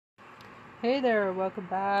Hey there, welcome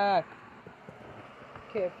back.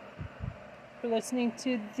 Okay, for listening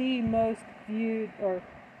to the most viewed,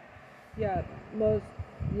 most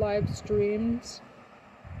live streamed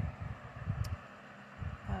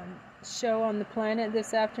show on the planet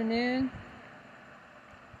this afternoon,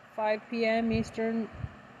 5 p.m. Eastern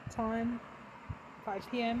Time, 5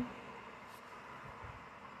 p.m.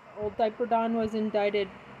 Old Diaperdon was indicted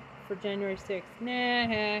for January 6th.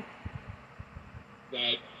 Nah.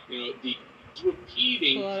 That, the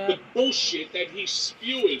repeating the bullshit that he's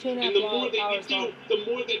spewing. And the more that you do, the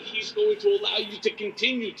more that he's going to allow you to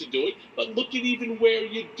continue to do it. But look at even where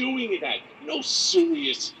you're doing it at. No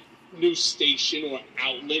serious news station or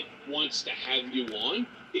outlet wants to have you on.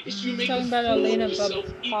 Because you make a fool of yourself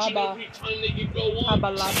each and every time that you go on. You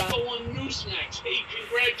go on Newsmax. Hey,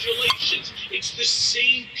 congratulations. It's the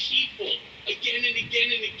same people again and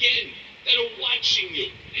again and again that are watching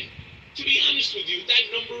you. And to be honest with you, that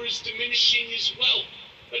number is diminishing as well.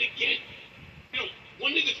 But again,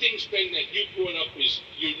 one of the things, Ben, that you brought up is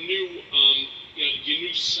your new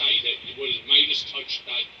site at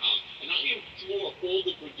MidasTouch.com. And I implore all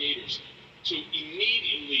the brigaders to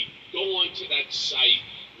immediately go onto that site,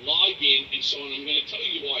 log in, and so on. I'm going to tell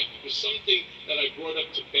you why. Because something that I brought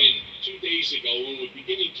up to Ben 2 days ago when we're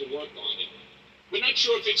beginning to work on it. We're not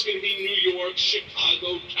sure if it's going to be New York,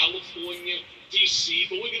 Chicago, California, DC,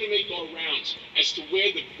 but we're going to make our rounds as to where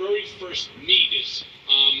the very first meet is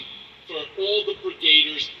for all the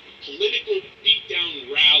brigaders, political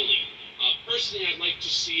beatdown rally. Personally, I'd like to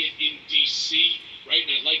see it in DC, right?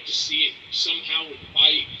 And I'd like to see it somehow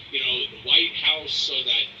by, the White House so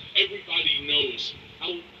that everybody knows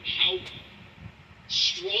how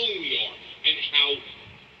strong we are and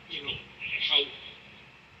how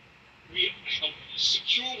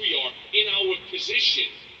secure we are in our position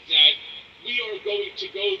that we are going to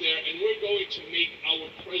go there and we're going to make our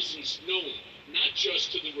presence known, not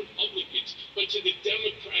just to the Republicans, but to the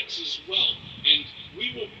Democrats as well. And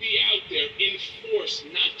we will be out there in force,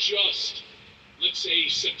 not just, let's say,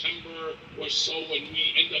 September or so when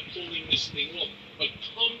we end up pulling this thing off, but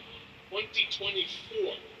come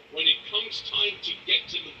 2024, when it comes time to get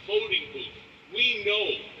to the voting booth, we know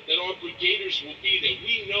that our brigaders will be there.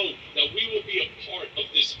 We know that we will be a part of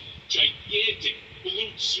this gigantic blue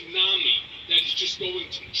tsunami that is just going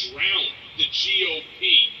to drown the GOP,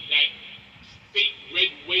 that fake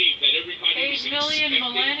red wave that everybody was expecting. 8 million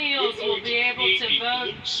millennials will be able to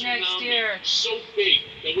vote next year. So big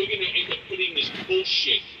that we're going to end up putting this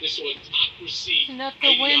bullshit, this autocracy enough to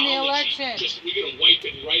win the election. We're going to wipe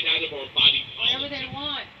it right out of our body politic. Whatever they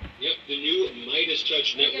want. Yep, the new Midas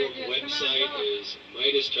Touch Network website is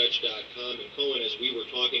MidasTouch.com. And Cohen, as we were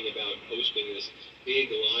talking about hosting this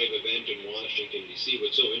big live event in Washington, D.C.,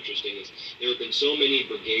 what's so interesting is there have been so many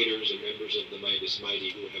brigaders and members of the Midas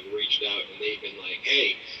Mighty who have reached out, and they've been like,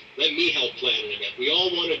 hey, let me help plan an event. We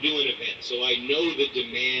all want to do an event, so I know the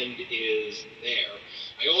demand is there.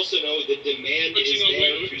 I also know the demand is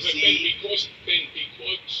there to see... Because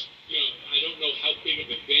I don't know how big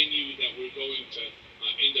of a venue that we're going to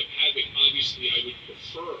end up having. Obviously, I would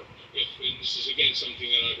prefer, and this is again something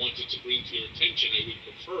that I wanted to bring to your attention, I would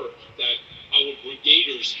prefer that our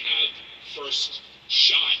brigaders have first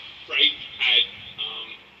shot, right, at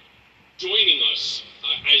joining us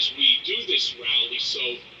as we do this rally. So,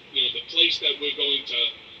 the place that we're going to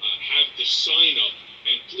have the sign up,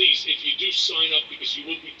 and please, if you do sign up because you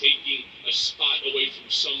will be taking a spot away from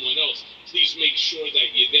someone else, please make sure that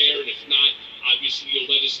you're there, and if not, obviously you'll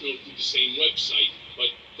let us know through the same website, but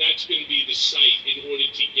that's going to be the site in order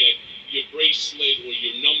to get your bracelet or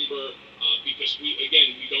your number, because we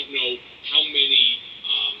don't know how many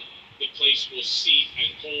the place will seat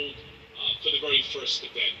and hold for the very first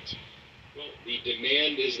event. Well, the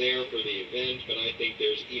demand is there for the event, but I think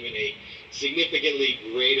there's even a significantly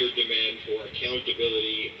greater demand for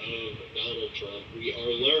accountability of Donald Trump. We are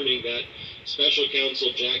learning that Special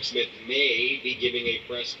Counsel Jack Smith may be giving a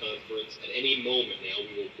press conference at any moment now.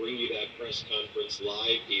 We will bring you that press conference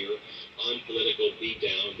live here on Political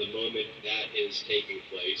Beatdown the moment that is taking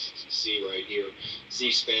place. See right here,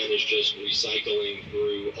 C-SPAN is just recycling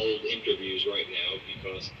through old interviews right now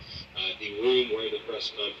because the room where the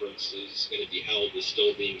press conference is going to be held is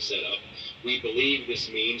still being set up. We believe this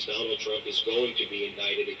means Donald Trump is going to be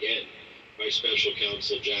indicted again by Special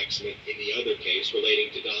Counsel Jack Smith in the other case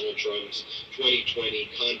relating to Donald Trump's 2020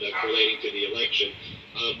 conduct relating to the election.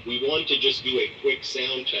 We want to just do a quick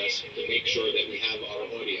sound test to make sure that we have our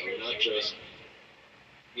audio, not just...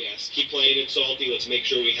 Yes, keep playing it, Salty. Let's make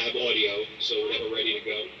sure we have audio so we're ready to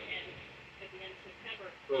go.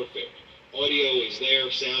 Perfect. Audio is there,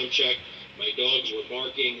 sound check. My dogs were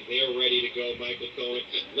barking. They're ready to go, Michael Cohen.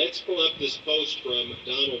 Let's pull up this post from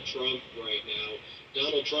Donald Trump right now.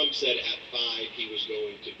 Donald Trump said at 5 he was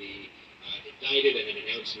going to be indicted and an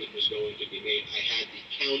announcement was going to be made. I had the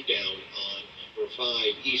countdown on for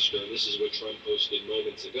 5 Eastern. This is what Trump posted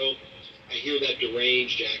moments ago. I hear that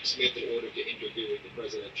deranged Jack Smith, in order to interfere with the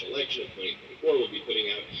presidential election of 2024, will be putting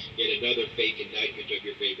out yet another fake indictment of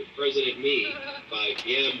your favorite president, me, 5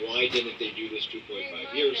 p.m. Why didn't they do this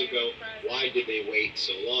 2.5 years ago? Why did they wait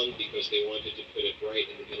so long? Because they wanted to put it right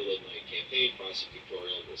in the middle of my campaign,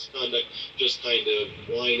 prosecutorial misconduct, just kind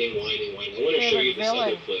of whining. I want to show you this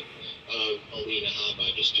other clip of Alina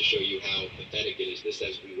Habba, just to show you how pathetic it is. This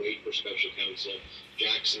as we wait for special counsel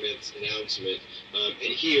Jack Smith's announcement.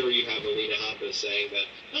 And here you have Alina Habba saying that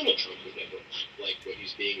Donald Trump would never act like what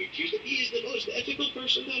he's being accused of. He is the most ethical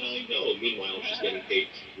person that I know. Meanwhile, she's getting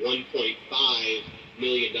paid $1.5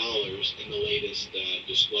 million in the latest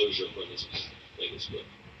disclosure from his PAC. Latest clip.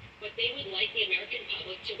 But they would like the American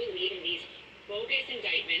public to believe in these bogus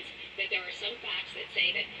indictments that there are some facts that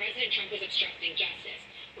say that President Trump was obstructing justice.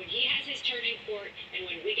 When he has his turn in court and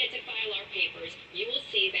when we get to file our papers, you will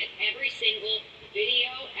see that every single video,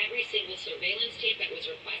 every single surveillance tape that was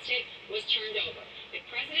requested was turned over. If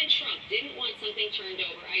President Trump didn't want something turned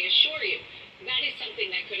over, I assure you, that is something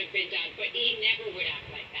that could have been done, but he never would act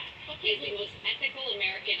like that. He's the most ethical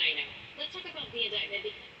American I know. Let's talk about the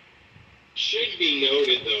indictment. Should be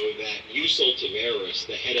noted, though, that Yusel Taveras,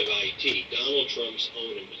 the head of IT, Donald Trump's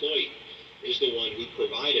own employee, is the one who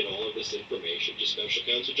provided all of this information to Special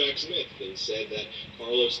Counsel Jack Smith and said that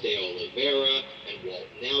Carlos de Oliveira and Walt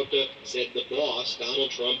Nauta said the boss, Donald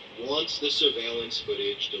Trump, wants the surveillance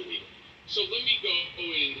footage deleted. So let me go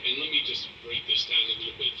in and let me just break this down a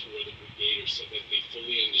little bit for the brigaders so that they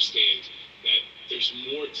fully understand that there's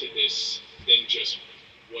more to this than just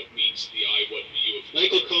what meets the eye, what view of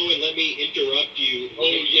Michael Cohen, let me interrupt you.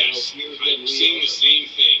 Yes, I'm seeing the same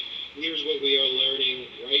thing. Here's what we are learning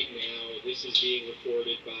right now. This is being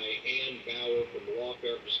recorded by Ann Bauer from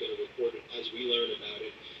Lawfare. I'm just going to record it as we learn about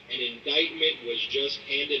it. An indictment was just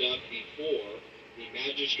handed up before the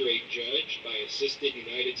magistrate judge by Assistant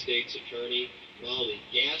United States Attorney Molly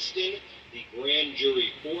Gaston. The grand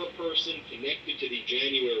jury foreperson connected to the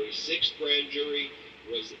January 6th grand jury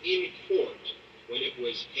was in court when it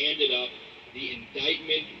was handed up. The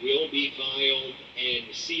indictment will be filed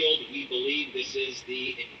and sealed. We believe this is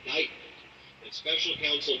the indictment that Special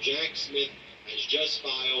Counsel Jack Smith has just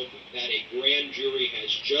filed, that a grand jury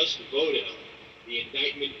has just voted on. The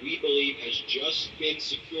indictment, we believe, has just been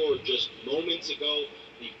secured just moments ago.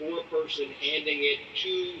 The foreperson handing it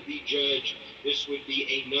to the judge. This would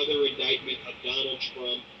be another indictment of Donald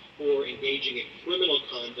Trump for engaging in criminal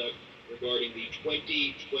conduct regarding the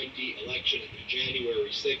 2020 election and the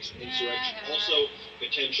January 6th insurrection. Also,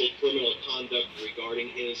 potential criminal conduct regarding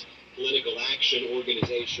his political action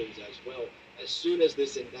organizations as well. As soon as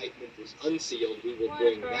this indictment is unsealed, we will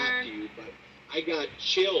bring that to you. But I got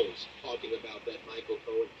chills talking about that, Michael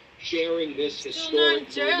Cohen, sharing this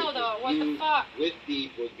historic moment with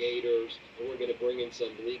the brigaders, and we're going to bring in some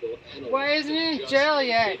legal analysts. Why isn't he in jail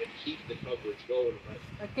yet? To keep the coverage going. But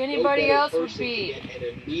like anybody else would be. To get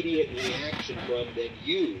an immediate reaction from than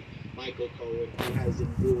you, Michael Cohen, who has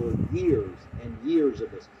endured years and years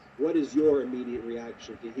of this. What is your immediate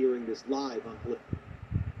reaction to hearing this live on Politico?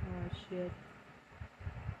 Oh, shit.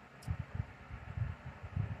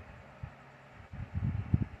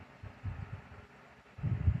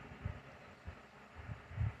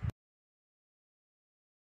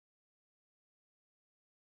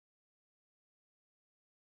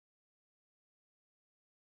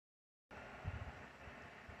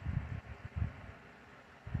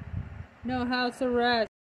 No house arrest.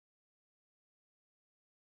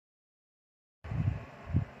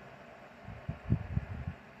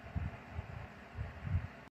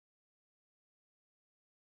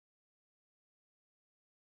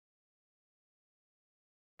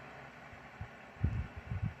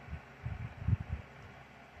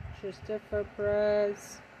 Christopher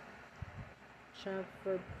Perez, shot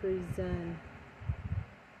for prison.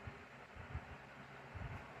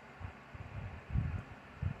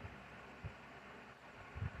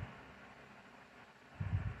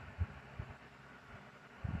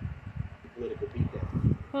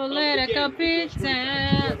 Political pizza.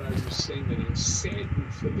 What I was saying, that I'm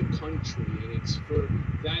saddened for the country, and it's for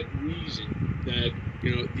that reason that,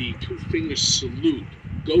 you know, the two-finger salute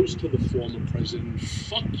goes to the former president.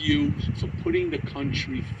 Fuck you for putting the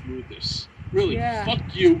country through this. Really,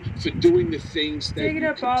 fuck you for doing the things that taking you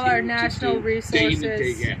up all our continue to national do resources. day in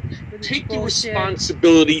and day out. with Take the bullshit.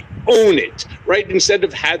 responsibility, own it, right? Instead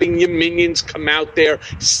of having your minions come out there,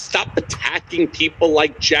 stop attacking people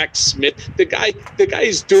like Jack Smith. The guy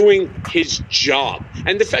is doing his job.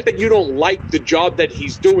 And the fact that you don't like the job that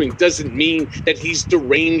he's doing doesn't mean that he's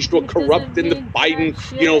deranged or corrupt in the Biden,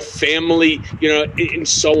 family, and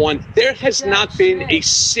so on. There has not been a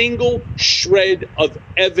single shred of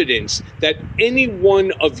evidence that any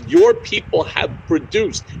one of your people have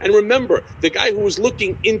produced. And remember, the guy who was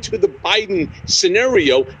looking into the Biden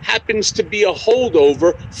scenario happens to be a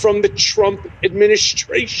holdover from the Trump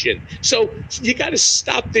administration. So you got to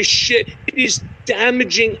stop this shit. It is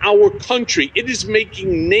damaging our country. It is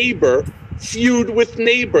making neighbor feud with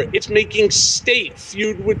neighbor. It's making state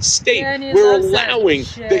feud with state. We're allowing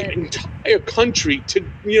the entire country to,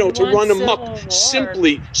 to run amok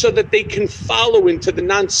simply so that they can follow into the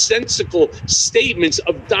nonsensical statements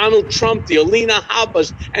of Donald Trump, the Alina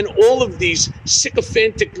Habas, and all of these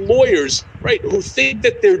sycophantic lawyers, right, who think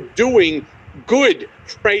that they're doing good,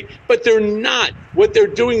 right? But they're not. What they're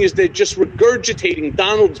doing is they're just regurgitating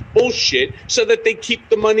Donald's bullshit so that they keep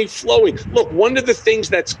the money flowing. Look, one of the things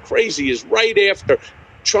that's crazy is right after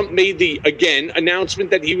Trump made the, again,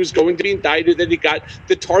 announcement that he was going to be indicted, that he got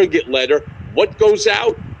the target letter, what goes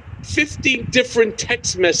out? 50 different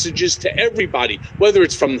text messages to everybody, whether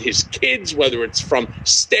it's from his kids, whether it's from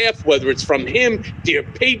staff, whether it's from him, dear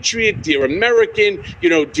Patriot, dear American,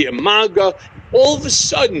 dear MAGA. All of a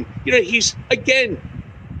sudden, he's, again,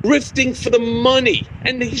 grifting for the money.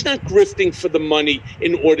 And he's not grifting for the money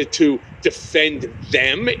in order to defend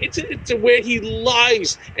them. It's where he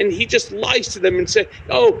lies, and he just lies to them and says,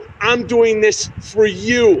 oh, I'm doing this for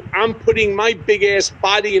you. I'm putting my big-ass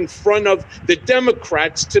body in front of the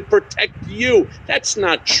Democrats to protect you. That's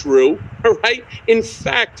not true, all right? In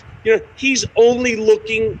fact, he's only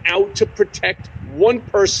looking out to protect one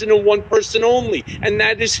person and one person only, and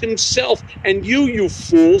that is himself. And you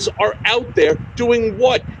fools are out there doing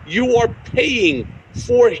what? You are paying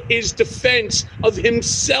for his defense of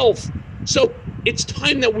himself. So it's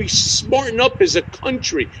time that we smarten up as a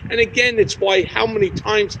country. And again, it's why how many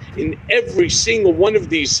times in every single one of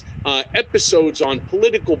these episodes on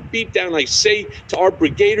Political Beatdown, I say to our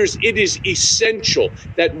brigaders, it is essential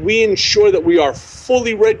that we ensure that we are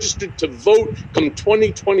fully registered to vote come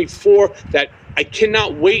 2024, that I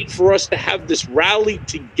cannot wait for us to have this rally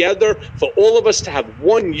together, for all of us to have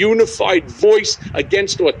one unified voice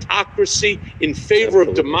against autocracy in favor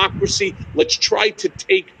of democracy. Let's try to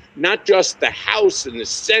take not just the House and the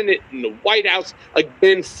Senate and the White House,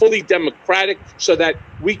 again, fully democratic, so that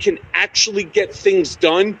we can actually get things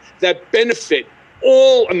done that benefit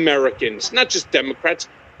all Americans, not just Democrats,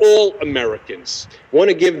 all Americans. Want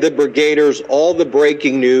to give the brigaders all the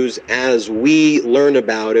breaking news as we learn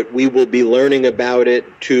about it. We will be learning about it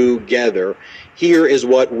together. Here is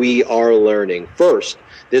what we are learning. First,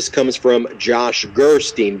 this comes from Josh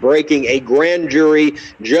Gerstein. Breaking: a grand jury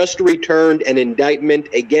just returned an indictment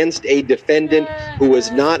against a defendant who was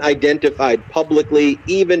not identified publicly,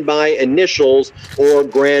 even by initials or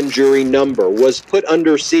grand jury number, was put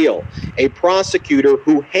under seal. A prosecutor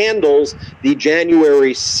who handles the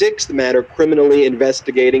January 6th matter criminally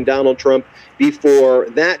investigating Donald Trump before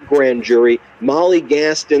that grand jury, Molly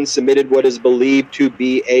Gaston, submitted what is believed to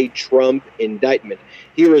be a Trump indictment.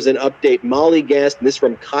 Here is an update. Molly Gaston, this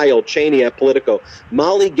from Kyle Cheney at Politico.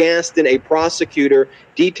 Molly Gaston, a prosecutor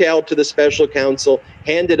detailed to the special counsel,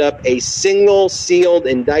 handed up a single sealed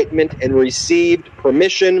indictment and received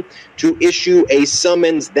permission to issue a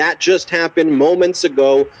summons. That just happened moments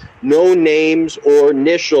ago. No names or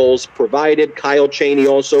initials provided. Kyle Cheney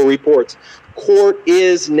also reports court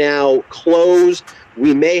is now closed.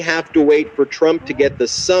 We may have to wait for Trump to get the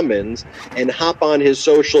summons and hop on his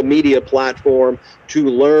social media platform to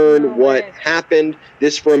learn what happened.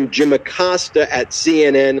 This from Jim Acosta at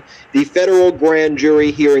CNN. The federal grand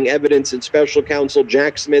jury hearing evidence in special counsel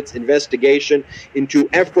Jack Smith's investigation into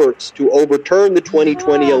efforts to overturn the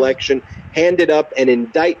 2020 election handed up an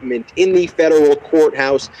indictment in the federal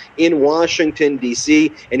courthouse in Washington,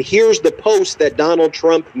 D.C. And here's the post that Donald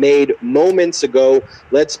Trump made moments ago.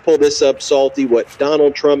 Let's pull this up, Salty, what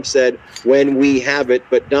Donald Trump said when we have it.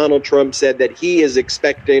 But Donald Trump said that he is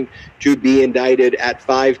expecting to be indicted at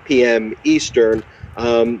 5 p.m. Eastern.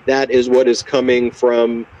 That is what is coming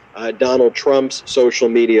from Donald Trump's social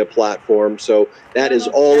media platform. So that is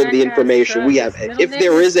all of the information we have. If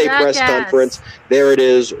there is a press conference, there it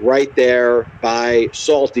is right there by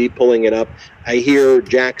Salty pulling it up. I hear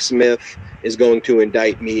Jack Smith is going to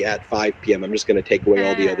indict me at 5 p.m. I'm just going to take away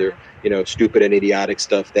all the other stupid and idiotic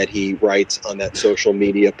stuff that he writes on that social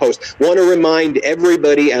media post. Want to remind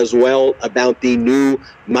everybody as well about the new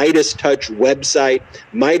Midas Touch website,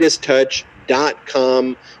 MidasTouch.com.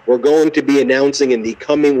 We're going to be announcing in the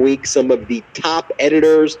coming weeks some of the top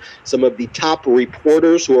editors, some of the top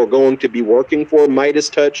reporters who are going to be working for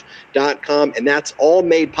MidasTouch.com, and that's all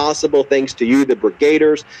made possible thanks to you, the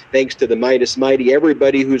Brigaders, thanks to the Midas Mighty.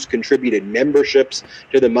 Everybody who's contributed memberships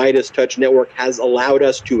to the Midas Touch Network has allowed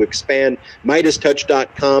us to expand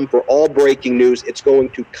MidasTouch.com for all breaking news. It's going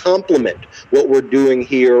to complement what we're doing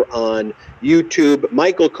here on YouTube.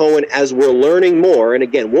 Michael Cohen, as we're learning more, and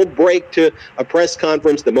again, we'll break to a press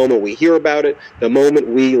conference the moment we hear about it, the moment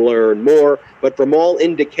we learn more, but from all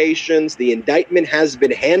indications, the indictment has been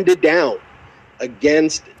handed down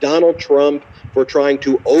against Donald Trump for trying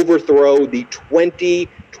to overthrow the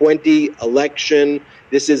 2020 election.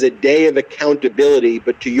 This is a day of accountability,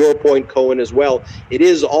 but to your point, Cohen, as well, it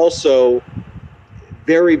is also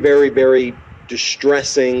very, very, very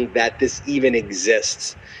distressing that this even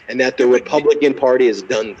exists and that the Republican Party has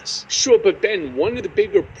done this. Sure, but Ben, one of the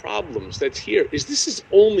bigger problems that's here is this is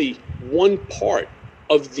only one part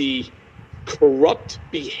of the corrupt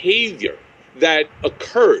behavior that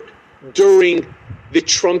occurred during the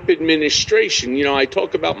Trump administration. I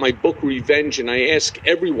talk about my book, Revenge, and I ask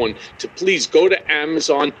everyone to please go to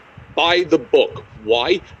Amazon, buy the book.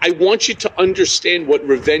 Why? I want you to understand what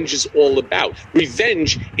revenge is all about.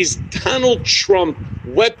 Revenge is Donald Trump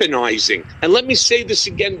weaponizing. And let me say this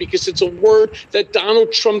again because it's a word that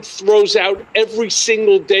Donald Trump throws out every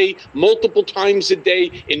single day, multiple times a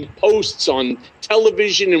day in posts on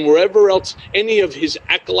television and wherever else any of his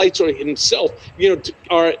acolytes or himself,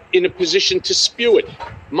 are in a position to spew it.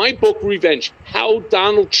 My book, Revenge, How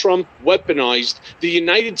Donald Trump Weaponized the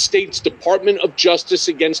United States Department of Justice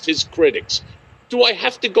Against His Critics. Do I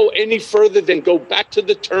have to go any further than go back to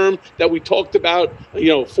the term that we talked about,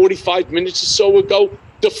 45 minutes or so ago?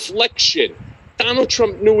 Deflection. Donald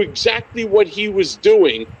Trump knew exactly what he was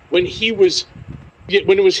doing when it was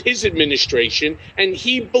his administration, and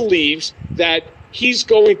he believes that he's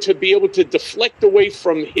going to be able to deflect away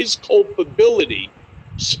from his culpability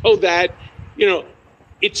so that,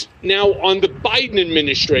 it's now on the Biden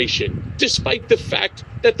administration, despite the fact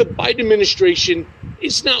that the Biden administration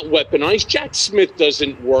is not weaponized. Jack Smith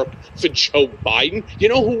doesn't work for Joe Biden. You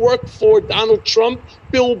know who worked for Donald Trump?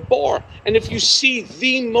 Bill Barr. And if you see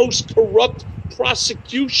the most corrupt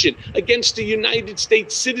prosecution against a United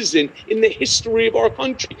States citizen in the history of our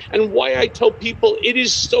country, and why I tell people it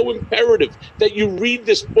is so imperative that you read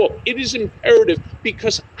this book. It is imperative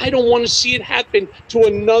because I don't want to see it happen to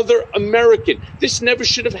another American. This never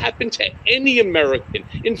should have happened to any American.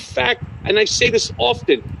 In fact, and I say this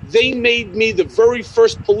often, they made me the very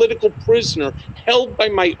first political prisoner held by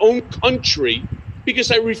my own country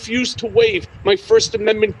because I refused to waive my First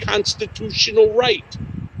Amendment constitutional right.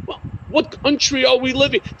 What country are we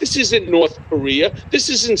living? This isn't North Korea. This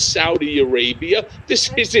isn't Saudi Arabia.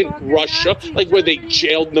 This isn't Russia, like where they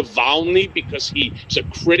jailed Navalny because he's a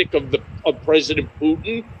critic of President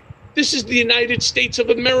Putin. This is the United States of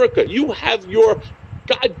America. You have your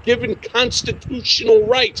God-given constitutional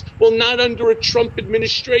rights. Well, not under a Trump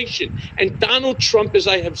administration. And Donald Trump, as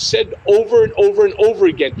I have said over and over and over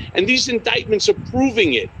again, and these indictments are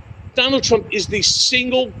proving it, Donald Trump is the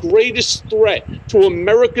single greatest threat to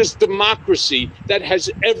America's democracy that has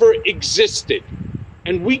ever existed.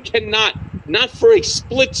 And we cannot, not for a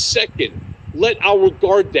split second, let our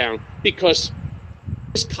guard down, because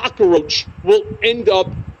this cockroach will end up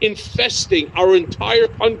infesting our entire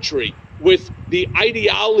country with the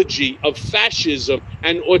ideology of fascism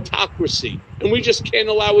and autocracy. And we just can't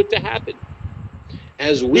allow it to happen.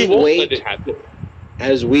 As we won't wait, let it happen.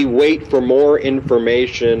 As we wait for more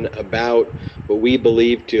information about what we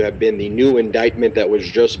believe to have been the new indictment that was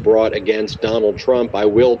just brought against Donald Trump, I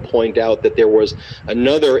will point out that there was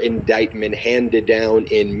another indictment handed down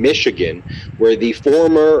in Michigan where the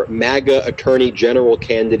former MAGA Attorney General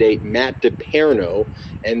candidate Matt DePerno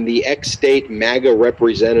and the ex-state MAGA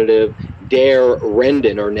representative Dare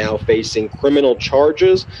Rendon are now facing criminal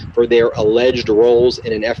charges for their alleged roles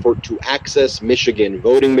in an effort to access Michigan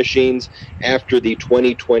voting machines after the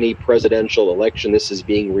 2020 presidential election. This is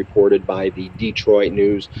being reported by the Detroit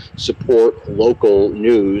News Support Local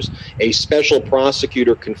News. A special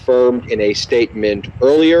prosecutor confirmed in a statement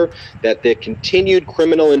earlier that the continued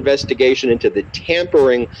criminal investigation into the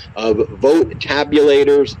tampering of vote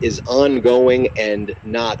tabulators is ongoing and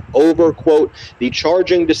not over. Quote, the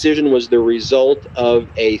charging decision was the result of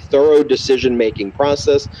a thorough decision-making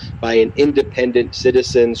process by an independent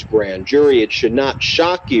citizens grand jury. It should not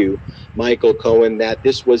shock you Michael Cohen, that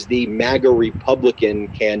this was the MAGA Republican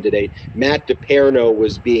candidate. Matt DePerno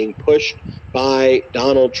was being pushed by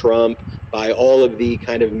Donald Trump, by all of the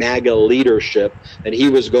kind of MAGA leadership, and he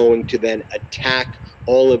was going to then attack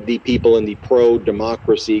all of the people in the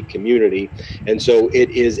pro-democracy community. And so it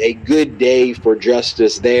is a good day for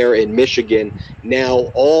justice there in Michigan.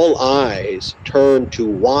 Now all eyes turn to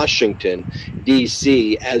Washington,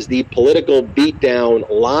 D.C., as the political beatdown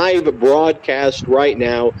live broadcast right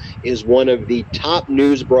now is one of the top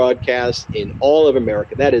news broadcasts in all of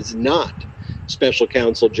America. That is not Special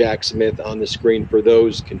Counsel Jack Smith on the screen for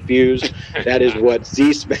those confused. That is what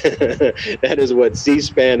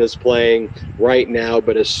C-SPAN is playing right now.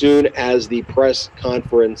 But as soon as the press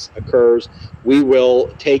conference occurs, we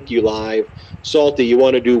will take you live. Salty, you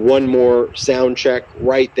want to do one more sound check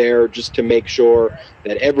right there just to make sure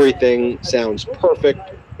that everything sounds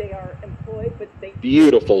perfect. They are employed, but they...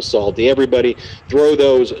 Beautiful, Salty. Everybody throw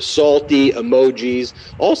those salty emojis.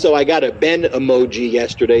 Also, I got a Ben emoji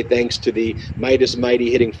yesterday thanks to the Midas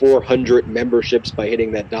Mighty hitting 400 memberships by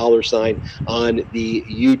hitting that $sign on the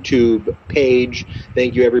YouTube page.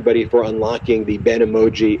 Thank you, everybody, for unlocking the Ben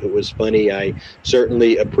emoji. It was funny. I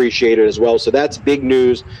certainly appreciate it as well. So that's big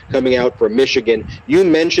news coming out from Michigan. You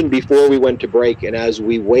mentioned before we went to break, and as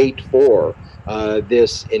we wait for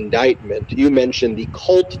this indictment, you mentioned the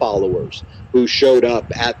cult followers who showed up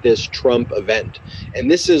at this Trump event.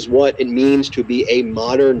 And this is what it means to be a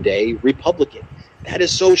modern day Republican. That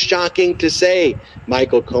is so shocking to say,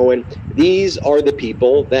 Michael Cohen. These are the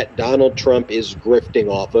people that Donald Trump is grifting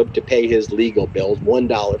off of to pay his legal bills, $1,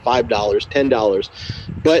 $5, $10.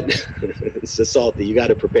 But this is Salty. You got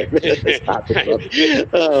to prepare.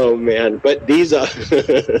 Oh, man. But these are...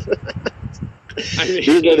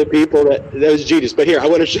 These are the people that was genius. But here, I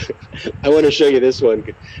want to show you this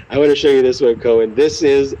one. I want to show you this one, Cohen. This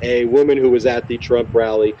is a woman who was at the Trump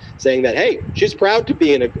rally saying that, hey, she's proud to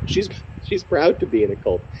be in a proud to be in a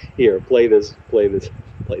cult. Here, play this.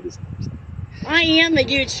 I am a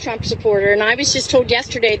huge Trump supporter, and I was just told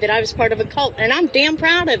yesterday that I was part of a cult, and I'm damn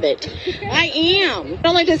proud of it. I am. Not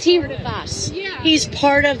only does he part of us. Yeah. He's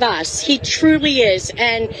part of us. He truly is.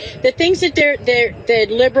 And the things that the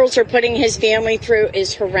liberals are putting his family through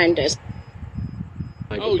is horrendous.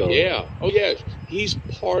 Oh, yeah. Oh, yes. He's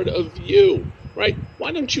part of you. Right?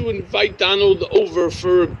 Why don't you invite Donald over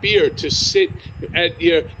for a beer to sit at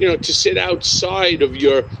your, to sit outside of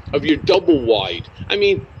your double wide? I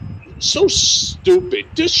mean, so stupid.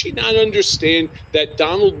 Does she not understand that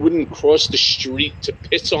Donald wouldn't cross the street to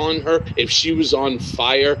piss on her if she was on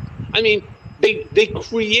fire? I mean, they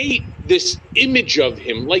create this image of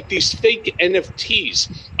him, like these fake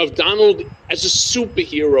NFTs of Donald as a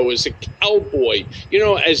superhero, as a cowboy,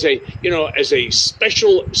 as a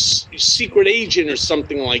special secret agent or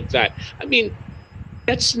something like that. I mean,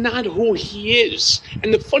 that's not who he is.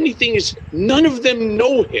 And the funny thing is, none of them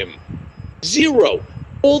know him. Zero.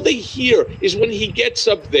 All they hear is when he gets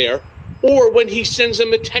up there or when he sends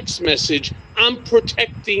them a text message, I'm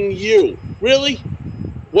protecting you. Really?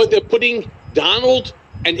 What they're putting Donald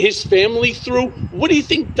and his family through? What do you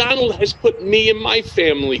think Donald has put me and my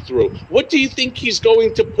family through? What do you think he's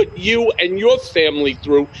going to put you and your family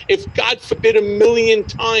through if, God forbid, 1,000,000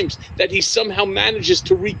 times that he somehow manages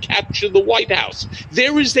to recapture the White House?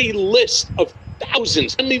 There is a list of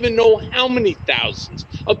thousands, I don't even know how many thousands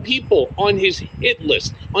of people on his hit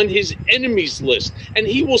list, on his enemies list, and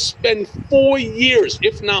he will spend 4 years,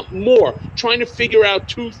 if not more, trying to figure out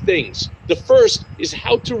two things. The first is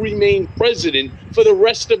how to remain president for the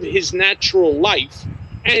rest of his natural life,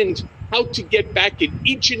 and how to get back at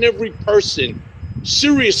each and every person,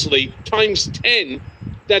 seriously, times 10,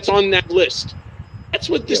 that's on that list. That's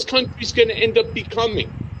what this country's going to end up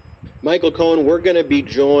becoming. Michael Cohen, we're going to be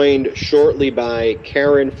joined shortly by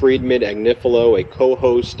Karen Friedman Agnifilo, a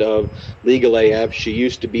co-host of Legal AF. She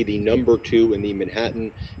used to be the number 2 in the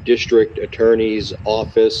Manhattan District Attorney's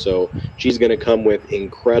Office, so she's going to come with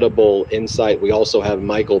incredible insight. We also have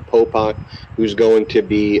Michael Popak, who's going to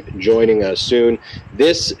be joining us soon.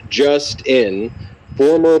 This just in,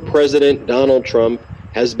 former President Donald Trump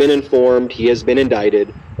has been informed he has been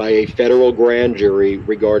indicted by a federal grand jury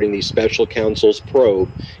regarding the special counsel's probe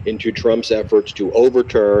into Trump's efforts to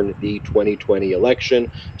overturn the 2020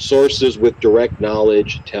 election. Sources with direct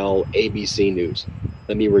knowledge tell ABC News.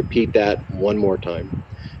 Let me repeat that one more time.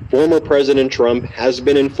 Former President Trump has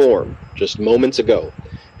been informed just moments ago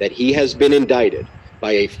that he has been indicted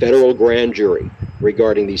by a federal grand jury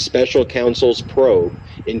regarding the special counsel's probe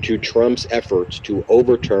into Trump's efforts to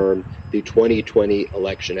overturn the 2020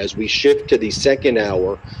 election. As we shift to the second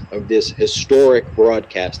hour of this historic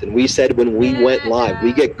broadcast, and we said when we went live,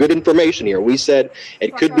 we get good information here. We said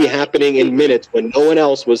it could be happening in minutes when no one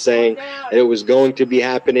else was saying it was going to be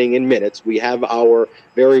happening in minutes. We have our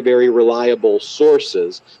very, very reliable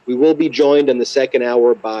sources. We will be joined in the second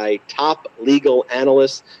hour by top legal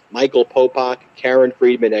analysts, Michael Popak, Karen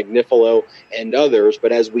Friedman-Agnifilo, and others.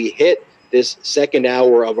 But as we hit this second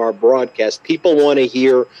hour of our broadcast, people want to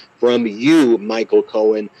hear from you, Michael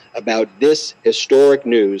Cohen, about this historic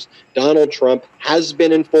news. Donald Trump has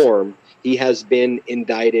been informed. He has been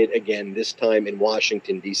indicted again, this time in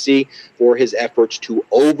Washington, D.C., for his efforts to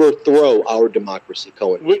overthrow our democracy.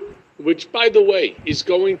 Cohen. Which, by the way, is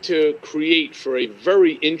going to create for a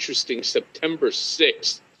very interesting September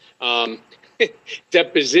 6th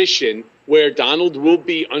deposition where Donald will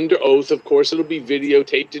be under oath. Of course, it'll be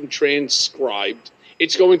videotaped and transcribed.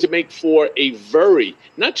 It's going to make for a very,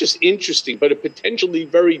 not just interesting, but a potentially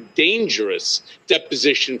very dangerous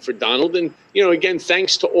deposition for Donald. And, you know, again,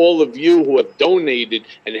 thanks to all of you who have donated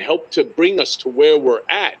and helped to bring us to where we're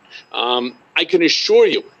at. I can assure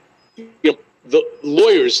you, the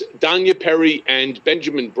lawyers, Danya Perry and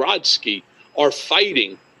Benjamin Brodsky, are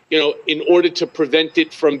fighting, in order to prevent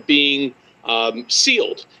it from being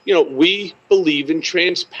sealed. We believe in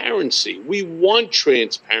transparency. We want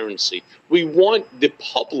transparency. We want the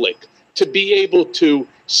public to be able to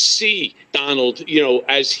see Donald,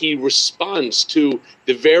 as he responds to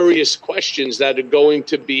the various questions that are going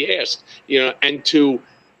to be asked, and to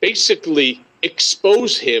basically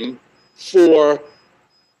expose him for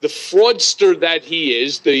the fraudster that he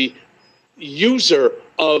is, the user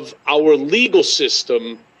of our legal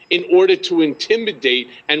system in order to intimidate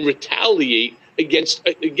and retaliate against,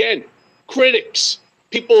 again, critics,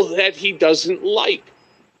 people that he doesn't like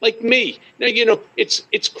me. Now,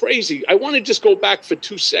 it's crazy. I want to just go back for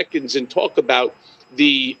 2 seconds and talk about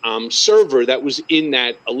the server that was in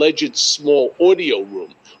that alleged small audio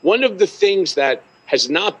room. One of the things that has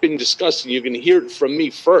not been discussed, and you're going to hear it from me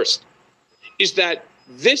first, is that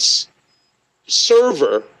this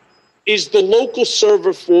server is the local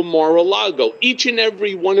server for Mar-a-Lago. Each and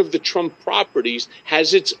every one of the Trump properties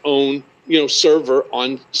has its own, server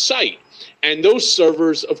on site. And those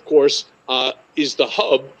servers, of course, is the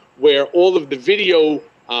hub where all of the video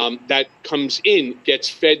that comes in gets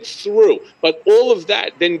fed through. But all of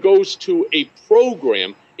that then goes to a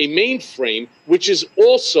program, a mainframe, which is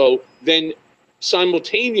also then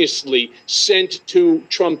simultaneously sent to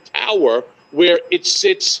Trump Tower, where it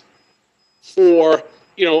sits for,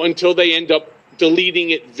 until they end up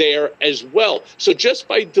deleting it there as well. So just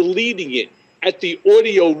by deleting it at the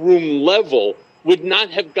audio room level would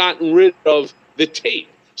not have gotten rid of the tape.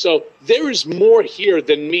 So there is more here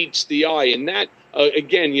than meets the eye. And that,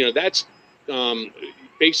 again, that's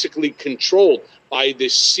basically controlled by the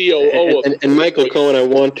COO. And Michael Cohen, I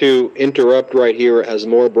want to interrupt right here as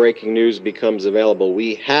more breaking news becomes available.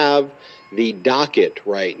 We have the docket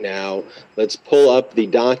right now. Let's pull up the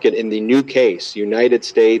docket in the new case, United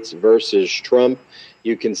States versus Trump.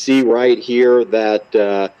 You can see right here that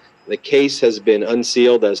the case has been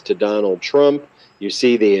unsealed as to Donald Trump. You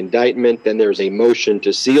see the indictment. Then there's a motion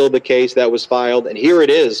to seal the case that was filed. And here it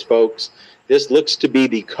is, folks. This looks to be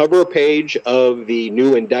the cover page of the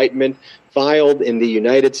new indictment filed in the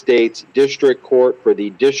United States District Court for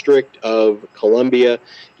the District of Columbia,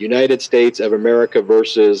 United States of America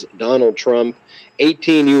versus Donald Trump.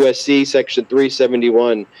 18 U.S.C. Section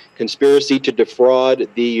 371, conspiracy to defraud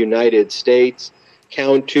the United States.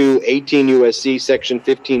 Count 2, 18 U.S.C. Section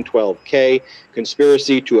 1512K,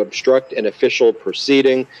 conspiracy to obstruct an official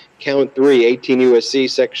proceeding. Count 3, 18 U.S.C.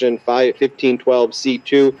 Section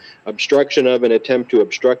 1512C2, obstruction of an attempt to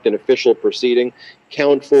obstruct an official proceeding.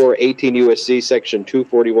 Count 4, 18 U.S.C. Section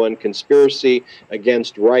 241, conspiracy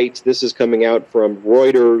against rights. This is coming out from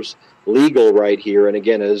Reuters Legal right here. And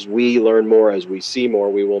again, as we learn more, as we see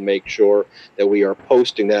more, we will make sure that we are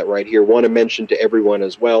posting that right here. Want to mention to everyone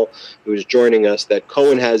as well who's joining us that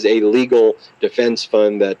Cohen has a legal defense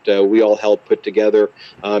fund that we all helped put together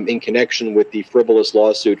in connection with the frivolous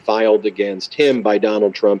lawsuit filed against him by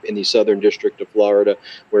Donald Trump in the Southern District of Florida,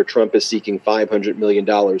 where Trump is seeking $500 million.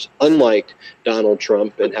 Unlike Donald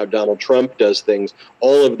Trump and how Donald Trump does things,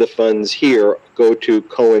 all of the funds here go to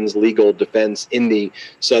Cohen's legal defense in the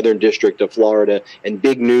Southern District District of Florida. And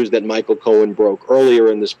big news that Michael Cohen broke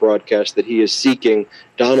earlier in this broadcast, that he is seeking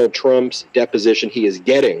Donald Trump's deposition. He is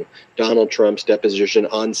getting Donald Trump's deposition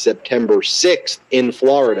on September 6th in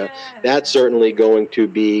Florida. That's certainly going to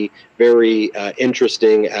be very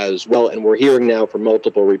interesting as well. And we're hearing now from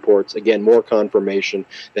multiple reports, again, more confirmation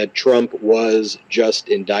that Trump was just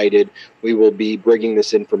indicted. We will be bringing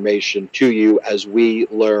this information to you as we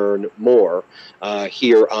learn more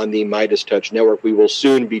here on the Midas Touch Network. We will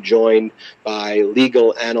soon be joined by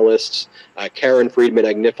legal analysts Karen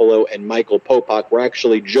Friedman-Agnifilo and Michael Popak. We're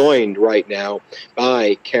actually joined right now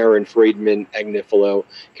by Karen Friedman-Agnifilo.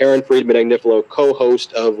 Karen Friedman-Agnifilo,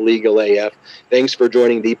 co-host of Legal AF. Thanks for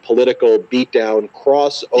joining the Political Beatdown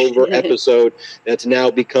crossover episode that's now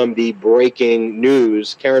become the breaking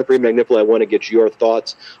news. Karen Friedman-Agnifilo, I want to get your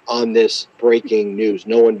thoughts on this breaking news.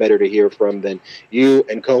 No one better to hear from than you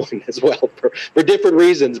and Cohen as well, for different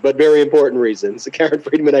reasons, but very important reasons. Karen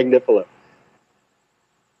Friedman-Agnifilo.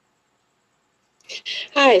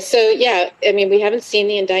 Hi. So, yeah, I mean, we haven't seen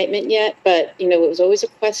the indictment yet, but, you know, it was always a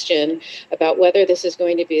question about whether this is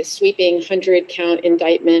going to be a sweeping 100-count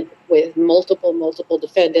indictment with multiple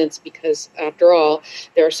defendants, because, after all,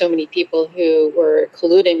 there are so many people who were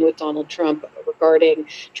colluding with Donald Trump regarding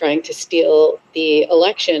trying to steal the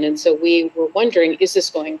election. And so we were wondering, is this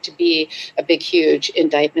going to be a big, huge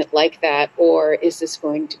indictment like that, or is this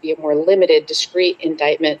going to be a more limited, discrete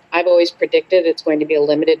indictment? I've always predicted it's going to be a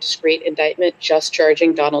limited, discrete indictment, just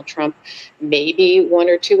charging Donald Trump, maybe one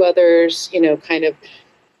or two others, you know, kind of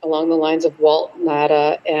along the lines of Walt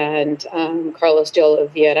Nada and Carlos de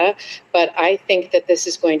Oliveira. But I think that this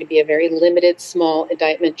is going to be a very limited, small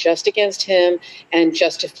indictment just against him and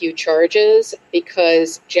just a few charges,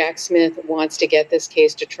 because Jack Smith wants to get this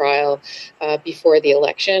case to trial before the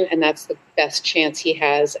election. And that's the best chance he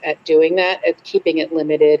has at doing that, at keeping it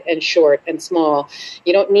limited and short and small.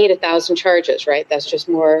 You don't need 1,000 charges, right? That's just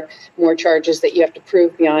more charges that you have to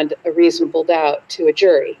prove beyond a reasonable doubt to a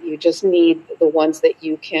jury. You just need the ones that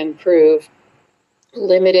you can prove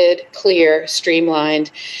limited, clear,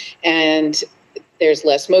 streamlined, and there's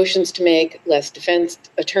less motions to make, less defense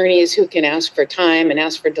attorneys who can ask for time and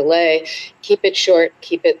ask for delay. Keep it short,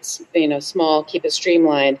 keep it small, keep it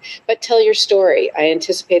streamlined, but tell your story. I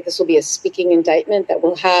anticipate this will be a speaking indictment that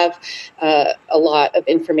will have a lot of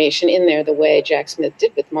information in there, the way Jack Smith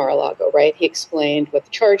did with Mar-a-Lago, right? He explained what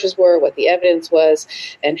the charges were, what the evidence was,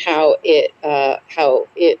 and how it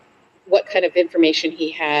what kind of information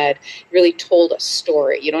he had. Really told a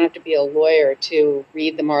story. You don't have to be a lawyer to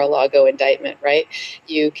read the Mar-a-Lago indictment, right?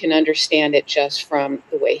 You can understand it just from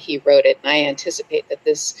the way he wrote it. And I anticipate that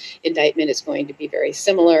this indictment is going to be very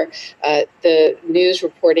similar. The news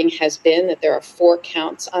reporting has been that there are 4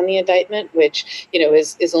 counts on the indictment, which, you know,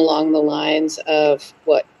 is along the lines of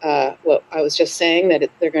what I was just saying, that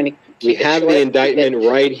they're going to keep We have the indictment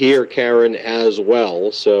right here, Karen, as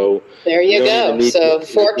well. So there you go. So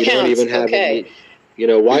 4 counts. Okay. You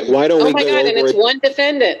know, why don't we? Oh my God! And it's one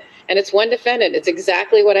defendant. And it's one defendant. It's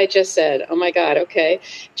exactly what I just said. Oh my God. Okay.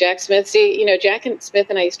 Jack Smith. See, you know, Jack and Smith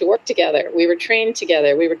and I used to work together. We were trained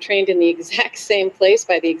together. We were trained in the exact same place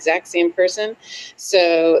by the exact same person.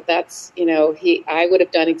 So that's, you know, I would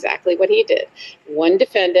have done exactly what he did. One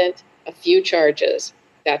defendant, a few charges.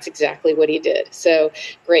 That's exactly what he did. So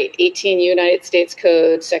great. 18 United States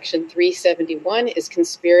Code, Section 371 is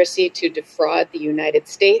conspiracy to defraud the United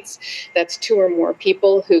States. That's 2 or more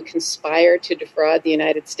people who conspire to defraud the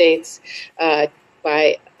United States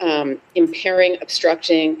by impairing,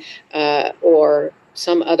 obstructing, or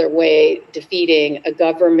some other way defeating a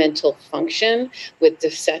governmental function with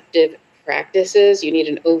deceptive practices. You need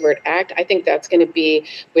an overt act. I think that's going to be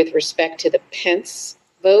with respect to the Pence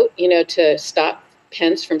vote, you know, to stop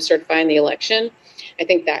Pence from certifying the election. I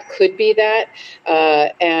think that could be that.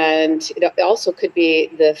 And it also could be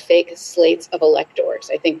the fake slates of electors.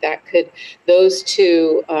 I think that those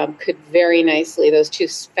two could very nicely, those 2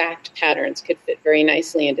 fact patterns could fit very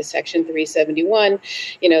nicely into Section 371.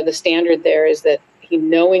 You know, the standard there is that he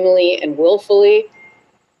knowingly and willfully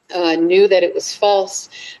knew that it was false,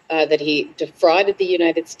 that he defrauded the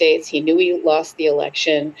United States. He knew he lost the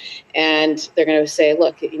election. And they're going to say,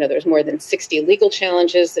 look, you know, there's more than 60 legal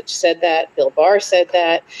challenges that said that. Bill Barr said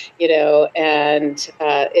that, you know, and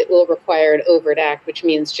it will require an overt act, which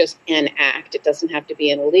means just an act. It doesn't have to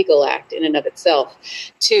be an illegal act in and of itself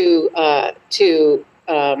to have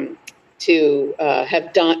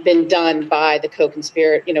been done by the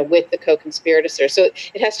co-conspirator, you know, with the co-conspirator. So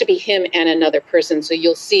it has to be him and another person. So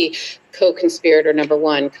you'll see co-conspirator number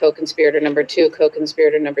 1, co-conspirator number 2,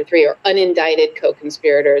 co-conspirator number 3, or unindicted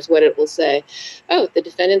co-conspirators. What it will say, oh, the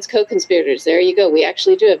defendant's co-conspirators. There you go. We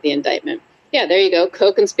actually do have the indictment. Yeah, there you go.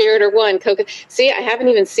 Co-conspirator one. See, I haven't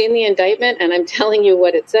even seen the indictment, and I'm telling you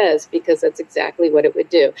what it says because that's exactly what it would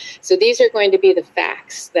do. So these are going to be the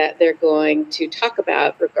facts that they're going to talk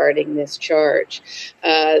about regarding this charge.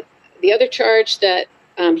 The other charge that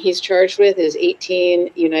he's charged with is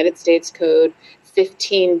 18 United States Code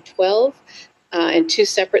 1512 in two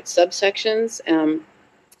separate subsections.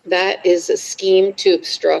 That is a scheme to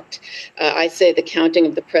obstruct, I say, the counting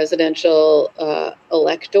of the presidential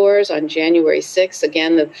electors on January 6th.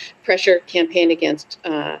 Again, the pressure campaign against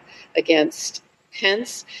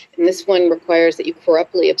Pence. And this one requires that you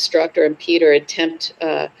corruptly obstruct or impede or attempt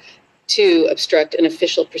to obstruct an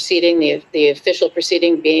official proceeding, the official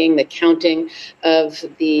proceeding being the counting of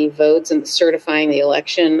the votes and certifying the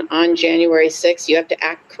election on January 6th. You have to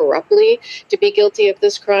act corruptly to be guilty of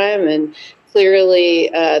this crime. And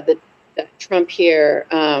clearly, Trump here,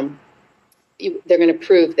 they're going to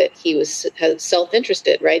prove that he was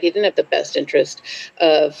self-interested, right? He didn't have the best interest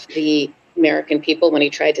of the American people when he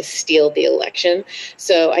tried to steal the election.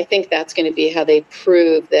 So I think that's going to be how they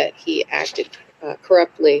prove that he acted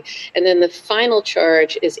corruptly. And then the final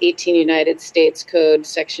charge is 18 United States Code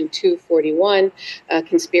Section 241,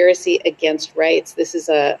 conspiracy against rights. This is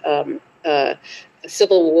a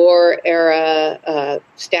Civil War era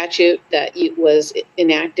statute that was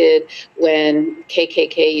enacted when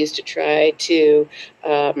KKK used to try to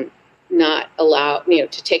not allow, to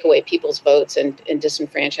take away people's votes and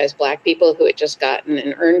disenfranchise Black people who had just gotten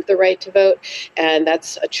and earned the right to vote. And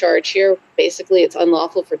that's a charge here. Basically, it's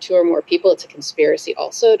unlawful for two or more people. It's a conspiracy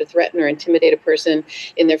also to threaten or intimidate a person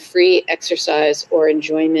in their free exercise or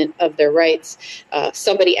enjoyment of their rights.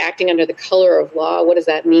 Somebody acting under the color of law, what does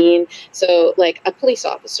that mean? So like a police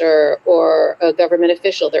officer or a government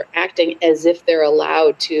official, they're acting as if they're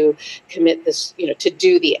allowed to commit this, to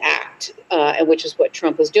do the act, and which is what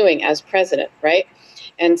Trump was doing as president, right?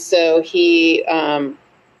 And so he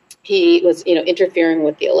was, interfering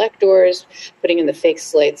with the electors, putting in the fake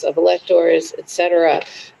slates of electors, etc.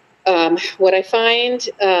 What I find,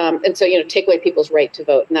 and so, take away people's right to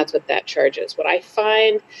vote, and that's what that charge is. What I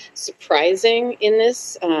find surprising in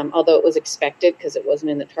this, although it was expected because it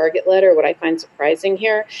wasn't in the target letter, what I find surprising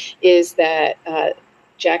here is that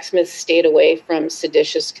Jack Smith stayed away from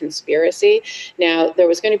seditious conspiracy. Now, there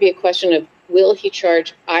was going to be a question of, will he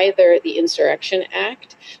charge either the Insurrection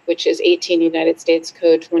Act, which is 18 United States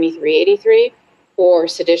Code 2383, or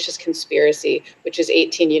seditious conspiracy, which is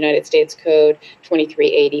 18 United States Code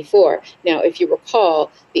 2384. Now, if you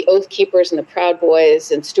recall, the Oath Keepers and the Proud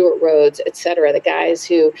Boys and Stuart Rhodes, et cetera, the guys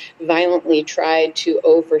who violently tried to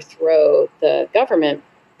overthrow the government,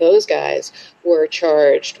 those guys were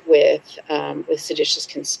charged with seditious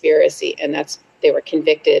conspiracy, and they were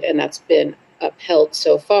convicted, and that's been upheld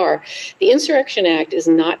so far. The Insurrection Act has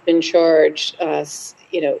not been charged, I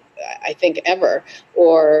think ever,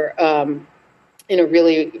 or in a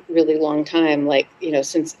really, really long time.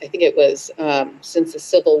 Since I think it was since the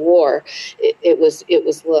Civil War, it was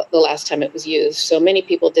the last time it was used. So many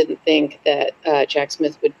people didn't think that Jack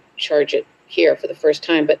Smith would charge it here for the first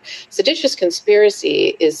time, but seditious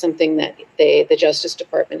conspiracy is something that the Justice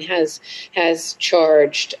Department has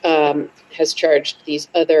charged these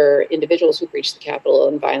other individuals who breached the Capitol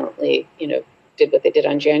and violently, did what they did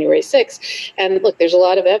on January 6th. And look, there's a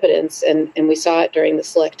lot of evidence, and we saw it during the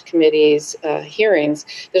Select Committee's hearings.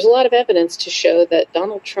 There's a lot of evidence to show that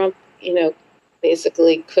Donald Trump,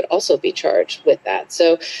 basically could also be charged with that.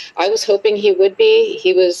 So I was hoping he would be.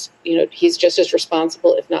 He was, he's just as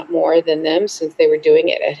responsible, if not more, than them, since they were doing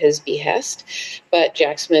it at his behest. But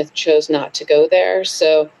Jack Smith chose not to go there.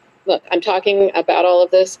 So look, I'm talking about all of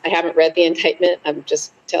this. I haven't read the indictment. I'm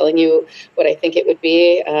just telling you what I think it would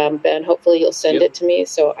be. Ben, hopefully you'll send it to me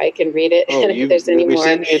so I can read it. And if there's any more. We're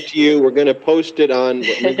sending it to you. We're going to post it on,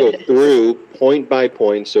 we go through point by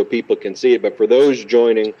point so people can see it. But for those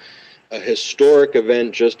joining, a historic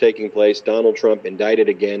event just taking place. Donald Trump indicted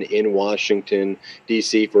again in Washington,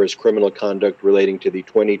 D.C. for his criminal conduct relating to the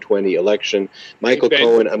 2020 election. Michael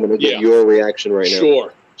Cohen, I'm going to get your reaction right now.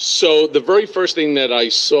 Sure. So the very first thing that I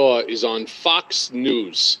saw is on Fox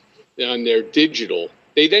News, on their digital.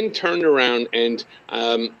 They then turned around and,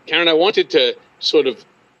 Karen, I wanted to sort of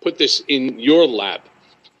put this in your lap.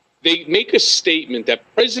 They make a statement that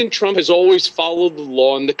President Trump has always followed the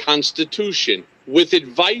law and the Constitution, with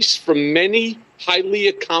advice from many highly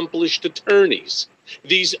accomplished attorneys.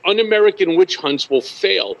 These un-American witch hunts will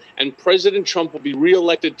fail, and President Trump will be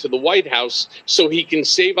reelected to the White House so he can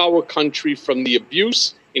save our country from the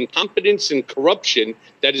abuse, incompetence, and corruption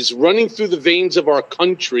that is running through the veins of our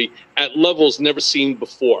country at levels never seen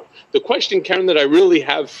before. The question, Karen, that I really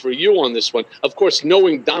have for you on this one, of course,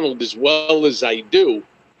 knowing Donald as well as I do,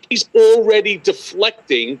 he's already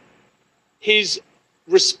deflecting his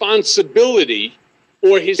responsibility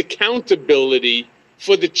or his accountability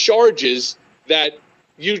for the charges that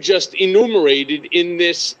you just enumerated in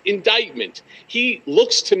this indictment. He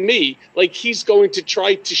looks to me like he's going to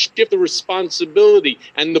try to shift the responsibility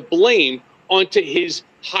and the blame onto his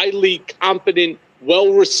highly competent,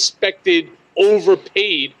 well-respected,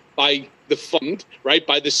 overpaid by the fund, right,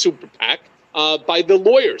 by the super PAC, by the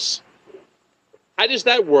lawyers. How does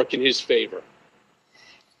that work in his favor?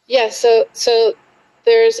 Yeah, so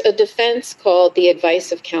there's a defense called the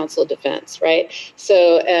advice of counsel defense, right?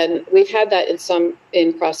 So, and we've had that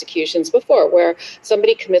in prosecutions before, where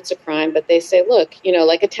somebody commits a crime, but they say, look,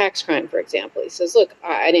 like a tax crime, for example. He says, look,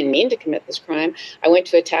 I didn't mean to commit this crime. I went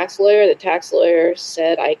to a tax lawyer. The tax lawyer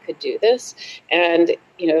said I could do this. And,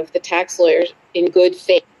 if the tax lawyer in good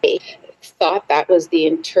faith thought that was the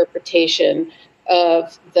interpretation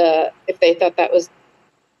of if they thought that was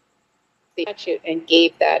the statute and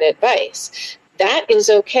gave that advice, that is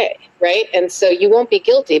okay, right? And so you won't be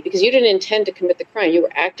guilty because you didn't intend to commit the crime. You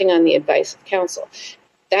were acting on the advice of counsel.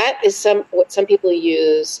 That is what some people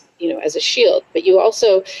use, as a shield. But you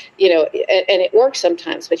also, and it works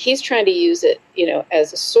sometimes, but he's trying to use it,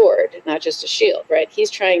 as a sword, not just a shield, right? He's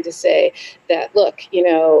trying to say that, look,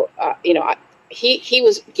 he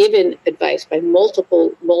was given advice by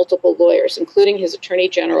multiple lawyers, including his attorney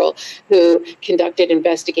general, who conducted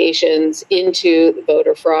investigations into the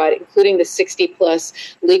voter fraud, including the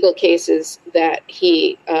 60-plus legal cases that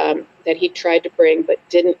he tried to bring but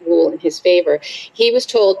didn't rule in his favor. He was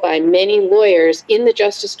told by many lawyers in the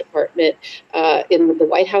Justice Department, in the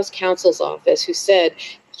White House counsel's office, who said,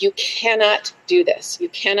 you cannot do this. You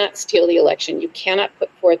cannot steal the election. You cannot put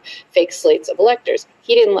forth fake slates of electors.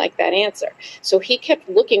 He didn't like that answer. So he kept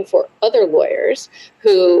looking for other lawyers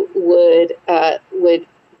who would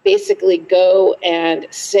basically go and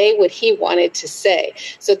say what he wanted to say.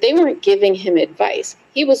 So they weren't giving him advice.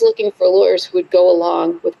 He was looking for lawyers who would go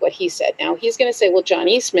along with what he said. Now he's going to say, well, John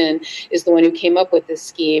Eastman is the one who came up with this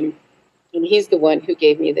scheme, and he's the one who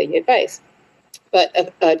gave me the advice.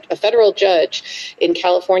 But a federal judge in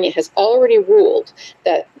California has already ruled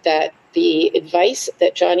that the advice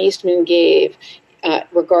that John Eastman gave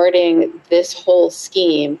regarding this whole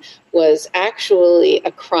scheme was actually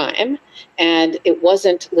a crime, and it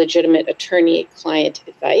wasn't legitimate attorney-client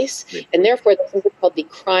advice, and therefore there's something called the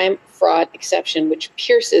crime fraud exception, which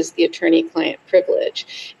pierces the attorney-client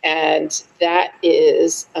privilege, and that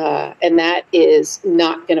is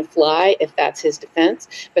not going to fly if that's his defense.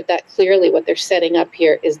 But that clearly, what they're setting up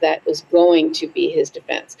here is that was going to be his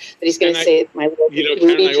defense. That he's going to say, "My Lord,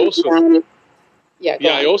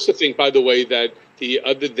 I also think, by the way, that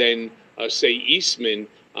other than say Eastman,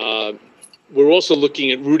 we're also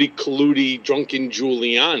looking at Rudy Colludi, Drunken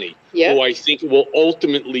Giuliani, who I think will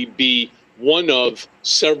ultimately be one of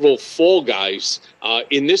several fall guys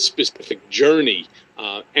in this specific journey.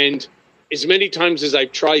 And as many times as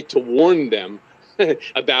I've tried to warn them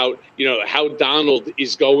about, how Donald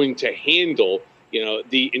is going to handle,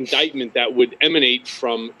 the indictment that would emanate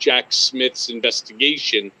from Jack Smith's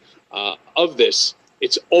investigation of this,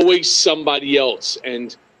 it's always somebody else.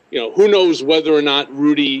 And who knows whether or not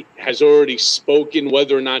Rudy has already spoken,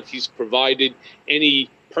 whether or not he's provided any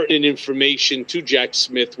pertinent information to Jack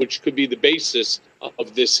Smith, which could be the basis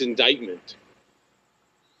of this indictment.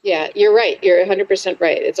 Yeah, you're right. You're 100%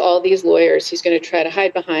 right. It's all these lawyers he's going to try to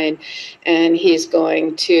hide behind, and he's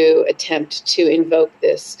going to attempt to invoke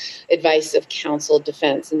this advice of counsel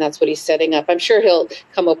defense, and that's what he's setting up. I'm sure he'll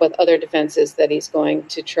come up with other defenses that he's going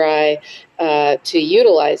to try to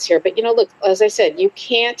utilize here. But, look, as I said, you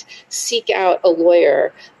can't seek out a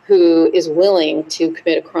lawyer who is willing to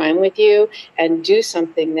commit a crime with you and do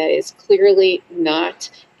something that is clearly not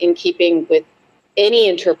in keeping with any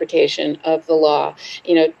interpretation of the law.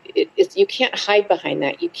 You can't hide behind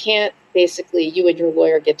that. You can't basically, you and your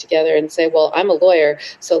lawyer get together and say, well, I'm a lawyer,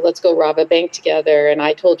 so let's go rob a bank together, and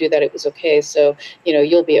I told you that it was okay, so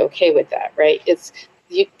you'll be okay with that, right?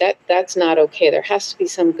 That's not okay. There has to be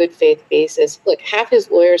some good faith basis. Look, half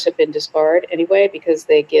his lawyers have been disbarred anyway because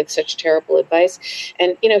they give such terrible advice.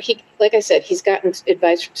 And, he, like I said, he's gotten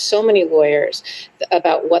advice from so many lawyers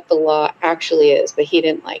about what the law actually is, but he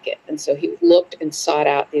didn't like it. And so he looked and sought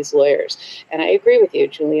out these lawyers. And I agree with you,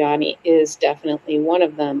 Giuliani is definitely one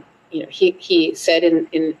of them. He said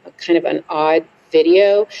in kind of an odd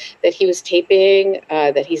video that he was taping,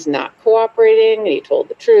 that he's not cooperating, and he told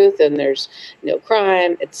the truth, and there's no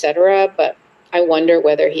crime, etc. But I wonder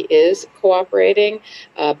whether he is cooperating,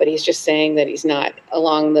 but he's just saying that he's not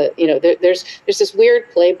along the, there's this weird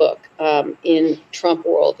playbook in Trump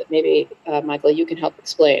world that maybe, Michael, you can help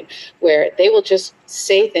explain, where they will just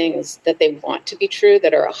say things that they want to be true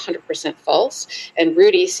that are 100% false. And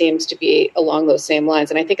Rudy seems to be along those same lines.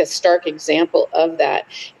 And I think a stark example of that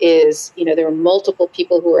is, there were multiple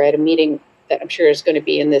people who were at a meeting that I'm sure is going to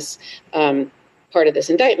be in this part of this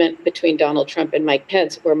indictment between Donald Trump and Mike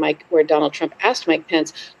Pence, where Donald Trump asked Mike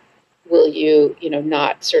Pence, will you,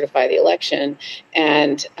 not certify the election?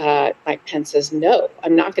 And Mike Pence says, no,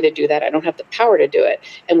 I'm not going to do that. I don't have the power to do it.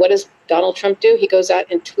 And what does Donald Trump do? He goes out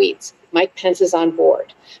and tweets, Mike Pence is on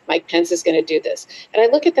board. Mike Pence is going to do this. And I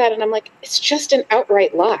look at that and I'm like, it's just an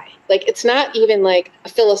outright lie. Like, it's not even like a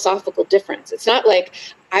philosophical difference. It's not like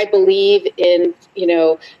I believe in,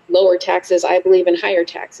 lower taxes. I believe in higher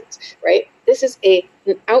taxes, right? This is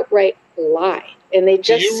an outright lie. And they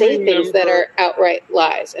just say things that are outright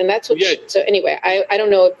lies. And that's what, so anyway, I don't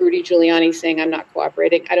know if Rudy Giuliani's saying I'm not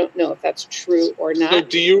cooperating. I don't know if that's true or not. So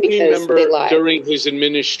do you remember during his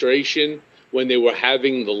administration when they were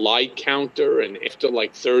having the lie counter, and after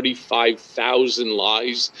like 35,000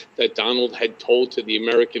 lies that Donald had told to the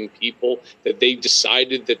American people, that they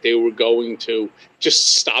decided that they were going to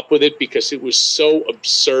just stop with it because it was so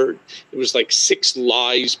absurd. It was like 6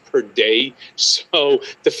 lies per day. So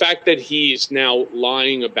the fact that he is now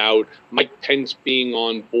lying about Mike Pence being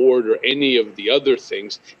on board or any of the other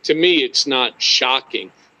things, to me, it's not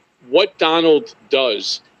shocking. What Donald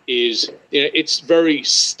does is, it's very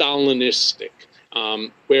Stalinistic,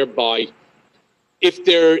 whereby if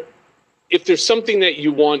there's something that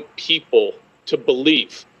you want people to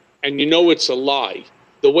believe and it's a lie,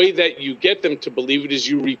 the way that you get them to believe it is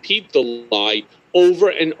you repeat the lie over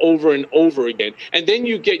and over and over again. And then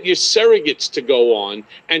you get your surrogates to go on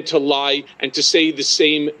and to lie and to say the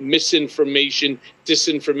same misinformation,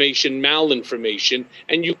 disinformation, malinformation.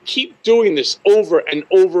 And you keep doing this over and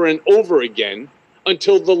over and over again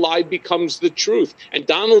until the lie becomes the truth. And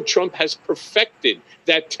Donald Trump has perfected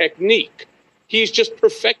that technique. He's just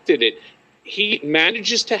perfected it. He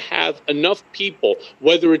manages to have enough people,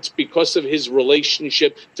 whether it's because of his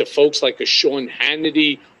relationship to folks like a Sean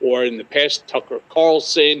Hannity or in the past Tucker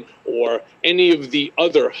Carlson or any of the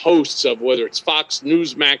other hosts of whether it's Fox,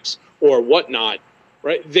 Newsmax or whatnot,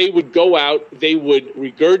 right? They would go out, they would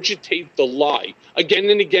regurgitate the lie again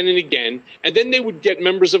and again and again, and then they would get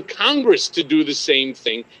members of Congress to do the same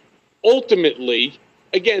thing. Ultimately,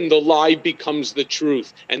 again, the lie becomes the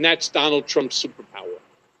truth, and that's Donald Trump's superpower.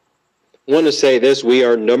 I want to say this, we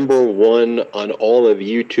are #1 on all of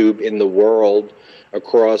YouTube in the world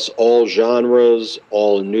across all genres,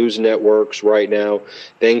 all news networks right now,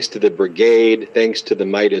 thanks to the Brigade, thanks to the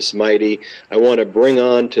Midas Mighty. I want to bring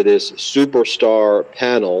on to this superstar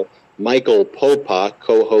panel Michael Popak,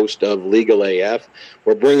 co-host of Legal AF.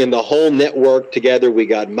 We're bringing the whole network together. We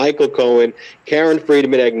got Michael Cohen, Karen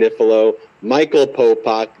Friedman-Agnifilo, Michael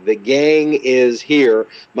Popak. The gang is here.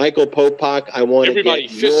 Michael Popak, I want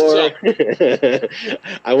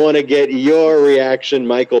to get your reaction,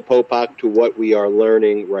 Michael Popak, to what we are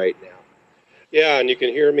learning right now. Yeah, and you can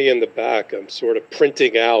hear me in the back. I'm sort of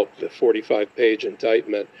printing out the 45-page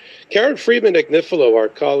indictment. Karen Friedman-Agnifilo, our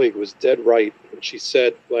colleague, was dead right when she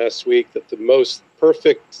said last week that the most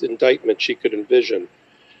perfect indictment she could envision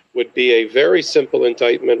would be a very simple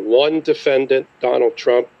indictment, one defendant, Donald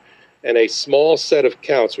Trump, and a small set of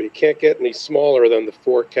counts. Well, you can't get any smaller than the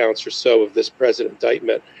 4 counts or so of this present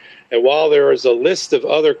indictment. And while there is a list of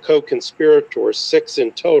other co-conspirators, 6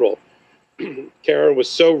 in total, Karen was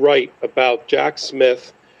so right about Jack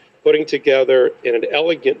Smith putting together in an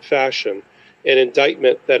elegant fashion an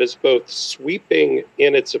indictment that is both sweeping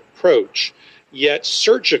in its approach, yet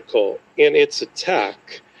surgical in its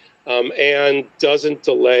attack, and doesn't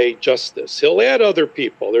delay justice. He'll add other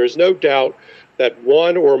people. There's no doubt that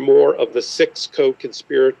one or more of the 6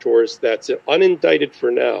 co-conspirators that's unindicted for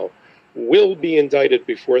now will be indicted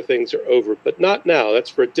before things are over, but not now. That's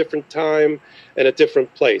for a different time and a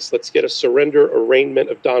different place. Let's get a surrender arraignment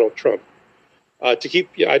of Donald Trump. I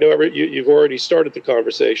know you've already started the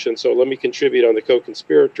conversation, so let me contribute on the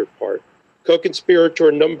co-conspirator part.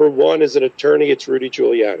 Co-conspirator number 1 is an attorney. It's Rudy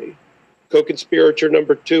Giuliani. Co-conspirator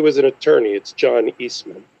number 2 is an attorney. It's John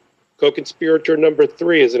Eastman. Co-conspirator number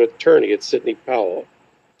 3 is an attorney. It's Sidney Powell.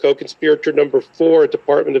 Co-conspirator number 4, a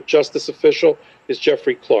Department of Justice official, is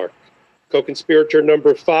Jeffrey Clark. Co-conspirator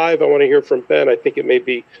number 5, I want to hear from Ben. I think it may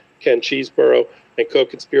be Ken Cheeseborough. And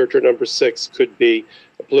co-conspirator number 6 could be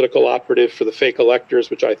a political operative for the fake electors,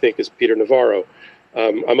 which I think is Peter Navarro.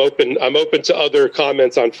 I'm open to other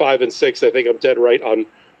comments on 5 and 6. I think I'm dead right on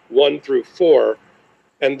 1 through 4.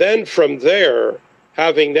 And then from there,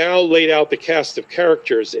 having now laid out the cast of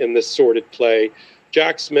characters in this sordid play,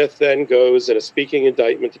 Jack Smith then goes in a speaking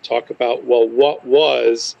indictment to talk about, well, what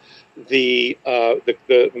was the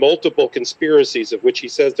multiple conspiracies, of which he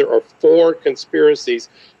says there are 4 conspiracies,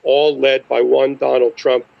 all led by one Donald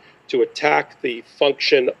Trump, to attack the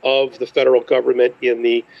function of the federal government in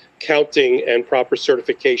the counting and proper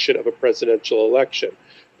certification of a presidential election.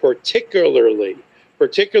 Particularly,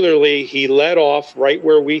 he led off right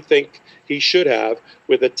where we think he should have,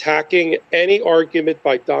 with attacking any argument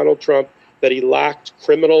by Donald Trump that he lacked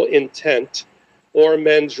criminal intent or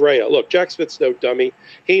mens rea. Look, Jack Smith's no dummy.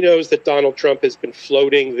 He knows that Donald Trump has been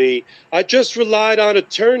floating I just relied on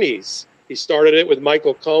attorneys. He started it with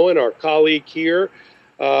Michael Cohen, our colleague here,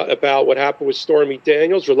 about what happened with Stormy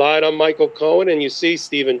Daniels, relied on Michael Cohen, and you see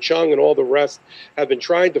Stephen Chung and all the rest have been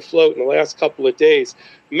trying to float in the last couple of days.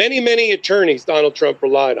 Many attorneys Donald Trump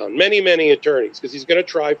relied on, many attorneys, because he's going to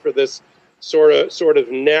try for this sort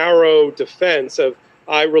of narrow defense of,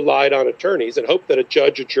 I relied on attorneys, and hope that a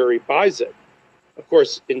judge or jury buys it. Of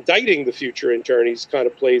course, indicting the future attorneys kind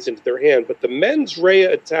of plays into their hand, but the mens rea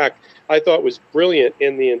attack I thought was brilliant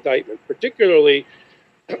in the indictment. Particularly,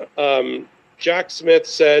 Jack Smith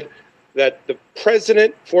said that the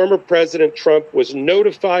former President Trump, was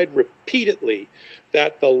notified repeatedly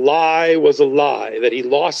that the lie was a lie, that he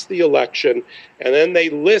lost the election, and then they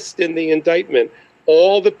list in the indictment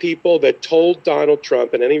all the people that told Donald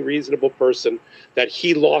Trump and any reasonable person that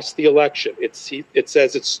he lost the election. It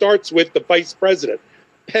says it starts with the vice president.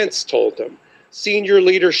 Pence told him. Senior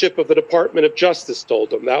leadership of the Department of Justice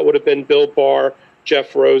told him. That would have been Bill Barr,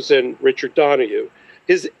 Jeff Rosen, Richard Donahue.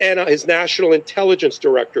 His national intelligence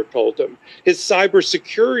director told him. His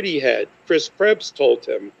cybersecurity head, Chris Krebs, told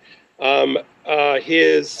him.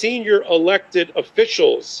 His senior elected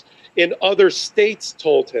officials in other states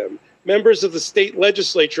told him. Members of the state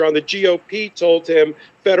legislature on the GOP told him.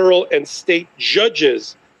 Federal and state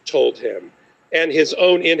judges told him. And his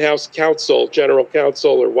own in-house counsel, general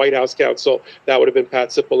counsel or White House counsel, that would have been Pat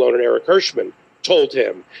Cipollone and Eric Hirschman, told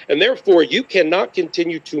him. And therefore, you cannot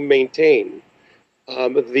continue to maintain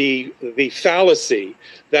the fallacy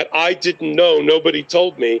that I didn't know, nobody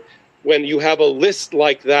told me, when you have a list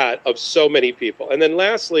like that of so many people. And then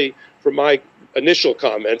lastly, for my initial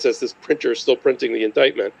comments, as this printer is still printing the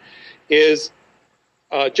indictment, is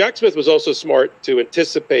Jack Smith was also smart to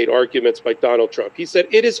anticipate arguments by Donald Trump. He said,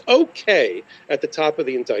 it is okay, at the top of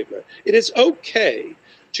the indictment, it is okay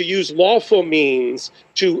to use lawful means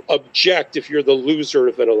to object if you're the loser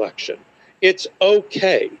of an election. It's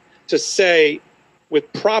okay to say,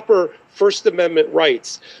 with proper First Amendment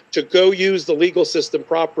rights, to go use the legal system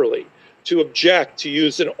properly, to object, to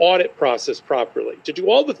use an audit process properly, to do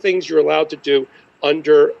all the things you're allowed to do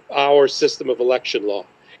under our system of election law.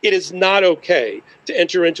 It is not okay to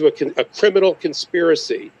enter into a criminal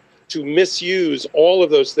conspiracy to misuse all of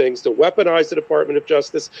those things, to weaponize the Department of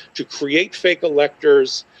Justice, to create fake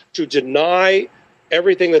electors, to deny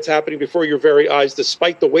everything that's happening before your very eyes,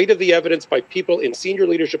 despite the weight of the evidence by people in senior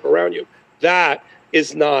leadership around you. That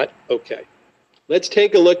is not okay. Let's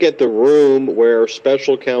take a look at the room where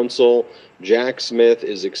Special Counsel Jack Smith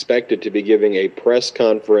is expected to be giving a press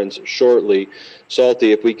conference shortly.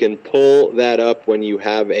 Salty, if we can pull that up when you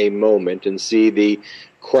have a moment and see the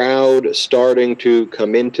crowd starting to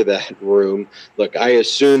come into that room. Look, I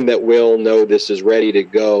assume that we'll know this is ready to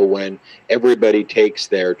go when everybody takes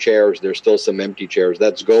their chairs. There's still some empty chairs.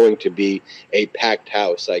 That's going to be a packed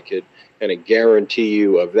house. I could kind of guarantee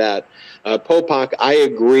you of that. Popak, I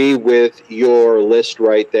agree with your list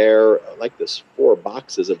right there. I like this 4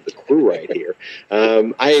 boxes of the crew right here.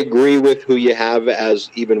 I agree with who you have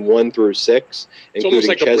as even 1 through 6, including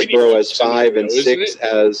like Chesborough as 5 and 6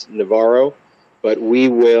 as Navarro. But we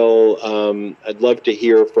will, I'd love to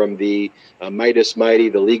hear from the Midas Mighty,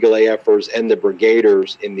 the Legal AFers, and the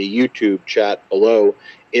Brigaders in the YouTube chat below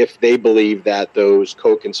if they believe that those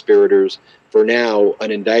co-conspirators, for now,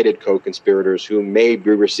 unindicted co-conspirators who may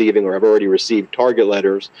be receiving or have already received target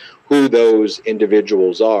letters, who those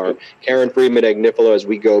individuals are. Karen Friedman-Agnifilo, as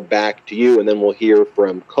we go back to you, and then we'll hear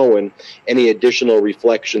from Cohen, any additional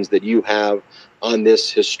reflections that you have on this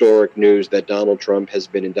historic news that Donald Trump has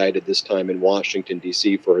been indicted this time in Washington,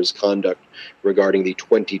 D.C. for his conduct regarding the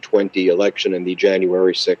 2020 election and the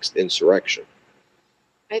January 6th insurrection.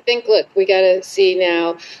 I think, look, we got to see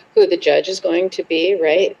now who the judge is going to be,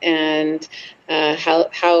 right? And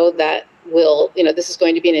how that will, this is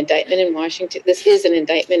going to be an indictment in Washington. This is an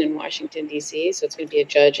indictment in Washington, D.C., so it's going to be a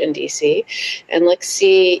judge in D.C. And let's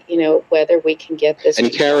see, whether we can get this.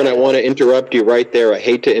 And Karen, I want to interrupt you right there. I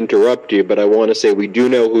hate to interrupt you, but I want to say we do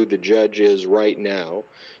know who the judge is right now.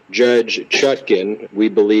 Judge Chutkin, we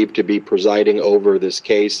believe to be presiding over this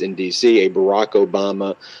case in D.C., a Barack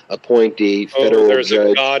Obama appointee, federal there's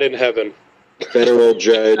judge. A God in heaven. Federal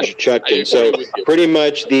Judge Chutkin. So pretty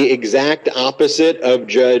much the exact opposite of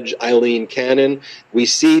Judge Eileen Cannon. We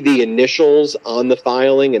see the initials on the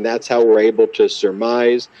filing, and that's how we're able to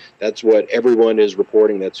surmise. That's what everyone is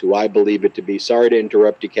reporting. That's who I believe it to be. Sorry to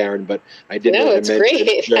interrupt you, Karen, but I did want to mention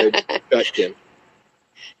great. Judge Chutkin.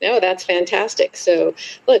 No, that's fantastic. So,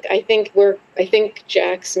 look, I think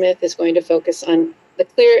Jack Smith is going to focus on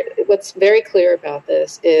what's very clear about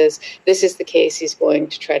this is the case he's going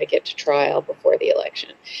to try to get to trial before the election.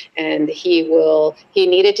 And he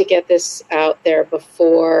needed to get this out there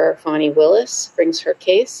before Fani Willis brings her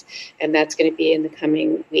case. And that's going to be in the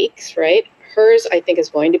coming weeks, right? Hers, I think, is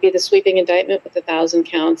going to be the sweeping indictment with 1,000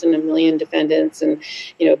 counts and 1 million defendants and,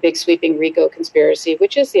 a big sweeping RICO conspiracy,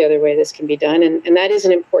 which is the other way this can be done. And that is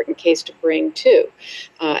an important case to bring, too.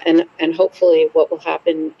 And hopefully what will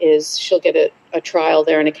happen is she'll get a trial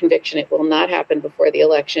there and a conviction. It will not happen before the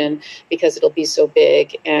election because it'll be so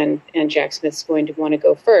big, and Jack Smith's going to want to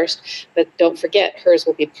go first. But don't forget, hers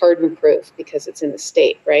will be pardon-proof because it's in the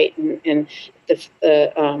state, right? And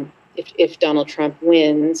if Donald Trump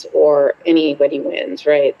wins or anybody wins,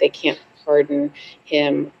 right, they can't pardon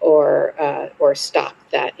him or stop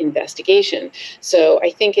that investigation. So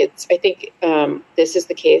I think this is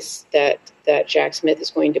the case that Jack Smith is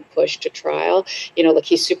going to push to trial. Look,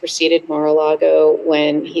 he superseded Mar-a-Lago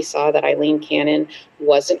when he saw that Eileen Cannon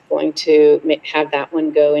wasn't going to have that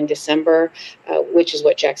one go in December, which is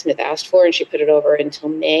what Jack Smith asked for, and she put it over until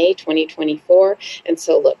May 2024. And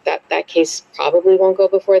so, look, that case probably won't go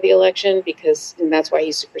before the election and that's why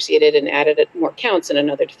he superseded and added more counts and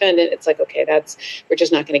another defendant. It's like, okay, we're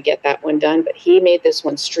just not going to get that one done. But he made this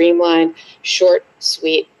one streamlined, short,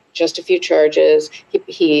 sweet, just a few charges.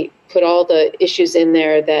 He put all the issues in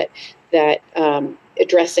there that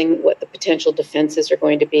addressing what the potential defenses are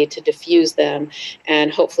going to be to diffuse them.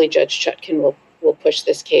 And hopefully Judge Chutkin will push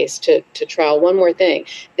this case to trial. One more thing.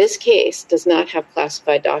 This case does not have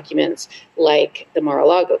classified documents like the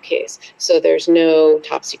Mar-a-Lago case. So there's no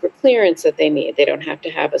top secret clearance that they need. They don't have to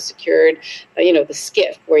have a secured, the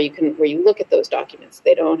SCIF where you look at those documents.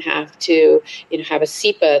 They don't have to, have a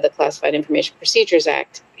CIPA, the Classified Information Procedures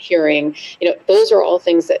Act hearing. Those are all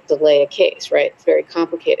things that delay a case, right? It's very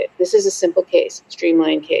complicated. This is a simple case,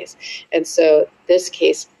 streamlined case. And so this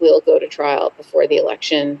case will go to trial before the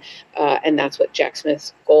election. And that's what Jack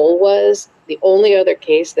Smith's goal was. The only other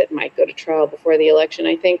case that might go to trial before the election,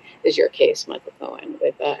 I think, is your case, Michael Cohen,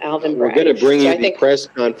 with Alvin Bragg. We're going to bring you the press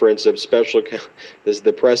conference of special. This is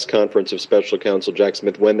the press conference of Special Counsel Jack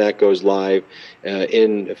Smith when that goes live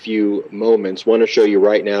in a few moments. Want to show you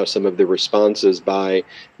right now some of the responses by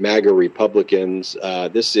MAGA Republicans.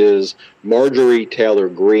 This is Marjorie Taylor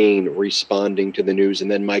Greene responding to the news,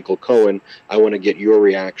 and then Michael Cohen. I want to get your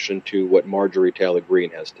reaction to what Marjorie Taylor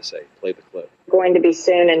Greene has to say. Play the clip. Going to be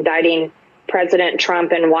soon indicting President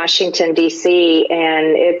Trump in Washington, D.C., and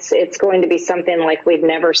it's going to be something like we've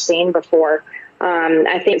never seen before.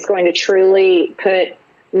 I think it's going to truly put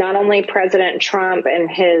not only President Trump and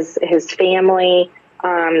his family,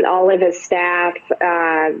 all of his staff,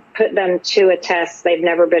 put them to a test they've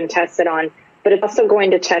never been tested on, but it's also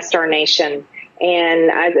going to test our nation. And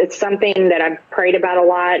it's something that I've prayed about a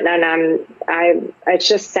lot, and it's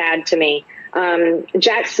just sad to me.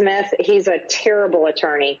 Jack Smith, he's a terrible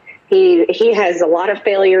attorney. He has a lot of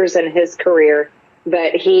failures in his career,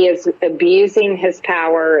 but he is abusing his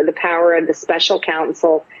power, the power of the special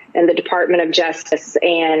counsel and the Department of Justice.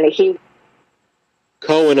 And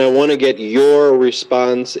Cohen, I want to get your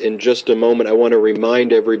response in just a moment. I want to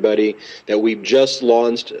remind everybody that we've just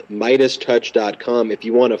launched MidasTouch.com. If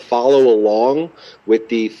you want to follow along with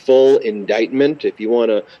the full indictment, if you want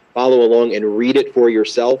to follow along and read it for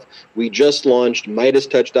yourself, we just launched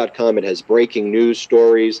MidasTouch.com. It has breaking news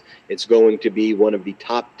stories. It's going to be one of the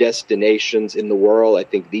top destinations in the world, I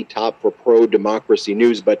think the top for pro-democracy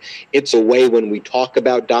news, but it's a way when we talk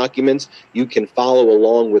about documents, you can follow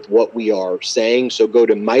along with what we are saying. So go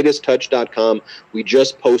to MidasTouch.com. We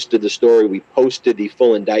just posted the story. We posted the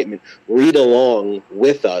full indictment. Read along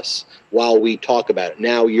with us while we talk about it.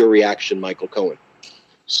 Now your reaction, Michael Cohen.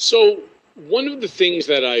 So one of the things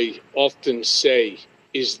that I often say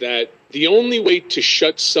is that the only way to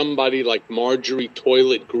shut somebody like Marjorie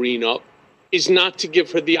Toilet Greene up is not to give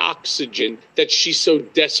her the oxygen that she so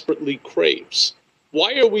desperately craves.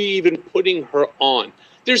 Why are we even putting her on?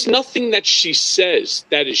 There's nothing that she says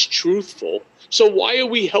that is truthful. So why are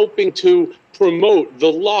we helping to promote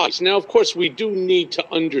the lies? Now, of course, we do need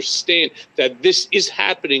to understand that this is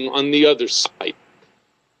happening on the other side.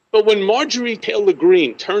 But when Marjorie Taylor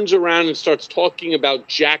Greene turns around and starts talking about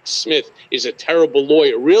Jack Smith is a terrible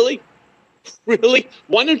lawyer, really? Really?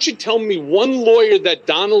 Why don't you tell me one lawyer that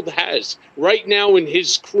Donald has right now in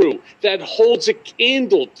his crew that holds a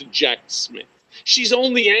candle to Jack Smith? She's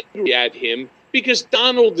only angry at him because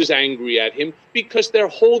Donald is angry at him because they're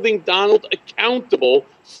holding Donald accountable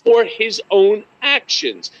for his own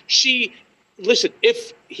actions. Listen,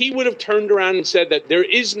 if he would have turned around and said that there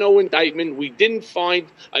is no indictment, we didn't find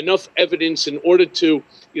enough evidence in order to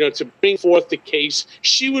bring forth the case,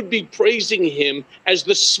 she would be praising him as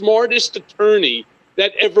the smartest attorney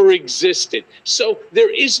that ever existed. So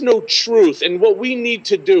there is no truth. And what we need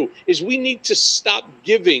to do is we need to stop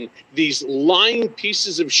giving these lying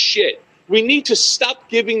pieces of shit. We need to stop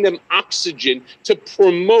giving them oxygen to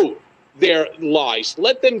promote their lies.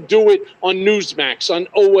 Let them do it on Newsmax, on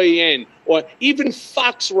OAN, or even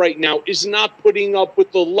Fox right now is not putting up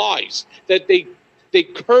with the lies that they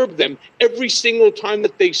curb them every single time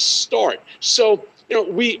that they start. So,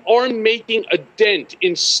 we are making a dent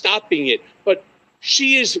in stopping it, but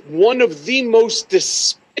she is one of the most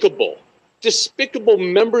despicable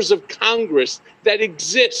members of Congress that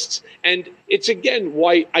exists. And it's, again,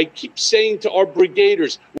 why I keep saying to our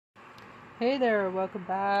brigaders. Hey there, welcome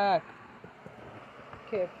back.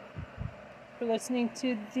 Okay, for listening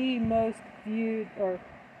to the most viewed,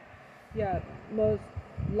 most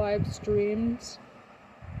live streams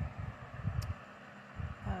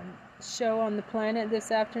show on the planet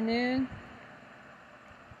this afternoon,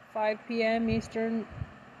 5 p.m. Eastern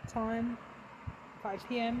Time, 5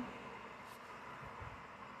 p.m.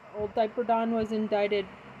 Old Diaperdon was indicted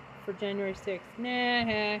for January 6th.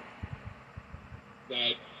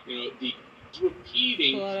 That, the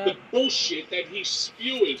repeating the bullshit that he's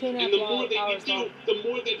spewing. And the more that you do, the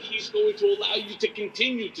more that he's going to allow you to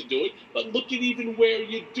continue to do it. But look at even where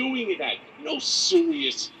you're doing it at. No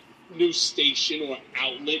serious news station or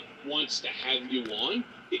outlet wants to have you on.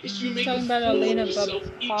 Because you make a fool of yourself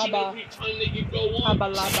each and every time that you go on. You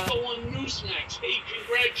go on Newsmax. Hey,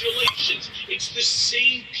 congratulations. It's the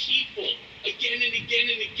same people again and again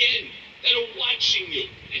and again that are watching you.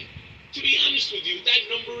 And to be honest with you, that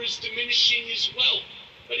number is diminishing as well.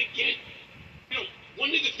 But again, one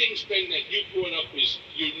of the things, Ben, that you brought up is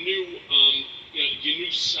your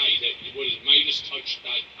new site at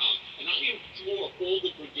MidasTouch.com. And I implore all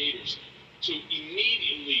the brigaders to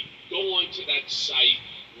immediately go onto that site,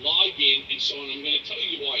 log in, and so on. I'm going to tell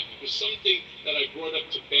you why. Because something that I brought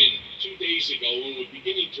up to Ben 2 days ago when we're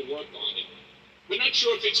beginning to work on it. We're not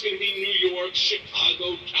sure if it's going to be New York,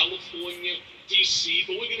 Chicago, California, DC,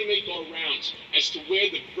 but we're going to make our rounds as to where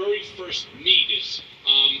the very first meet is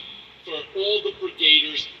for all the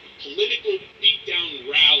brigaders, political beatdown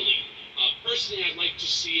rally. Personally, I'd like to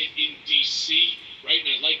see it in DC, right? And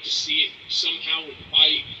I'd like to see it somehow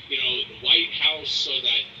by, the White House so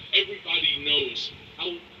that everybody knows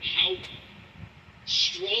how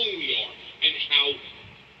strong we are and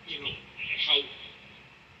how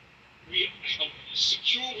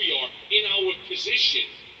secure we are in our position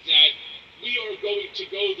that we are going to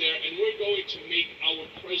go there and we're going to make our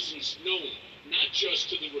presence known, not just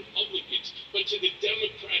to the Republicans, but to the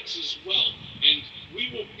Democrats as well. And we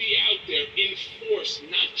will be out there in force,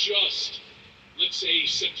 not just, let's say,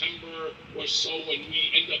 September or so when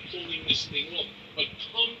we end up pulling this thing off, but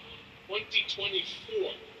come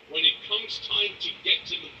 2024, when it comes time to get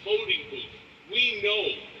to the voting booth, we know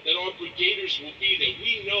that our brigaders will be there.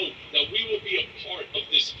 We know that we will be a part of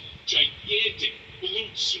this gigantic blue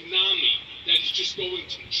tsunami that is just going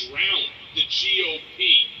to drown the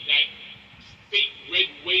GOP, that fake red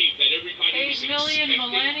wave that everybody was expecting. 8 million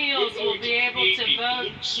millennials will be able to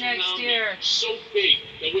vote next year. So big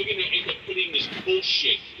that we're going to end up putting this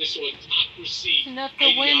bullshit, this autocracy enough to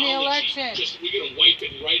win the election. We're going to wipe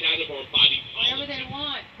it right out of our body politic. Whatever they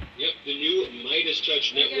want. Yep, the new Midas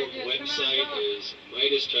Touch Network website is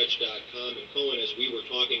MidasTouch.com. And Cohen, as we were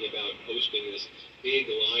talking about hosting this big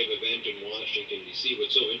live event in Washington, D.C.,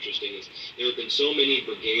 what's so interesting is there have been so many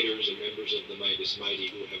brigaders and members of the Midas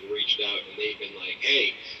Mighty who have reached out and they've been like,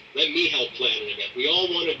 hey, let me help plan an event. We all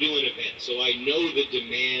want to do an event, so I know the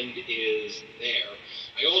demand is there.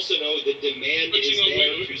 I also know the demand is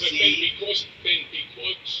there to see... Because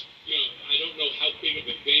I don't know how big of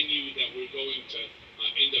a venue that we're going to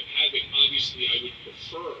end up having. Obviously, I would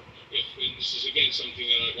prefer, and this is again something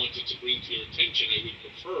that I wanted to bring to your attention, I would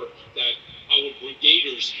prefer that our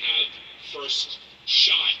brigaders have first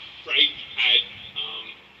shot, right, at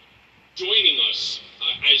joining us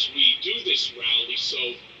as we do this rally. So,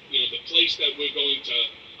 the place that we're going to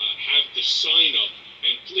have the sign up,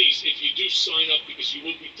 and please, if you do sign up, because you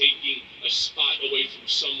will be taking a spot away from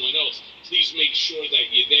someone else, please make sure that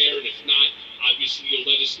you're there, and if not, obviously you'll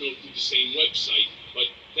let us know through the same website. But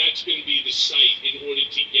that's going to be the site in order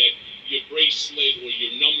to get your bracelet or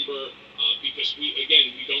your number, because we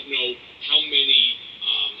don't know how many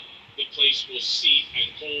the place will seat and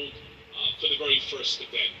hold for the very first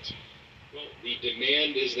event. Well, the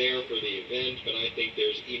demand is there for the event, but I think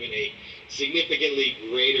there's even a significantly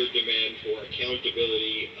greater demand for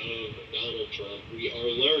accountability of Donald Trump. We are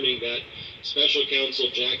learning that Special Counsel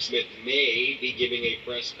Jack Smith may be giving a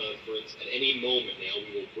press conference at any moment now.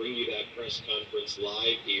 We will bring you that press conference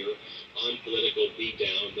live here on Political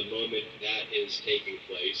Beatdown the moment that is taking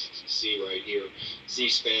place. See right here,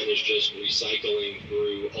 C-SPAN is just recycling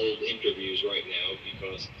through old interviews right now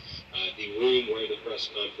because the room where the press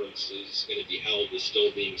conference is going to be held is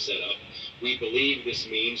still being set up. We believe this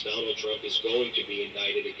means Donald Trump is going to be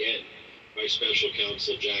indicted again by Special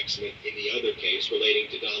Counsel Jack Smith in the other case relating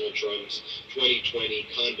to Donald Trump's 2020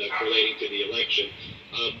 conduct relating to the election.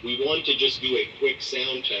 We want to just do a quick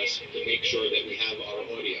sound test to make sure that we have our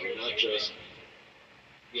audio, not just...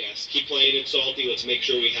 Yes, keep playing it, Salty. Let's make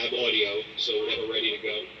sure we have audio so we're ready to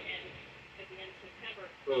go.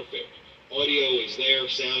 Perfect. Audio is there,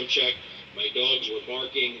 sound check. My dogs were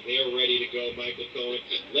barking. They're ready to go, Michael Cohen.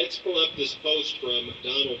 Let's pull up this post from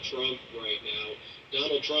Donald Trump right now.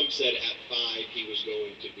 Donald Trump said at 5 he was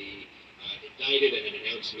going to be indicted and an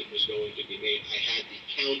announcement was going to be made. I had the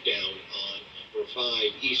countdown on for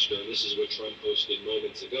 5 Eastern. This is what Trump posted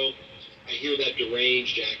moments ago. I hear that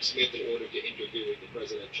deranged Jack Smith, in order to interfere with the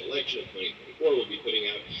presidential election of 2024, will be putting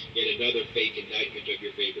out yet another fake indictment of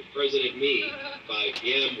your favorite president, me, 5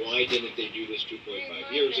 p.m. Why didn't they do this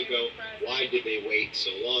 2.5 years ago? Why did they wait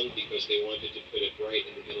so long? Because they wanted to put it right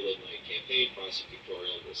in the middle of my campaign,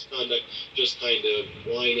 prosecutorial misconduct, just kind of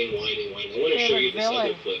whining. I want to show you this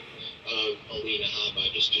other clip of Alina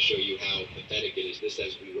Habba, just to show you how pathetic it is. This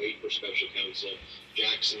as we wait for Special Counsel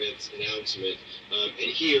Jack Smith's announcement.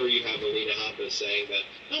 And here you have Alina Habba saying that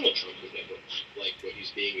Donald Trump would never act like what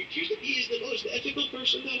he's being accused of. He is the most ethical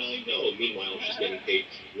person that I know. Meanwhile, she's getting paid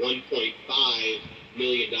 $1.5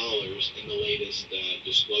 million in the latest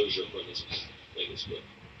disclosure from his PAC. Play this clip.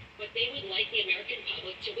 But they would like the American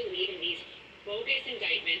public to believe in these bogus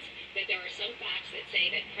indictments that there are some facts that say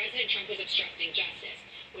that President Trump was obstructing justice.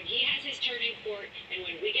 When he has his turn in court and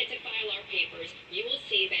when we get to file our papers, you will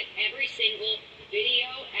see that every single video,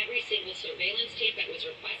 every single surveillance tape that was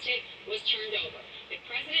requested was turned over. If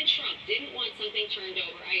President Trump didn't want something turned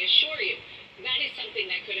over, I assure you, that is something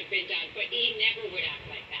that could have been done, but he never would act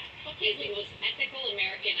like that. He's the most ethical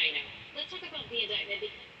American I know. Let's talk about the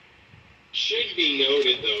indictment. Should be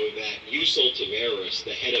noted, though, that Yusel Taveras,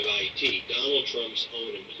 the head of IT, Donald Trump's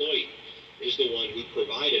own employee, is the one who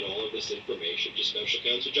provided all of this information to Special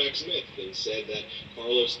Counsel Jack Smith and said that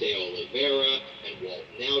Carlos de Oliveira and Walt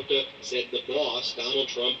Nauta said the boss, Donald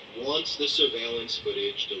Trump, wants the surveillance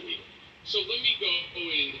footage deleted. So let me go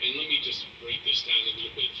in and let me just break this down a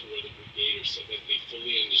little bit for the brigaders so that they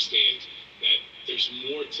fully understand that there's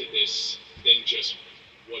more to this than just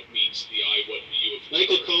what meets the eye, what you have.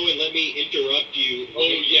 Michael Cohen, let me interrupt you.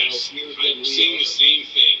 Yes, I'm seeing the same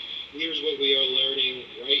thing. Here's what we are learning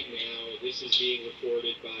right now. This is being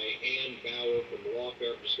reported by Ann Bauer from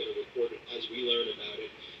Lawfare. I'm just going to report it as we learn about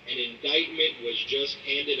it. An indictment was just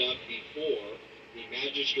handed up before the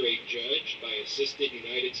magistrate judge by Assistant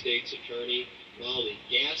United States Attorney Molly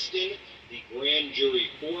Gaston. The grand jury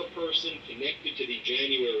foreperson connected to the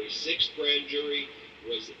January 6th grand jury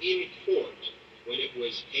was in court when it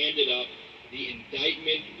was handed up. The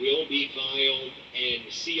indictment will be filed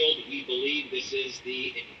and sealed. We believe this is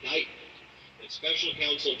the indictment that Special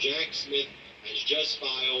Counsel Jack Smith has just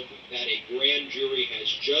filed, that a grand jury has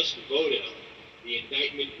just voted on. The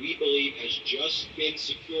indictment, we believe, has just been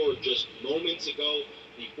secured just moments ago.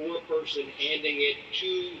 The foreperson handing it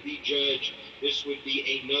to the judge. This would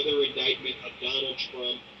be another indictment of Donald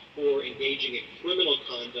Trump for engaging in criminal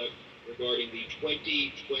conduct regarding the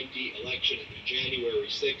 2020 election and the January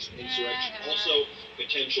 6th insurrection. Also,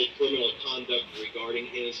 potential criminal conduct regarding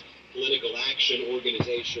his political action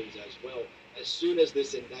organizations as well. As soon as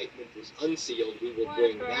this indictment is unsealed, we will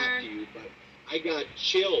bring that to you. But I got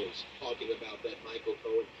chills talking about that, Michael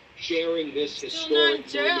Cohen, sharing this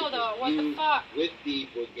historic moment with the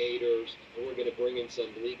brigaders, and we're going to bring in some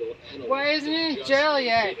legal analysts. Why isn't he in jail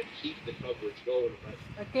yet? Keep the coverage going.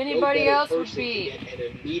 Like anybody else would be. To get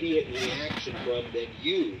an immediate reaction from than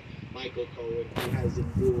you, Michael Cohen, who has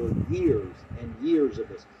endured years and years of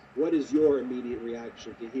this. What is your immediate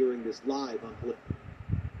reaction to hearing this live on Political?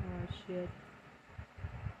 Oh shit.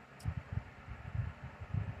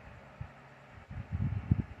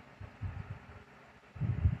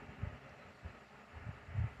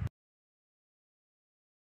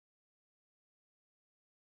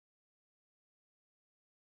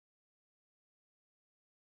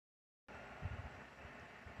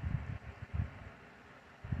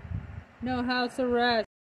 No house arrest.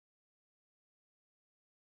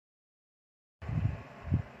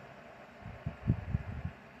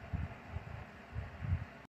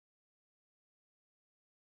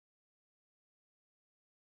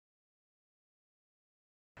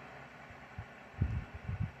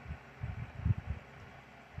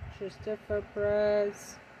 Christopher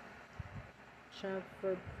Perez, Trump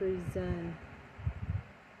for prison.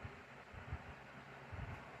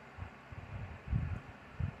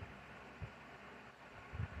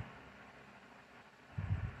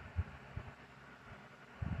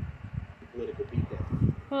 Political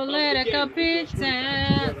beatdown. Political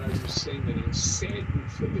beatdown. What I was saying, that it's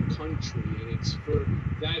saddened for the country, and it's for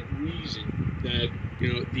that reason that,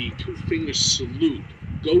 you know, the two-finger salute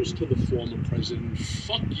goes to the former president.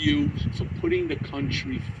 Fuck you for putting the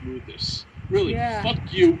country through this. Really,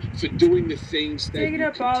 fuck you for doing the things that taking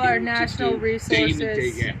up all our national resources. Day in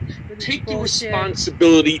and day out. Take the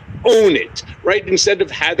responsibility, own it, right? Instead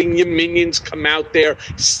of having your minions come out there,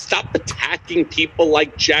 stop attacking people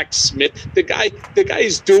like Jack Smith. The guy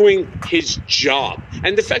is doing his job,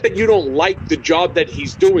 and the fact that you don't like the job that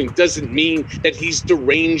he's doing doesn't mean that he's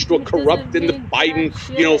deranged or corrupt in the Biden,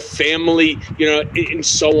 family, and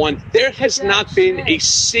so on. There has not been a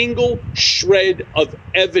single shred of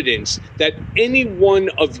evidence that any one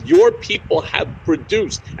of your people have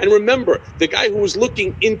produced. And remember, the guy who was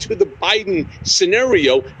looking into the Biden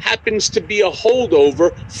scenario happens to be a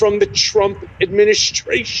holdover from the Trump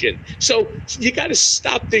administration. So you got to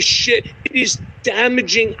stop this shit. It is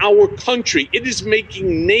damaging our country. It is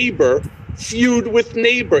making neighbor feud with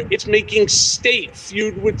neighbor. It's making state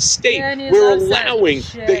feud with state. We're allowing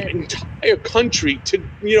the entire country to,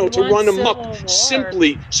 to run amok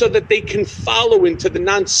simply so that they can follow into the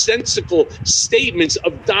nonsensical statements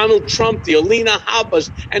of Donald Trump, the Alina Habas,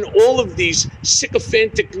 and all of these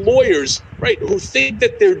sycophantic lawyers, right, who think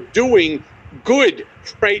that they're doing good,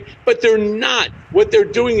 right? But they're not. What they're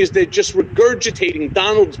doing is they're just regurgitating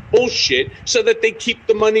Donald's bullshit so that they keep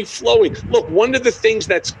the money flowing. Look, one of the things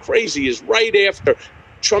that's crazy is right after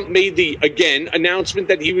Trump made the, again, announcement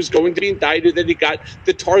that he was going to be indicted, that he got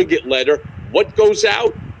the target letter, what goes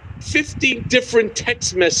out? 50 different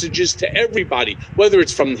text messages to everybody, whether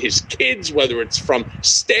it's from his kids, whether it's from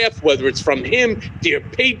staff, whether it's from him, dear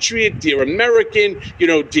Patriot, dear American,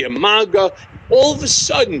 dear MAGA. All of a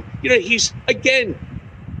sudden, he's, again,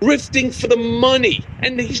 grifting for the money.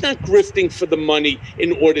 And he's not grifting for the money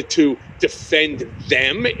in order to defend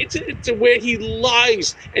them. It's where he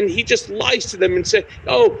lies, and he just lies to them and says,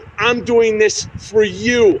 oh, I'm doing this for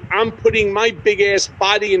you. I'm putting my big-ass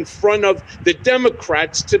body in front of the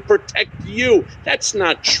Democrats to protect you. That's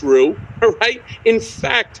not true, all right? In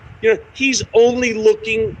fact, he's only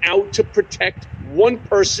looking out to protect one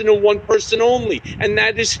person and one person only, and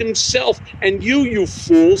that is himself. And you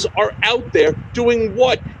fools are out there doing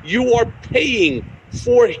what? You are paying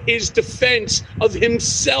for his defense of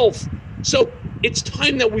himself. So it's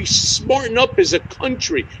time that we smarten up as a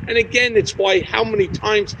country. And again, it's why how many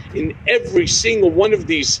times in every single one of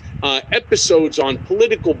these episodes on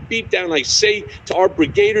Political Beatdown, I say to our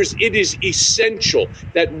brigaders, it is essential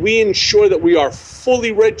that we ensure that we are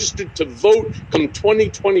fully registered to vote come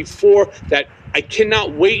 2024, that I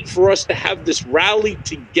cannot wait for us to have this rally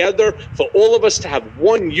together, for all of us to have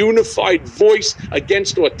one unified voice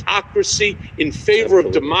against autocracy in favor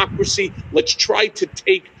of democracy. Let's try to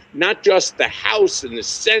take not just the House and the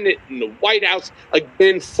Senate and the White House,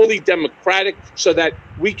 again, fully democratic, so that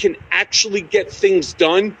we can actually get things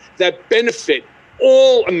done that benefit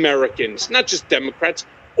all Americans, not just Democrats,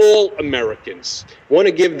 all Americans. Want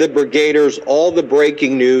to give the brigaders all the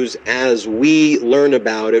breaking news as we learn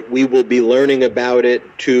about it. We will be learning about it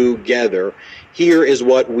together. Here is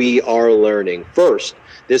what we are learning. First,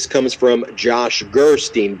 this comes from Josh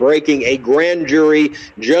Gerstein. Breaking: a grand jury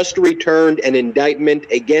just returned an indictment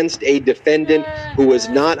against a defendant who was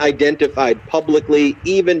not identified publicly,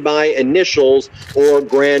 even by initials or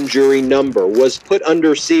grand jury number, was put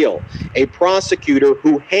under seal. A prosecutor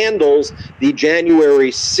who handles the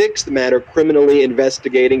January 6th matter criminally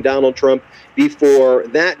investigating Donald Trump before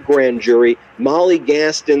that grand jury, Molly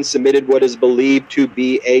Gaston, submitted what is believed to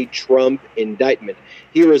be a Trump indictment.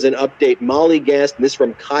 Here is an update. Molly Gaston, this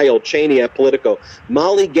from Kyle Cheney at Politico.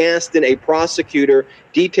 Molly Gaston, a prosecutor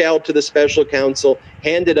detailed to the special counsel,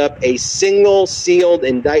 handed up a single sealed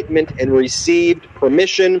indictment and received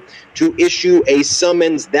permission to issue a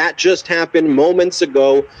summons. That just happened moments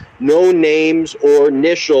ago. No names or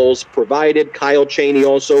initials provided. Kyle Cheney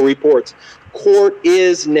also reports court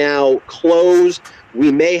is now closed.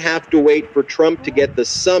 We may have to wait for Trump to get the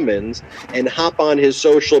summons and hop on his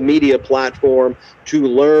social media platform to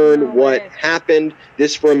learn what happened.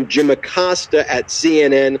 This from Jim Acosta at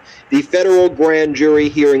CNN. The federal grand jury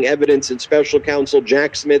hearing evidence in special counsel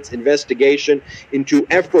Jack Smith's investigation into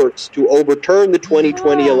efforts to overturn the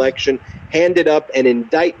 2020 election handed up an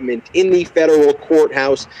indictment in the federal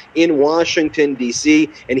courthouse in Washington, D.C.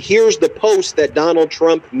 And here's the post that Donald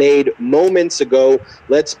Trump made moments ago.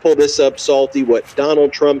 Let's pull this up, Salty, what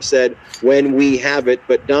Donald Trump said when we have it.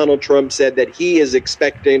 But Donald Trump said that he is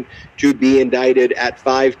expecting to be indicted at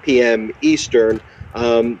 5 p.m. Eastern.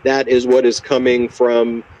 That is what is coming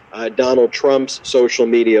from Donald Trump's social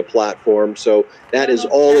media platform. So that is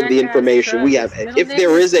all of the information we have. If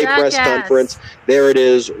there is a press conference, there it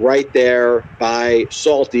is right there by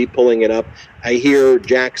Salty pulling it up. I hear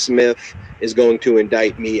Jack Smith is going to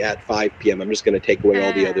indict me at 5 p.m. I'm just going to take away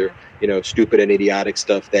all the other, stupid and idiotic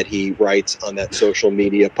stuff that he writes on that social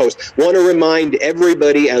media post. Want to remind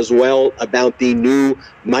everybody as well about the new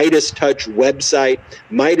Midas Touch website,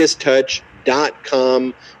 MidasTouch.com.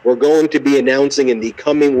 We're going to be announcing in the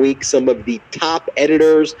coming week some of the top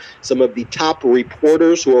editors, some of the top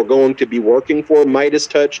reporters who are going to be working for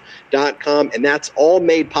MidasTouch.com. And that's all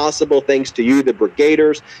made possible thanks to you, the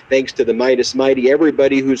Brigaders, thanks to the Midas Mighty.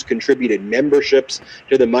 Everybody who's contributed memberships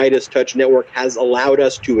to the Midas Touch Network has allowed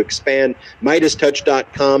us to expand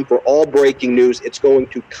MidasTouch.com for all breaking news. It's going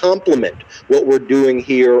to complement what we're doing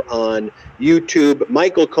here on YouTube.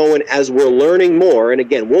 Michael Cohen, as we're learning more, and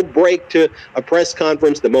again, we'll break to a press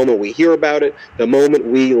conference the moment we hear about it, the moment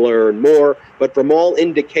we learn more. But from all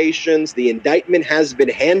indications, the indictment has been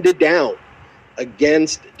handed down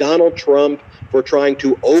against Donald Trump for trying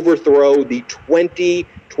to overthrow the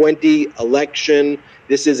 2020 election.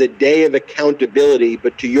 This is a day of accountability.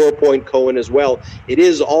 But to your point, Cohen, as well, it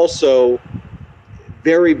is also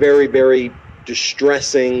very, very, very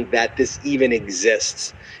distressing that this even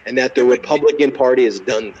exists and that the Republican Party has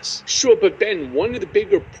done this. Sure, but Ben, one of the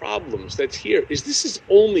bigger problems that's here is this is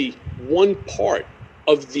only one part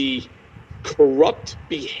of the corrupt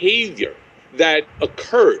behavior that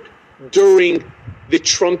occurred during the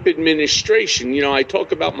Trump administration. I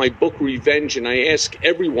talk about my book, Revenge, and I ask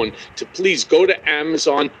everyone to please go to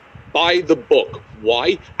Amazon, buy the book.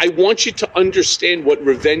 Why? I want you to understand what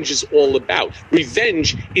revenge is all about.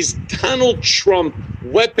 Revenge is Donald Trump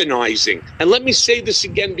weaponizing. And let me say this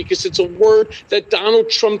again because it's a word that Donald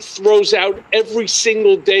Trump throws out every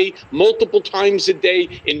single day, multiple times a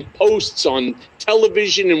day in posts on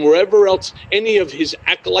television and wherever else any of his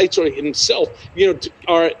acolytes or himself,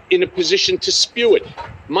 are in a position to spew it.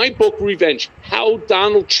 My book, Revenge, How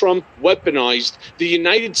Donald Trump Weaponized the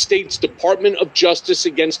United States Department of Justice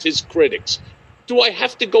Against His Critics. Do I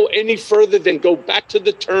have to go any further than go back to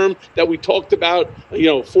the term that we talked about,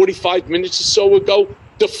 45 minutes or so ago?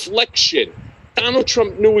 Deflection. Donald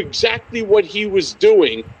Trump knew exactly what he was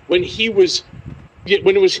doing when it was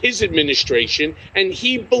his administration, and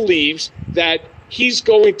he believes that he's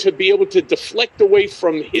going to be able to deflect away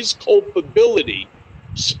from his culpability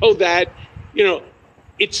so that,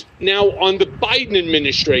 it's now on the Biden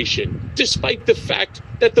administration, despite the fact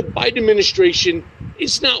that the Biden administration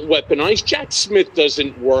is not weaponized. Jack Smith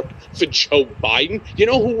doesn't work for Joe Biden. You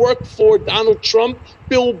know who worked for Donald Trump?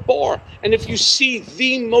 Bill Barr. And if you see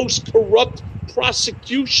the most corrupt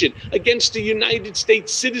prosecution against a United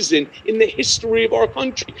States citizen in the history of our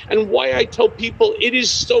country, and why I tell people it is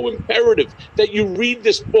so imperative that you read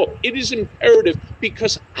this book. It is imperative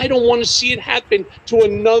because I don't want to see it happen to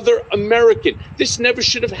another American. This never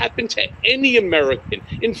should have happened to any American.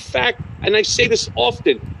 In fact, and I say this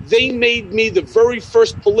often, they made me the very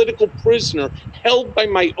first political prisoner held by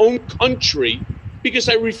my own country because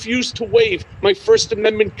I refused to waive my First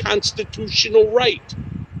Amendment constitutional right.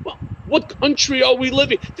 Well, what country are we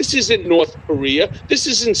living? This isn't North Korea. This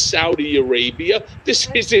isn't Saudi Arabia. This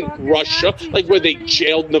isn't Russia, like where they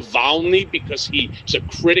jailed Navalny because he's a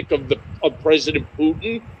critic of President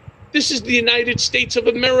Putin. This is the United States of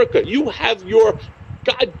America. You have your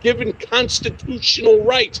God-given constitutional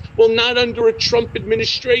rights. Well, not under a Trump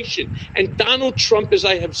administration. And Donald Trump, as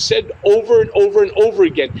I have said over and over and over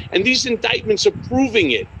again, and these indictments are proving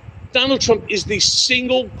it, Donald Trump is the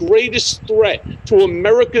single greatest threat to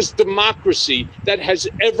America's democracy that has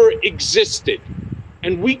ever existed.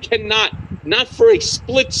 And we cannot, not for a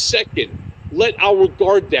split second, let our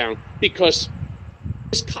guard down, because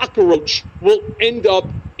this cockroach will end up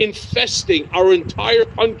infesting our entire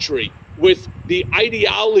country with the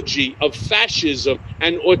ideology of fascism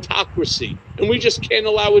and autocracy. And we just can't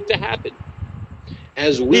allow it to happen.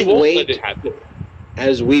 As we won't wait, let it happen.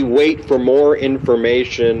 As we wait for more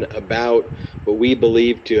information about what we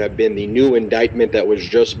believe to have been the new indictment that was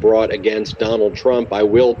just brought against Donald Trump, I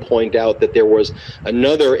will point out that there was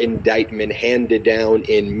another indictment handed down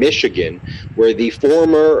in Michigan where the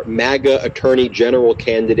former MAGA Attorney General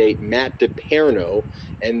candidate Matt DiPerno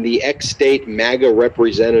and the ex-state MAGA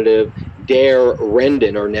representative Dare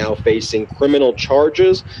Rendon are now facing criminal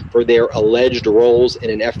charges for their alleged roles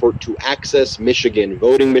in an effort to access Michigan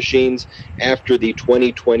voting machines after the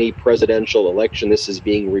 2020 presidential election. This is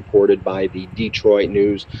being reported by the Detroit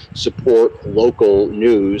News Support Local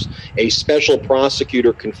News. A special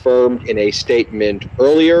prosecutor confirmed in a statement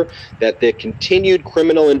earlier that the continued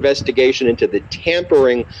criminal investigation into the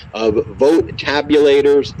tampering of vote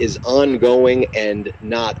tabulators is ongoing and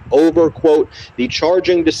not over. Quote, the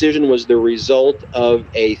charging decision was the result of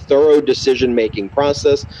a thorough decision-making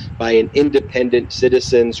process by an independent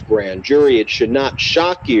citizens grand jury. It should not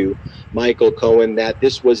shock you, Michael Cohen, that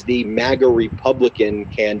this was the MAGA Republican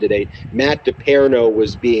candidate. Matt DiPerno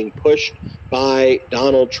was being pushed by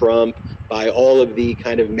Donald Trump, by all of the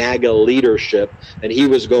kind of MAGA leadership, and he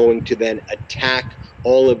was going to then attack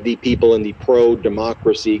all of the people in the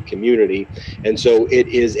pro-democracy community. And so it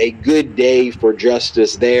is a good day for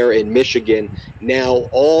justice there in Michigan. Now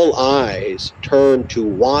all eyes turn to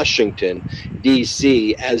Washington,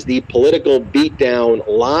 D.C., as the political beatdown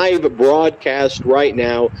live broadcast right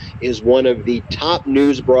now is one of the top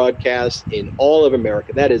news broadcasts in all of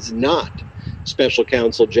America. That is not Special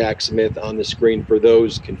Counsel Jack Smith on the screen for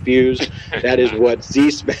those confused. That is what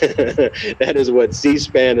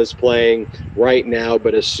C-SPAN is playing right now.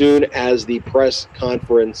 But as soon as the press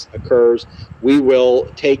conference occurs, we will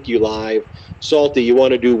take you live. Salty, you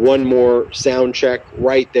want to do one more sound check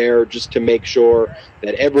right there just to make sure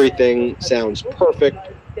that everything sounds perfect?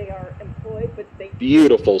 They are employed, but they...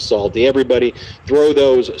 Beautiful, Salty. Everybody throw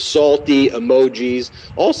those salty emojis.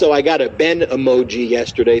 Also, I got a Ben emoji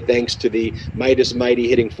yesterday thanks to the Midas Mighty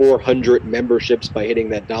hitting 400 memberships by hitting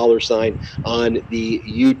that $sign on the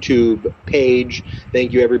YouTube page.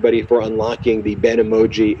 Thank you, everybody, for unlocking the Ben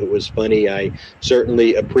emoji. It was funny. I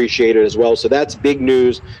certainly appreciate it as well. So that's big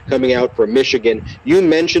news coming out from Michigan. You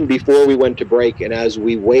mentioned before we went to break, and as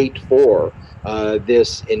we wait for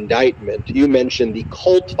this indictment, you mentioned the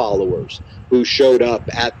cult followers who showed up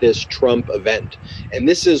at this Trump event. And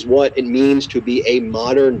this is what it means to be a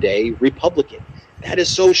modern day Republican. That is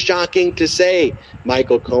so shocking to say,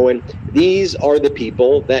 Michael Cohen. These are the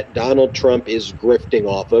people that Donald Trump is grifting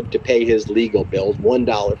off of to pay his legal bills, $1,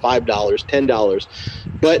 $5, $10.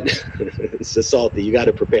 But this is Salty. You got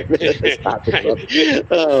to prepare.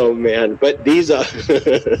 Oh, man. But these are...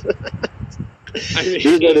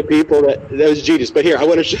 These are the people that was genius. But here, I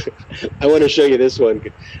want to show you this one.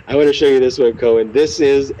 I want to show you this one, Cohen. This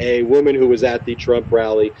is a woman who was at the Trump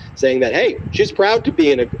rally saying that, hey, she's proud to be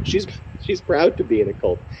in a proud to be in a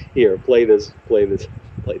cult. Here, play this.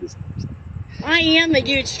 I am a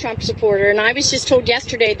huge Trump supporter, and I was just told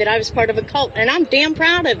yesterday that I was part of a cult, and I'm damn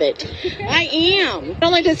proud of it. I am. Not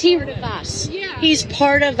only does he part of us, he's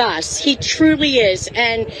part of us. He truly is,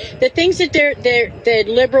 and the things that the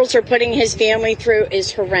liberals are putting his family through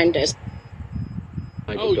is horrendous.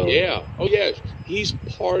 Oh yes, he's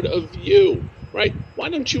part of you. Right? Why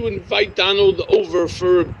don't you invite Donald over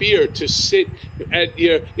for a beer to sit at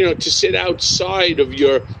your, to sit outside of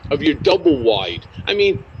your double wide? I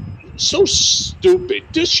mean, so stupid.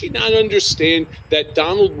 Does she not understand that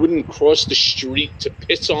Donald wouldn't cross the street to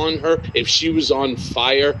piss on her if she was on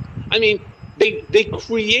fire? I mean, they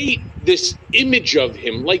create this image of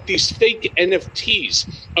him like these fake NFTs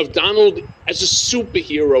of Donald as a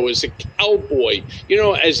superhero, as a cowboy,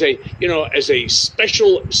 as a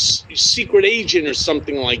special secret agent or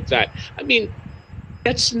something like that. I mean,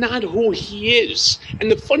 that's not who he is.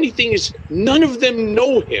 And the funny thing is, none of them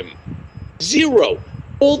know him. Zero.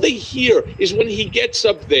 All they hear is when he gets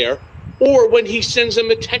up there or when he sends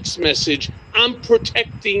them a text message, I'm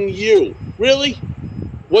protecting you. Really?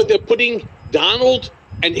 What they're putting Donald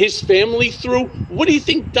and his family through? What do you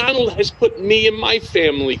think Donald has put me and my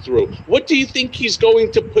family through? What do you think he's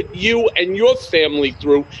going to put you and your family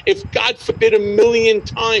through if, God forbid, 1,000,000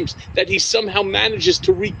 times that he somehow manages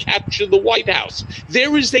to recapture the White House?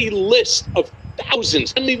 There is a list of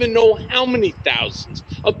thousands, I don't even know how many thousands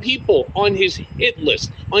of people on his hit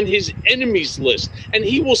list, on his enemies list, and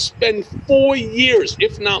he will spend 4 years,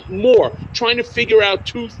 if not more, trying to figure out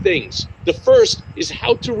two things. The first is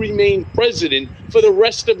how to remain president for the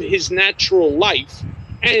rest of his natural life,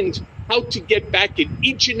 and how to get back at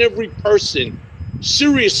each and every person,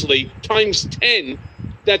 seriously, times 10,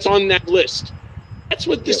 that's on that list. That's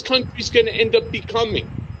what this country's going to end up becoming.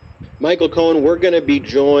 Michael Cohen, we're going to be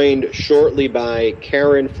joined shortly by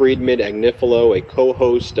Karen Friedman-Agnifilo, a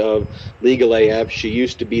co-host of Legal AF. She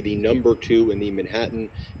used to be the #2 in the Manhattan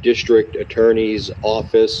District Attorney's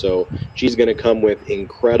Office, so she's going to come with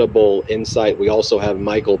incredible insight. We also have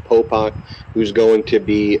Michael Popak, who's going to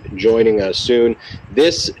be joining us soon.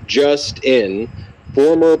 This just in,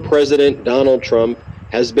 former President Donald Trump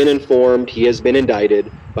has been informed he has been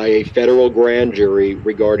indicted by a federal grand jury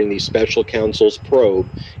regarding the special counsel's probe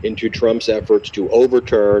into Trump's efforts to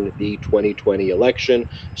overturn the 2020 election.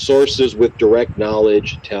 Sources with direct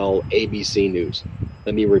knowledge tell ABC News.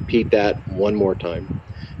 Let me repeat that one more time.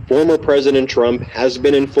 Former President Trump has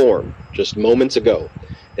been informed just moments ago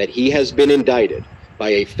that he has been indicted by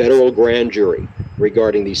a federal grand jury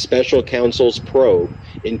regarding the special counsel's probe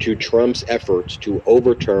into Trump's efforts to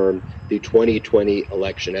overturn the 2020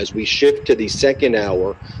 election. As we shift to the second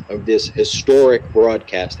hour of this historic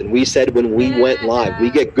broadcast, and we said when we went live,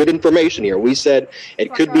 we get good information here. We said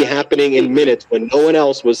it could be happening in minutes when no one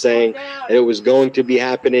else was saying that it was going to be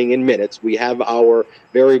happening in minutes. We have our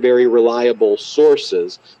very, very reliable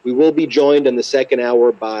sources. We will be joined in the second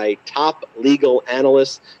hour by top legal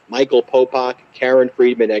analysts Michael Popak, Karen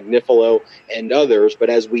Friedman-Agnifilo, and others. But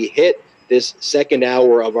as we hit this second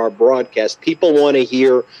hour of our broadcast, people want to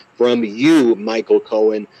hear from you, Michael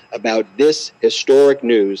Cohen, about this historic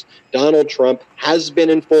news. Donald Trump has been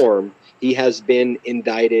informed he has been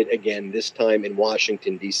indicted again, this time in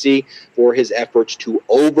Washington, D.C., for his efforts to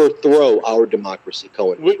overthrow our democracy.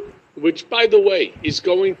 Cohen. Which, by the way, is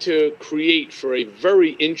going to create for a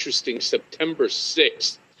very interesting September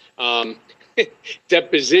 6th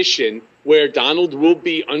deposition where Donald will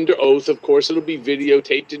be under oath. Of course, it'll be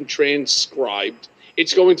videotaped and transcribed.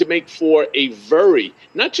 It's going to make for a very,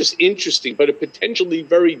 not just interesting, but a potentially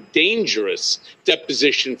very dangerous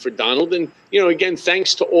deposition for Donald. And, you know, again,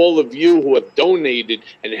 thanks to all of you who have donated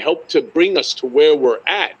and helped to bring us to where we're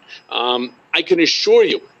at. I can assure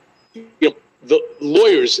you, the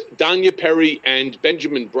lawyers, Danya Perry and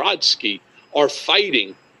Benjamin Brodsky, are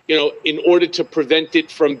fighting, in order to prevent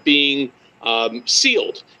it from being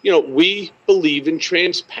sealed. We believe in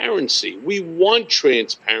transparency. We want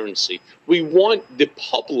transparency. We want the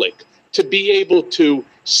public to be able to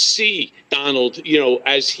see Donald,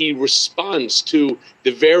 as he responds to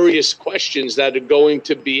the various questions that are going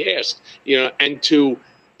to be asked, and to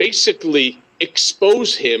basically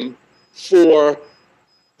expose him for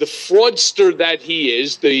the fraudster that he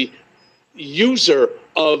is, the user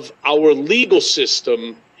of our legal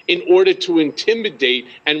system in order to intimidate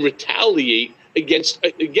and retaliate against,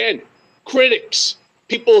 again, critics,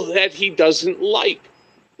 people that he doesn't like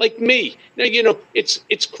me. Now,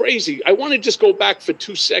 it's crazy. I want to just go back for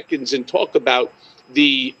 2 seconds and talk about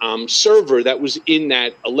the server that was in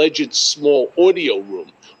that alleged small audio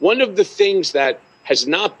room. One of the things that has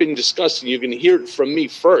not been discussed, and you're going to hear it from me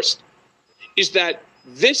first, is that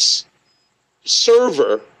this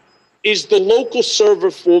server is the local server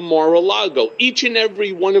for Mar-a-Lago. Each and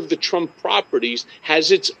every one of the Trump properties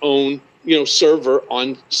has its own, server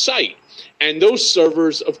on site. And those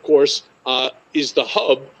servers, of course, is the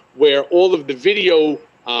hub where all of the video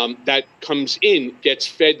that comes in gets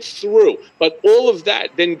fed through. But all of that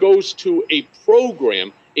then goes to a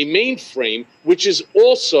program, a mainframe, which is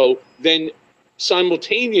also then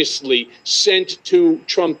simultaneously sent to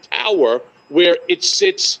Trump Tower, where it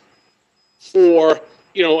sits for,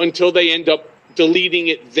 until they end up deleting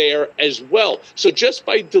it there as well. So just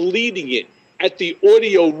by deleting it at the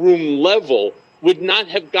audio room level would not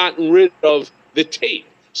have gotten rid of the tape.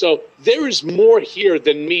 So there is more here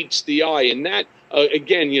than meets the eye. And that,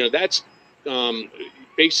 again, that's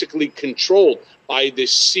basically controlled by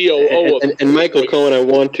this COO. And Michael Cohen, I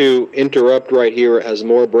want to interrupt right here as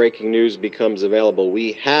more breaking news becomes available.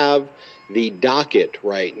 We have the docket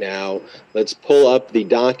right now. Let's pull up the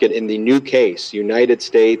docket in the new case, United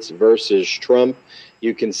States versus Trump.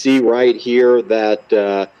 You can see right here that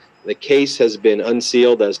the case has been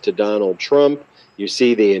unsealed as to Donald Trump. You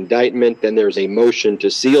see the indictment. Then there's a motion to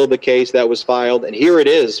seal the case that was filed. And here it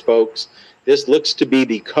is, folks. This looks to be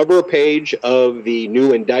the cover page of the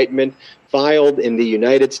new indictment filed in the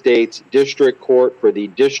United States District Court for the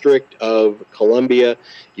District of Columbia,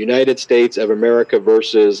 United States of America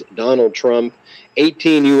versus Donald Trump.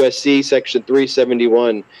 18 U.S.C. Section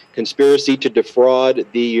 371, conspiracy to defraud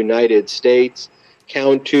the United States.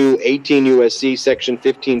 Count 2, 18 U.S.C. Section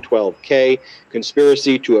 1512K,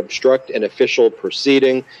 conspiracy to obstruct an official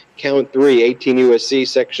proceeding. Count 3, 18 U.S.C.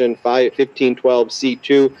 Section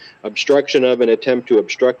 1512C2, obstruction of an attempt to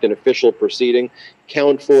obstruct an official proceeding.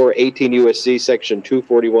 Count 4, 18 U.S.C. Section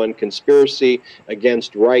 241, conspiracy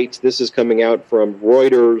against rights. This is coming out from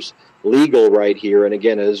Reuters legal right here. And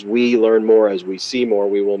again, as we learn more, as we see more,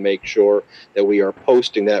 we will make sure that we are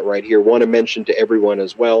posting that right here. Want to mention to everyone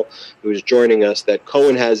as well who's joining us that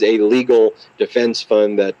Cohen has a legal defense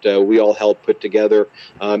fund that we all helped put together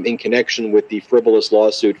in connection with the frivolous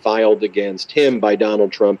lawsuit filed against him by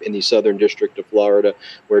Donald Trump in the Southern District of Florida,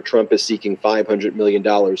 where Trump is seeking $500 million.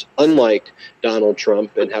 Unlike Donald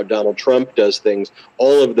Trump and how Donald Trump does things,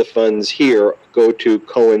 all of the funds here go to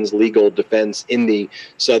Cohen's legal defense in the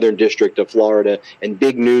Southern District of Florida. And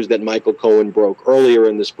big news that Michael Cohen broke earlier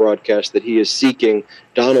in this broadcast, that he is seeking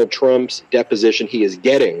Donald Trump's deposition. He is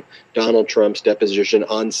getting Donald Trump's deposition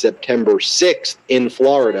on September 6th in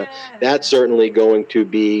Florida. That's certainly going to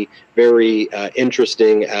be very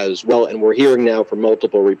interesting as well. And we're hearing now from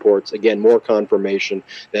multiple reports, again, more confirmation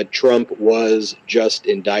that Trump was just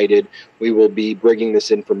indicted. We will be bringing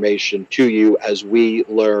this information to you as we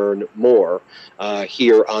learn more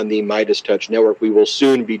here on the Midas Touch Network. We will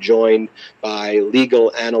soon be joined by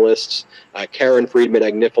legal analysts Karen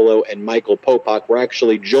Friedman-Agnifilo and Michael Popak. We're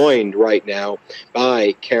actually joined right now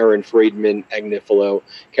by Karen Friedman-Agnifilo.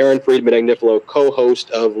 Karen Friedman-Agnifilo, co-host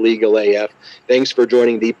of Legal AF. Thanks for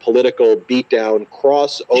joining the Political Beatdown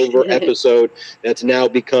crossover episode that's now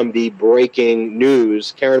become the breaking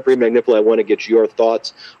news. Karen Friedman-Agnifilo, I want to get your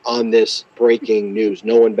thoughts on this breaking news.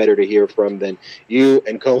 No one better to hear from than you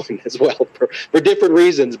and Cohen as well, for different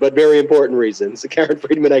reasons, but very important reasons. Karen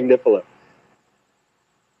Friedman-Agnifilo.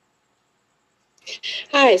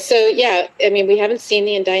 Hi. So, yeah, I mean, we haven't seen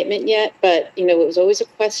the indictment yet, but, you know, it was always a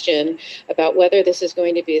question about whether this is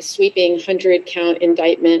going to be a sweeping 100-count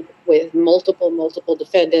indictment with multiple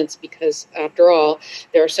defendants, because after all,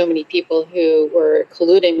 there are so many people who were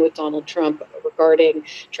colluding with Donald Trump regarding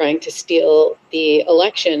trying to steal the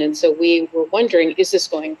election. And so we were wondering, is this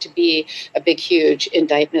going to be a big, huge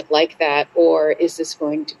indictment like that, or is this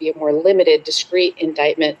going to be a more limited, discrete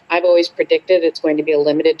indictment? I've always predicted it's going to be a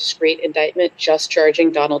limited, discrete indictment, just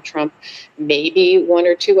charging Donald Trump, maybe one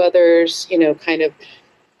or two others, you know, kind of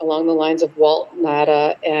along the lines of Walt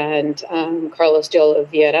Nada and Carlos de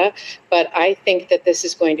Oliveira. But I think that this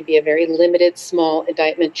is going to be a very limited, small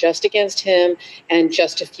indictment just against him and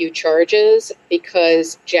just a few charges,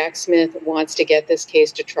 because Jack Smith wants to get this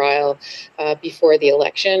case to trial before the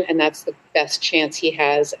election. And that's the best chance he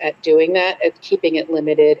has at doing that, at keeping it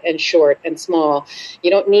limited and short and small. You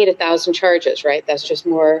don't need 1,000 charges, right? That's just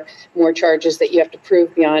more charges that you have to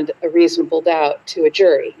prove beyond a reasonable doubt to a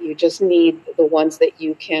jury. You just need the ones that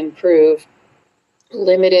you can prove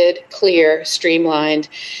limited, clear, streamlined,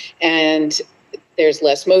 and there's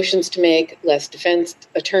less motions to make, less defense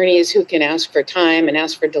attorneys who can ask for time and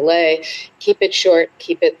ask for delay. Keep it short,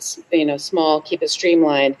 keep it small, keep it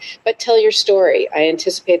streamlined, but tell your story. I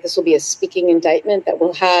anticipate this will be a speaking indictment that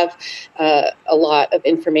will have a lot of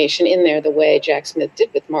information in there, the way Jack Smith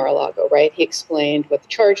did with Mar-a-Lago, right? He explained what the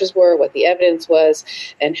charges were, what the evidence was,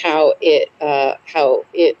 and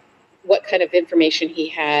what kind of information he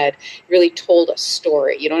had. Really told a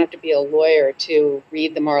story. You don't have to be a lawyer to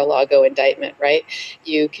read the Mar-a-Lago indictment, right?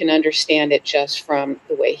 You can understand it just from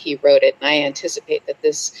the way he wrote it. And I anticipate that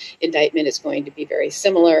this indictment is going to be very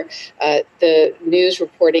similar. The news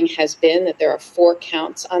reporting has been that there are 4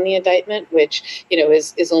 counts on the indictment, which, you know,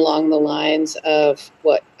 is along the lines of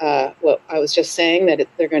what I was just saying, that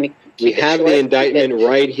they're going to we have the indictment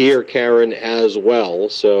right here, Karen, as well.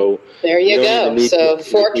 So there you go. So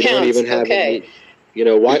 4 counts. Even have okay. You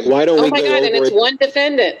know, why don't we go over it? Oh my God, and it's one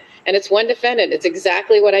defendant. And it's one defendant. It's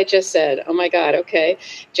exactly what I just said. Oh my God. Okay.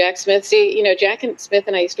 Jack Smith. See, you know, Jack and Smith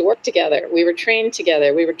and I used to work together. We were trained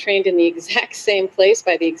together. We were trained in the exact same place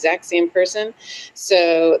by the exact same person.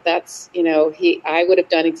 So that's, you know, I would have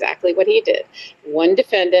done exactly what he did. One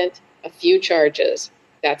defendant, a few charges.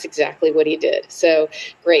 That's exactly what he did. So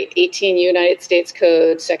great. 18 United States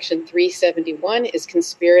Code, Section 371 is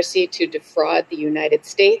conspiracy to defraud the United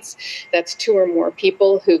States. That's 2 or more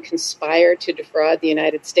people who conspire to defraud the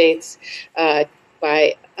United States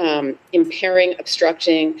by impairing,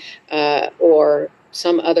 obstructing, or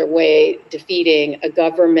some other way defeating a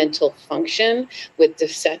governmental function with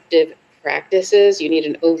deceptive practices. You need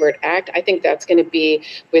an overt act. I think that's going to be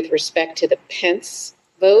with respect to the Pence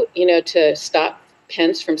vote, you know, to stop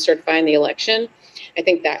Pence from certifying the election. I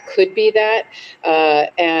think that could be that.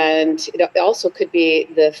 And it also could be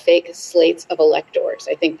the fake slates of electors.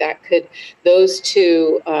 I think that those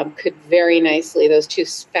two could very nicely, those 2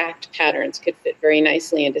 fact patterns could fit very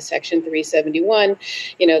nicely into Section 371.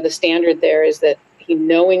 You know, the standard there is that he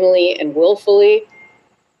knowingly and willfully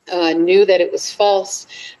knew that it was false,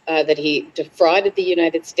 that he defrauded the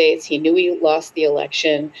United States. He knew he lost the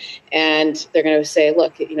election. And they're going to say,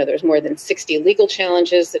 look, there's more than 60 legal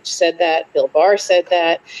challenges that said that. Bill Barr said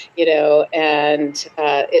that, and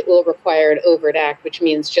it will require an overt act, which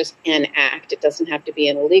means just an act. It doesn't have to be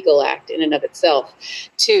an illegal act in and of itself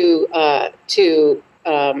to have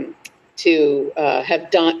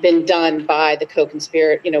been done by the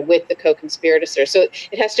co-conspirator, with the co-conspirator. So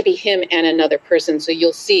it has to be him and another person. So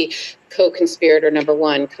you'll see co-conspirator number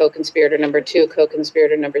 1, co-conspirator number 2,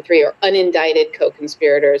 co-conspirator number 3, or unindicted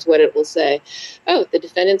co-conspirator is what it will say. Oh, the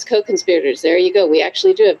defendant's co-conspirators. There you go. We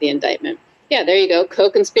actually do have the indictment. Yeah, there you go.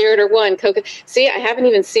 Co-conspirator 1. See, I haven't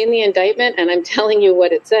even seen the indictment, and I'm telling you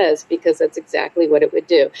what it says because that's exactly what it would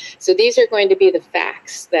do. So these are going to be the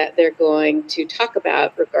facts that they're going to talk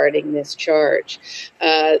about regarding this charge.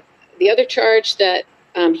 The other charge that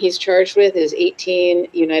he's charged with is 18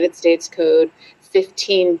 United States Code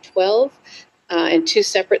 1512 and 2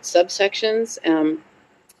 separate subsections.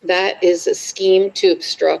 That is a scheme to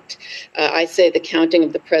obstruct, I say, the counting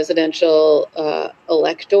of the presidential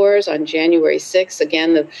electors on January 6th.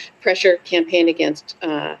 Again, the pressure campaign against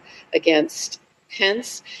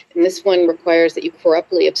Pence. And this one requires that you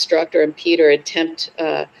corruptly obstruct or impede or attempt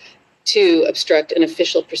to obstruct an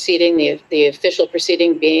official proceeding, the official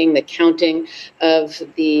proceeding being the counting of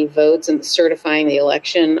the votes and certifying the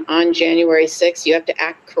election on January 6th. You have to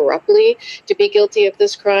act corruptly to be guilty of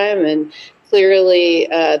this crime. And clearly,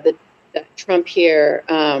 Trump here,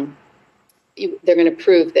 they're going to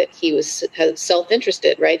prove that he was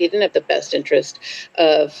self-interested, right? He didn't have the best interest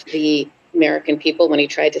of the American people when he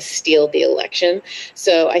tried to steal the election.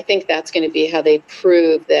 So I think that's going to be how they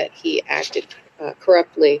prove that he acted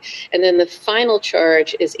corruptly. And then the final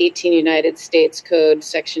charge is 18 United States Code,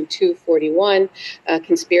 Section 241,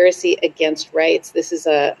 conspiracy against rights. This is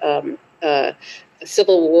a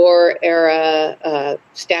Civil War era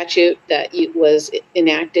statute that was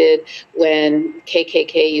enacted when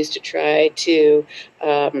KKK used to try to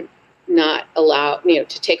not allow, to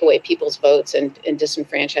take away people's votes and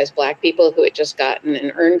disenfranchise Black people who had just gotten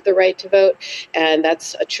and earned the right to vote. And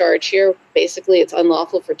that's a charge here. Basically, it's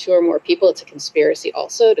unlawful for 2 or more people. It's a conspiracy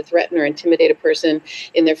also to threaten or intimidate a person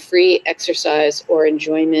in their free exercise or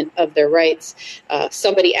enjoyment of their rights.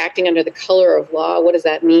 Somebody acting under the color of law, what does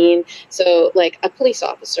that mean? So like a police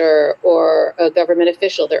officer or a government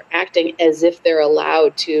official, they're acting as if they're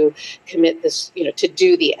allowed to commit this, to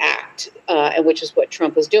do the act, and which is what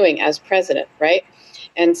Trump was doing as president, right?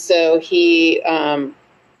 And so he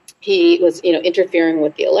was, interfering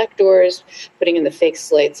with the electors, putting in the fake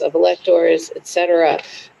slates of electors, etc.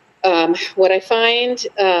 What I find,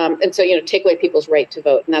 and so, take away people's right to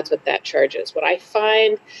vote, and that's what that charge is. What I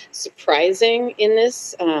find surprising in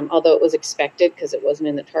this, although it was expected because it wasn't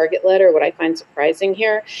in the target letter, what I find surprising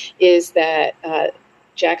here is that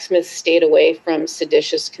Jack Smith stayed away from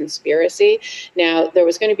seditious conspiracy. Now, there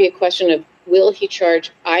was going to be a question of, will he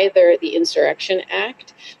charge either the Insurrection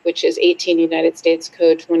Act, which is 18 United States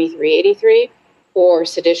Code 2383, or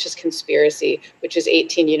seditious conspiracy, which is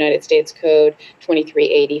 18 United States Code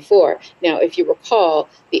 2384. Now, if you recall,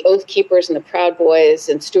 the Oath Keepers and the Proud Boys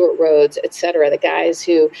and Stuart Rhodes, et cetera, the guys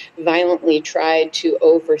who violently tried to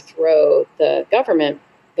overthrow the government,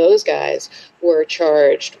 those guys were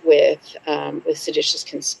charged with seditious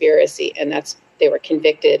conspiracy, and they were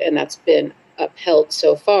convicted, and that's been upheld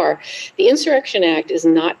so far. The Insurrection Act has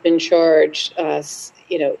not been charged, I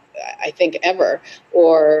think ever,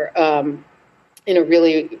 or in a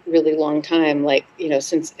really, really long time,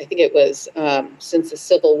 since I think it was since the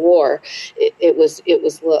Civil War, it was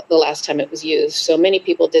the last time it was used. So many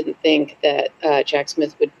people didn't think that Jack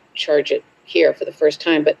Smith would charge it here for the first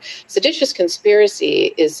time, but seditious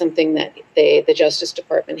conspiracy is something that the Justice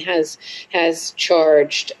Department has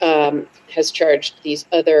charged these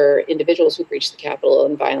other individuals who breached the Capitol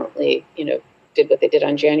and violently, did what they did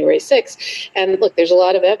on January 6th. And look, there's a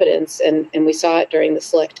lot of evidence, and we saw it during the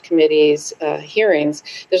Select Committee's hearings.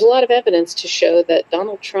 There's a lot of evidence to show that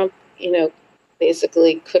Donald Trump,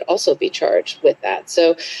 basically could also be charged with that.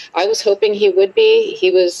 So I was hoping he would be. He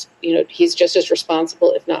was, he's just as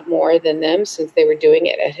responsible, if not more, than them, since they were doing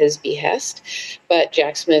it at his behest. But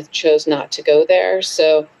Jack Smith chose not to go there.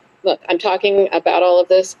 So look, I'm talking about all of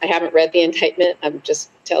this. I haven't read the indictment. I'm just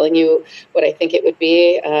telling you what I think it would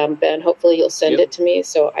be. Ben, hopefully you'll send it to me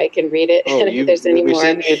so I can read it. And if there's any more. We're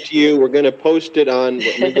sending it to you. We're going to post it on,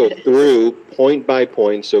 we go through point by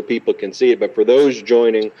point so people can see it. But for those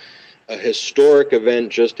joining, a historic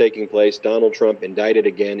event just taking place. Donald Trump indicted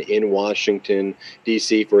again in Washington,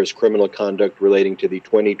 D.C. for his criminal conduct relating to the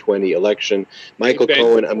 2020 election. Michael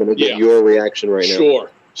Cohen, I'm going to get your reaction right now.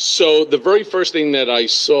 Sure. So the very first thing that I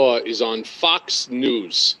saw is on Fox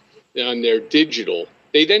News on their digital.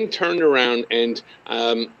 They then turned around and,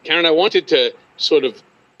 Karen, I wanted to sort of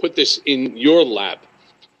put this in your lap.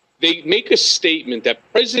 They make a statement that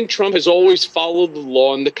President Trump has always followed the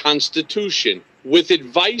law and the Constitution with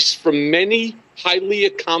advice from many highly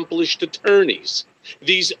accomplished attorneys.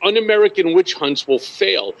 These un-American witch hunts will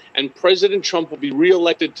fail, and President Trump will be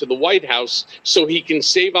reelected to the White House so he can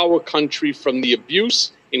save our country from the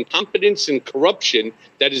abuse, incompetence, and corruption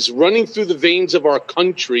that is running through the veins of our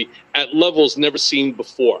country at levels never seen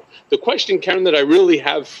before. The question, Karen, that I really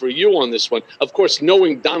have for you on this one, of course,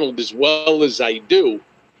 knowing Donald as well as I do,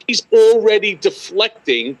 he's already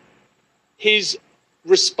deflecting his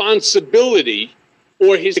responsibility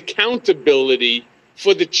or his accountability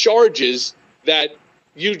for the charges that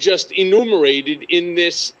you just enumerated in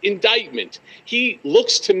this indictment. He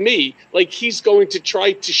looks to me like he's going to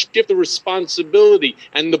try to shift the responsibility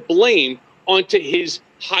and the blame onto his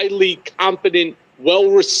highly competent,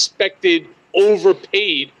 well-respected,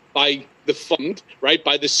 overpaid by the fund, right,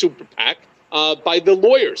 by the super PAC, by the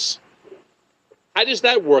lawyers. How does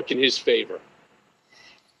that work in his favor?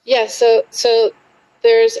 Yeah, so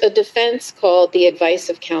there's a defense called the advice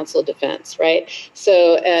of counsel defense, right?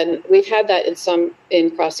 So, and we've had that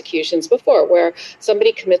in prosecutions before, where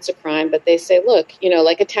somebody commits a crime, but they say, look,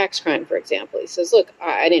 like a tax crime, for example. He says, look,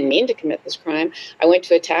 I didn't mean to commit this crime. I went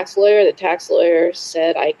to a tax lawyer. The tax lawyer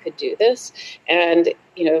said I could do this. And,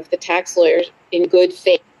 if the tax lawyer in good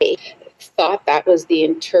faith thought that was the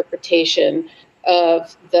interpretation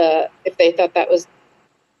of if they thought that was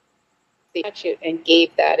the statute and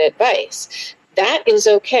gave that advice, that is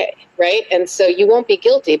okay, right? And so you won't be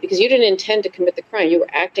guilty because you didn't intend to commit the crime. You were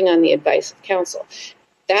acting on the advice of counsel.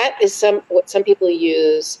 That is what some people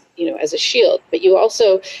use, as a shield. But you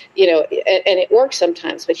also, and it works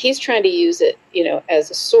sometimes, but he's trying to use it, as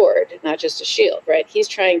a sword, not just a shield, right? He's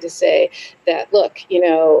trying to say that, look,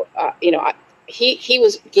 he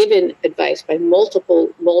was given advice by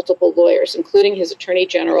multiple lawyers, including his attorney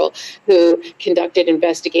general, who conducted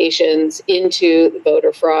investigations into the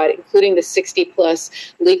voter fraud, including the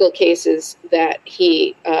 60-plus legal cases that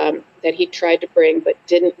he tried to bring but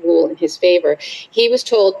didn't rule in his favor. He was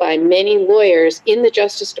told by many lawyers in the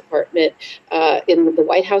Justice Department, in the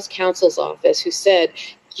White House counsel's office, who said,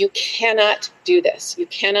 you cannot do this. You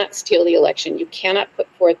cannot steal the election. You cannot put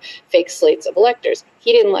forth fake slates of electors.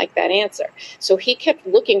 He didn't like that answer. So he kept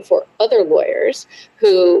looking for other lawyers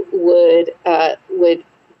who would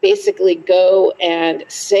basically go and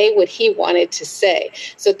say what he wanted to say.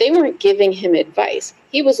 So they weren't giving him advice.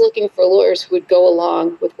 He was looking for lawyers who would go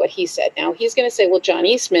along with what he said. Now, he's going to say, well, John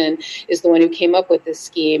Eastman is the one who came up with this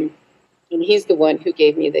scheme, and he's the one who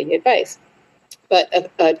gave me the advice.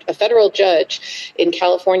 But a federal judge in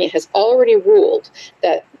California has already ruled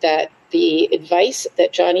that the advice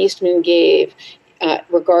that John Eastman gave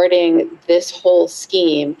regarding this whole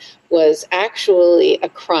scheme was actually a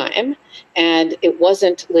crime, and it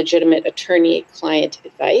wasn't legitimate attorney-client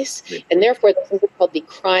advice, and therefore there's something called the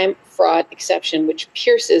crime fraud exception, which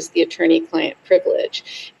pierces the attorney-client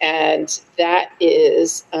privilege, and that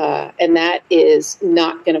is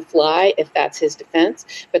not going to fly if that's his defense.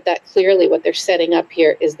 But that clearly, what they're setting up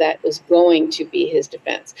here is that was going to be his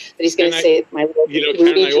defense. That he's going to say, "My Lord,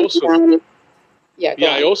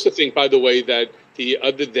 I also think, by the way, that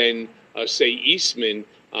other than say Eastman,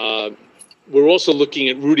 we're also looking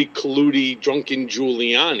at Rudy Colludi, Drunken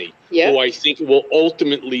Giuliani, who I think will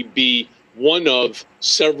ultimately be one of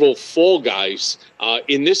several fall guys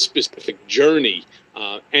in this specific journey.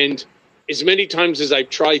 And as many times as I've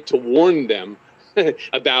tried to warn them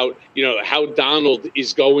about, how Donald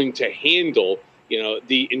is going to handle,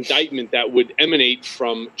 the indictment that would emanate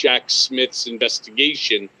from Jack Smith's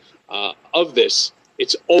investigation of this,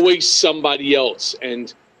 it's always somebody else.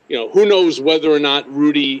 And who knows whether or not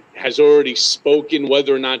Rudy has already spoken,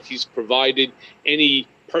 whether or not he's provided any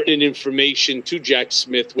pertinent information to Jack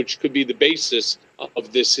Smith, which could be the basis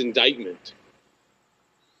of this indictment.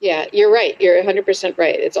 Yeah, you're right. You're 100%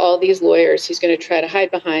 right. It's all these lawyers he's going to try to hide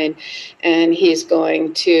behind, and he's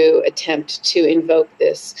going to attempt to invoke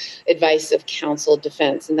this advice of counsel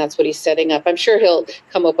defense, and that's what he's setting up. I'm sure he'll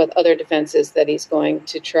come up with other defenses that he's going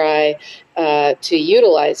to try to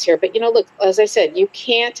utilize here. But, look, as I said, you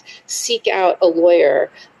can't seek out a lawyer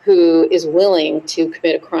who is willing to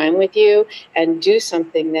commit a crime with you and do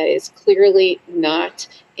something that is clearly not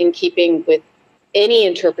in keeping with any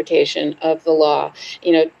interpretation of the law.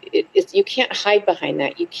 You can't hide behind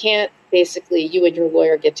that. You can't basically, you and your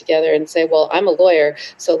lawyer get together and say, well, I'm a lawyer,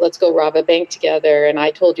 so let's go rob a bank together, and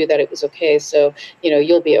I told you that it was okay, so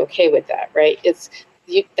you'll be okay with that, right?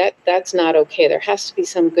 that's not okay. There has to be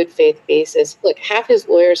some good faith basis. Look, half his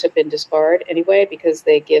lawyers have been disbarred anyway because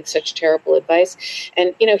they give such terrible advice.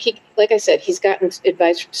 And, like I said, he's gotten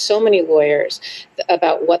advice from so many lawyers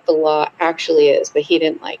about what the law actually is, but he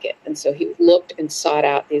didn't like it. And so he looked and sought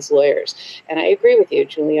out these lawyers. And I agree with you,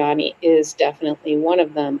 Giuliani is definitely one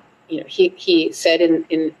of them. He said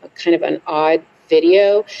in kind of an odd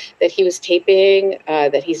video that he was taping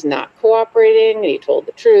that he's not cooperating, and he told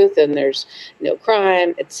the truth and there's no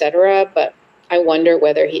crime, etc. But I wonder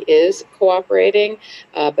whether he is cooperating,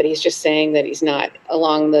 but he's just saying that he's not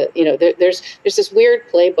along the, there's this weird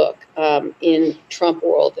playbook in Trump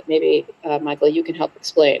world that maybe, Michael, you can help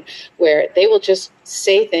explain, where they will just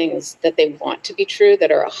say things that they want to be true that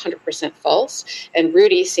are 100% false. And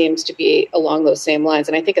Rudy seems to be along those same lines.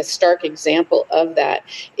 And I think a stark example of that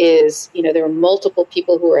is, there were multiple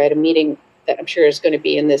people who were at a meeting that I'm sure is going to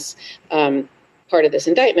be in this part of this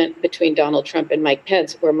indictment between Donald Trump and Mike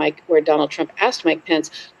Pence, where Donald Trump asked Mike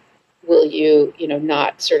Pence, will you,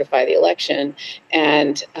 not certify the election?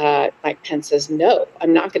 And Mike Pence says, no,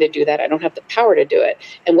 I'm not going to do that. I don't have the power to do it.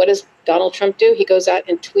 And what does Donald Trump do? He goes out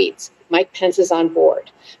and tweets, Mike Pence is on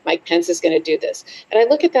board. Mike Pence is going to do this. And I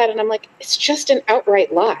look at that and I'm like, it's just an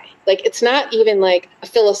outright lie. Like, it's not even like a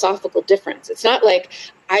philosophical difference. It's not like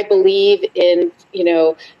I believe in,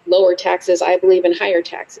 lower taxes. I believe in higher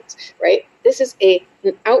taxes, right? This is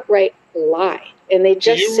an outright lie. And they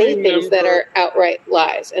just say things that are outright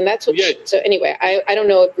lies. And that's what, so anyway, I don't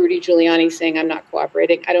know if Rudy Giuliani's saying I'm not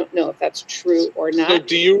cooperating. I don't know if that's true or not. So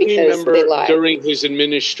do you remember during his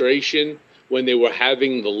administration when they were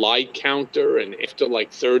having the lie counter, and after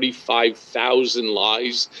like 35,000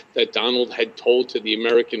 lies that Donald had told to the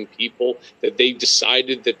American people, that they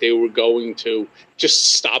decided that they were going to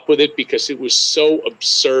just stop with it because it was so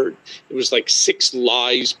absurd? It was like 6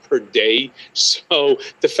 lies per day. So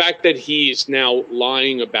the fact that he is now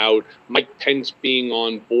lying about Mike Pence being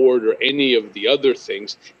on board or any of the other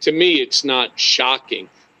things, to me, it's not shocking.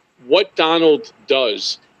 What Donald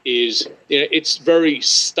does is, it's very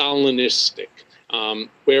Stalinistic,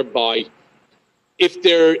 whereby if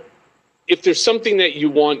there's something that you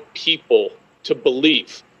want people to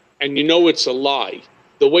believe and it's a lie,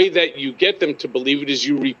 the way that you get them to believe it is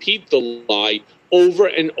you repeat the lie over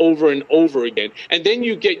and over and over again. And then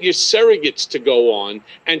you get your surrogates to go on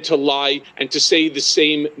and to lie and to say the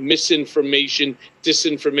same misinformation,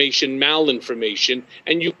 disinformation, malinformation.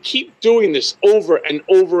 And you keep doing this over and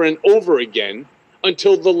over and over again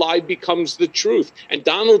until the lie becomes the truth. And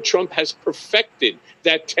Donald Trump has perfected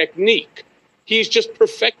that technique. He's just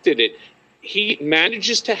perfected it. He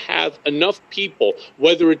manages to have enough people,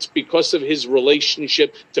 whether it's because of his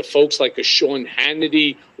relationship to folks like a Sean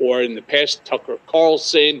Hannity or in the past Tucker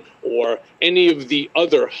Carlson or any of the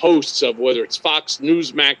other hosts of whether it's Fox,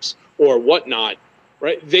 Newsmax or whatnot,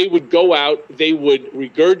 right? They would go out, they would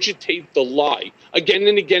regurgitate the lie again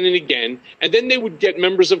and again and again, and then they would get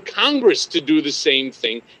members of Congress to do the same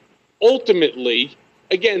thing. Ultimately,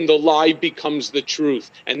 again, the lie becomes the truth,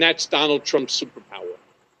 and that's Donald Trump's superpower.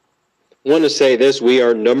 I want to say this, we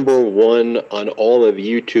are #1 on all of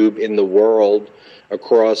YouTube in the world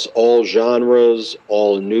across all genres,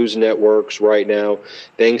 all news networks right now,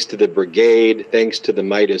 thanks to the Brigade, thanks to the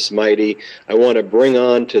Midas Mighty. I want to bring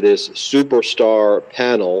on to this superstar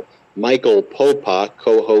panel Michael Popak,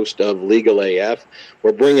 co-host of Legal AF.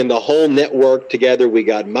 We're bringing the whole network together. We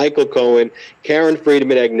got Michael Cohen, Karen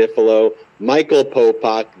Friedman-Agnifilo, Michael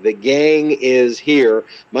Popak. The gang is here.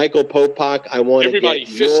 Michael Popak, I want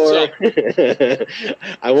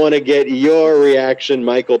to get your reaction,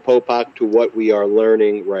 Michael Popak, to what we are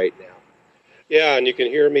learning right now. Yeah, and you can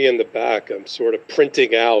hear me in the back. I'm sort of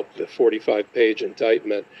printing out the 45-page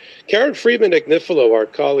indictment. Karen Friedman-Agnifilo, our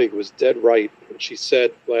colleague, was dead right when she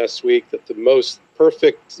said last week that the most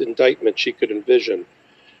perfect indictment she could envision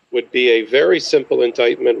would be a very simple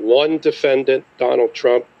indictment, one defendant, Donald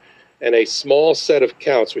Trump, and a small set of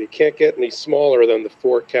counts. We can't get any smaller than the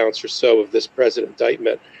 4 counts or so of this present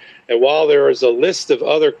indictment. And while there is a list of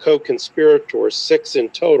other co-conspirators, 6 in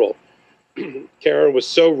total, Karen was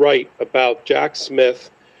so right about Jack Smith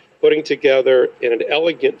putting together in an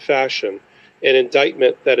elegant fashion an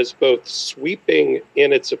indictment that is both sweeping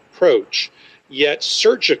in its approach, yet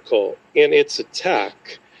surgical in its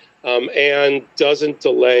attack, and doesn't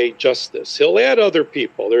delay justice. He'll add other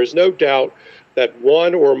people. There's no doubt that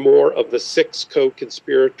one or more of the 6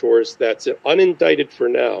 co-conspirators that's unindicted for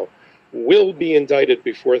now will be indicted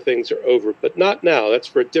before things are over, but not now. That's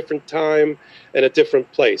for a different time and a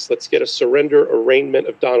different place. Let's get a surrender arraignment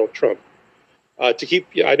of Donald Trump. I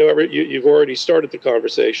know you've already started the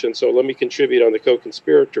conversation, so let me contribute on the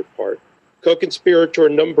co-conspirator part. Co-conspirator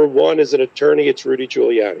number 1 is an attorney. It's Rudy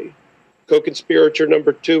Giuliani. Co-conspirator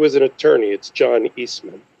number 2 is an attorney. It's John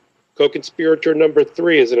Eastman. Co-conspirator number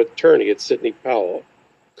 3 is an attorney. It's Sidney Powell.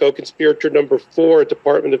 Co-conspirator number 4, a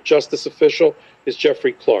Department of Justice official, is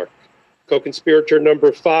Jeffrey Clark. Co-conspirator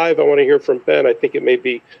number 5, I want to hear from Ben. I think it may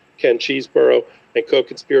be Ken Cheeseborough. And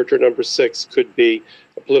co-conspirator number 6 could be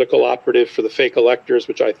a political operative for the fake electors,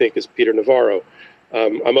 which I think is Peter Navarro.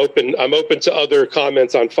 I'm open to other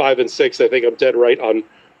comments on 5 and 6. I think I'm dead right on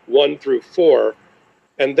 1 through 4.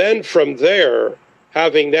 And then from there,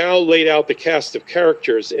 having now laid out the cast of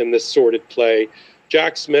characters in this sordid play,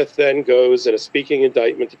 Jack Smith then goes in a speaking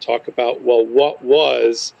indictment to talk about, well, what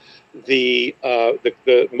was the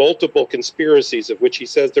multiple conspiracies, of which he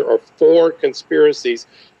says there are 4 conspiracies,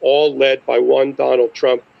 all led by one Donald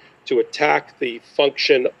Trump, to attack the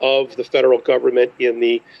function of the federal government in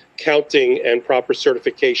the counting and proper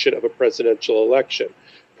certification of a presidential election.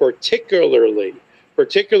 Particularly,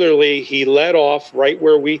 he led off right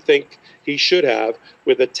where we think he should have,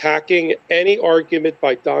 with attacking any argument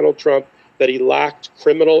by Donald Trump that he lacked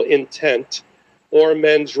criminal intent or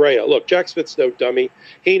mens rea. Look, Jack Smith's no dummy.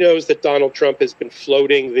 He knows that Donald Trump has been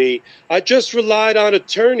floating I just relied on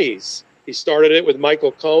attorneys. He started it with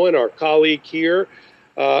Michael Cohen, our colleague here,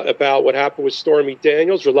 about what happened with Stormy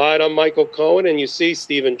Daniels, relied on Michael Cohen, and you see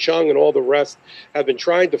Stephen Chung and all the rest have been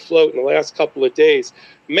trying to float in the last couple of days.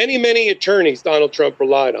 Many attorneys Donald Trump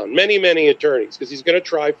relied on, many attorneys, because he's going to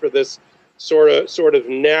try for this sort of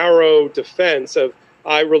narrow defense of,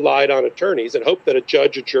 I relied on attorneys, and hope that a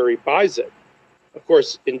judge or jury buys it. Of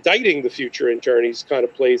course, indicting the future attorneys kind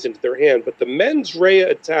of plays into their hand, but the mens rea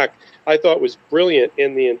attack I thought was brilliant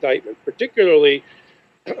in the indictment. Particularly,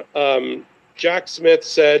 Jack Smith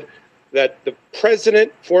said that the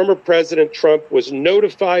former President Trump, was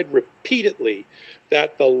notified repeatedly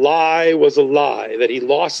that the lie was a lie, that he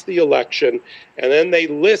lost the election, and then they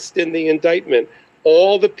list in the indictment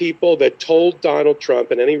all the people that told Donald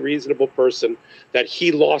Trump and any reasonable person that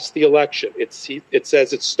he lost the election. It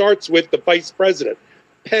says it starts with the vice president.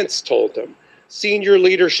 Pence told him. Senior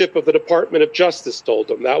leadership of the Department of Justice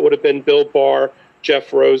told him. That would have been Bill Barr,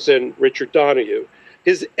 Jeff Rosen, Richard Donahue.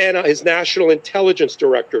 His national intelligence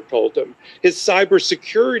director told him. His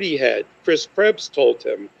cybersecurity head, Chris Krebs, told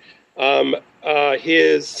him.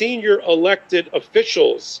 His senior elected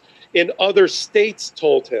officials in other states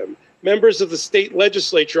told him. Members of the state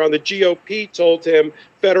legislature on the GOP told him.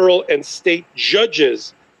 Federal and state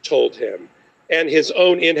judges told him. And his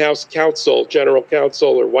own in-house counsel, general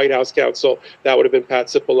counsel or White House counsel, that would have been Pat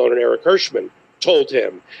Cipollone and Eric Hirschman, told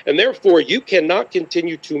him. And therefore, you cannot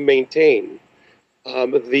continue to maintain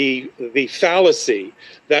the fallacy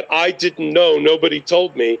that I didn't know, nobody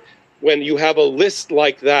told me, when you have a list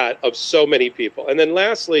like that of so many people. And then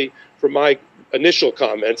lastly, for my initial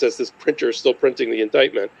comments, as this printer is still printing the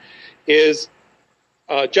indictment, is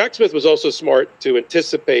Jack Smith was also smart to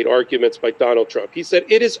anticipate arguments by Donald Trump. He said,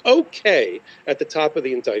 it is okay, at the top of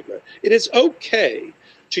the indictment, it is okay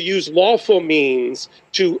to use lawful means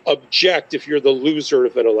to object if you're the loser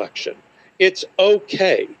of an election. It's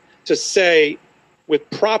okay to say, with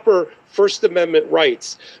proper First Amendment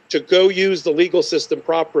rights, to go use the legal system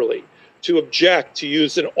properly, to object, to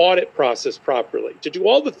use an audit process properly, to do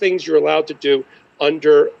all the things you're allowed to do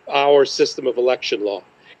under our system of election law.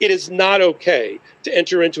 It is not okay to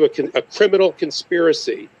enter into a criminal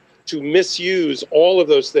conspiracy to misuse all of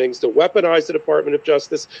those things, to weaponize the Department of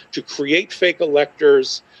Justice, to create fake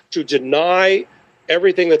electors, to deny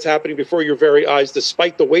everything that's happening before your very eyes,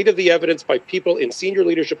 despite the weight of the evidence by people in senior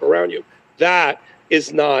leadership around you. That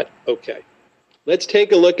is not okay. Let's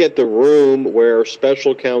take a look at the room where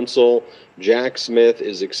Special Counsel Jack Smith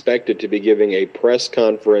is expected to be giving a press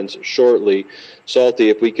conference shortly. Salty,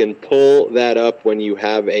 if we can pull that up when you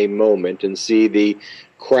have a moment and see the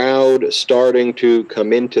crowd starting to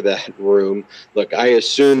come into that room. Look, I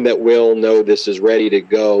assume that we'll know this is ready to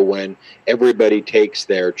go when everybody takes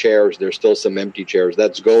their chairs. There's still some empty chairs.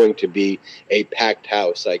 That's going to be a packed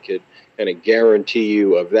house. I could kind of guarantee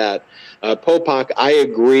you of that. Popak, I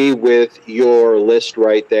agree with your list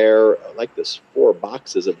right there. I like this 4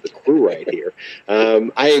 boxes of the crew right here.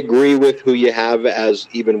 I agree with who you have as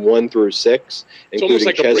even 1 through 6, including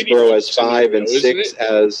like Chesborough as 5 and 6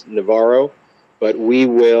 as Navarro. But we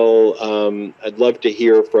will, I'd love to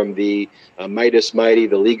hear from the Midas Mighty,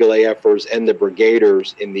 the Legal AFers, and the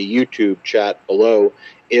Brigaders in the YouTube chat below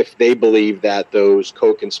if they believe that those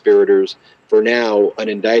co-conspirators, for now,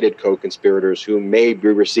 unindicted co-conspirators who may be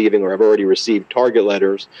receiving or have already received target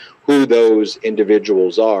letters, who those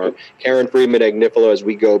individuals are. Karen Friedman-Agnifilo, as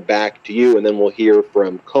we go back to you, and then we'll hear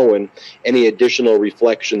from Cohen, any additional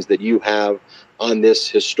reflections that you have on this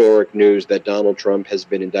historic news that Donald Trump has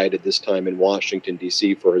been indicted, this time in Washington,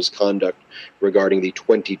 D.C., for his conduct regarding the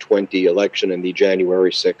 2020 election and the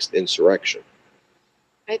January 6th insurrection?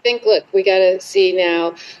 I think, look, we got to see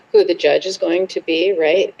now who the judge is going to be,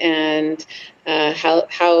 right? And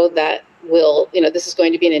how that will, this is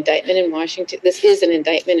going to be an indictment in Washington. This is an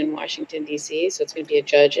indictment in Washington, D.C., so it's going to be a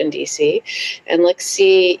judge in D.C. And let's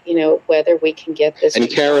see, whether we can get this. And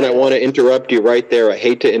Karen, I want to interrupt you right there. I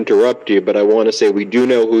hate to interrupt you, but I want to say we do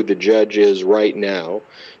know who the judge is right now.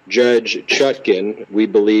 Judge Chutkan, we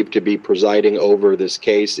believe to be presiding over this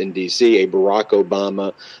case in D.C., a Barack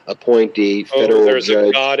Obama appointee, federal there's judge.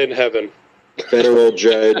 A God in heaven. Federal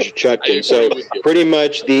Judge Chutkan. So pretty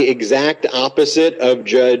much the exact opposite of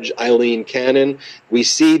Judge Eileen Cannon. We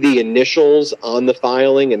see the initials on the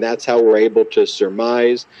filing, and that's how we're able to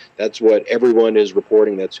surmise. That's what everyone is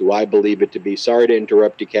reporting. That's who I believe it to be. Sorry to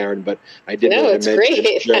interrupt you, Karen, but I did want to mention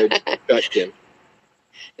great. Judge Chutkan.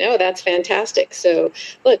 No, that's fantastic. So,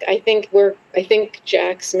 look, I think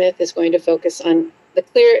Jack Smith is going to focus on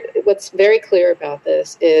what's very clear about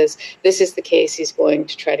this is the case he's going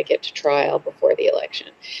to try to get to trial before the election.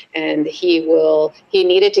 And he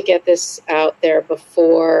needed to get this out there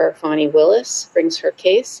before Fani Willis brings her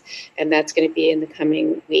case. And that's going to be in the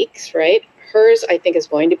coming weeks, right? Hers, I think, is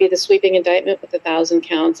going to be the sweeping indictment with 1,000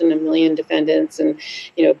 counts and 1 million defendants and,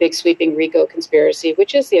 a big sweeping RICO conspiracy,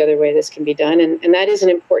 which is the other way this can be done. And that is an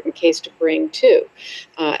important case to bring, too.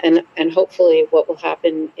 And hopefully what will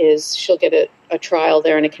happen is she'll get a trial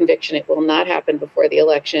there and a conviction. It will not happen before the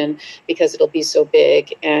election because it'll be so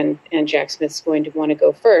big, and Jack Smith's going to want to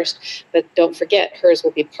go first. But don't forget, hers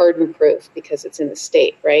will be pardon-proof because it's in the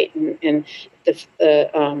state, right? And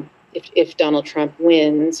if Donald Trump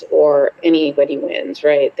wins or anybody wins,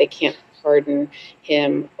 right, they can't pardon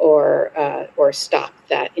him or stop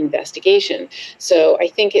that investigation. So I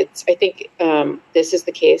think this is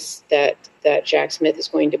the case that Jack Smith is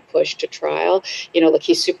going to push to trial. Look,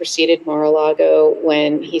 he superseded Mar-a-Lago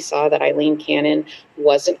when he saw that Eileen Cannon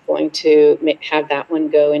wasn't going to have that one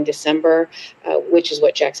go in December, which is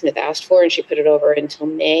what Jack Smith asked for, and she put it over until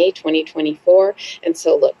May 2024. And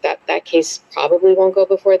so, look, that case probably won't go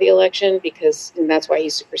before the election and that's why he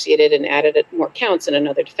superseded and added more counts and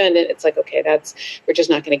another defendant. It's like, okay, we're just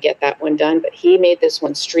not going to get that one done. But he made this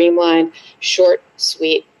one streamlined, short,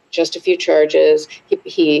 sweet, just a few charges.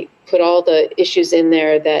 He put all the issues in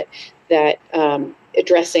there that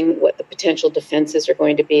addressing what the potential defenses are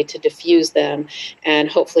going to be to diffuse them, and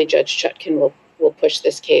hopefully Judge Chutkan will push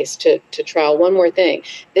this case to trial. One more thing,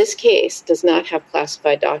 this case does not have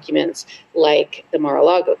classified documents like the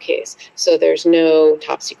Mar-a-Lago case, so there's no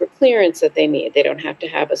top secret clearance that they need. They don't have to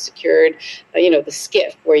have a secured, the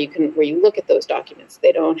SCIF where you look at those documents.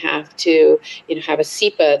 They don't have to, have a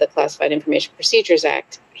CIPA, the Classified Information Procedures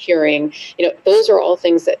Act hearing. Those are all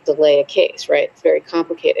things that delay a case, right? It's very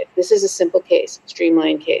complicated. This is a simple case,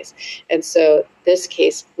 streamlined case. And so this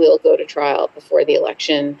case will go to trial before the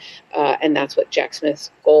election, and that's what Jack Smith's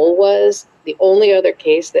goal was. The only other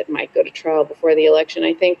case that might go to trial before the election,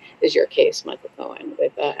 I think, is your case, Michael Cohen,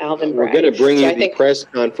 with Alvin Bragg. We're going to bring you the press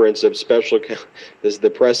conference of special. This is the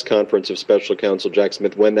press conference of Special Counsel Jack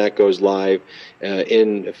Smith when that goes live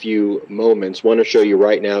in a few moments. Want to show you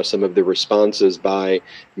right now some of the responses by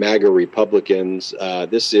MAGA Republicans.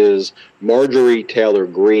 This is Marjorie Taylor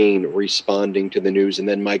Greene responding to the news, and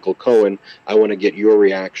then Michael Cohen. I want to get your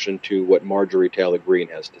reaction to what Marjorie Taylor Greene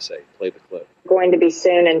has to say. Play the clip. Going to be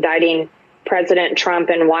soon indicting President Trump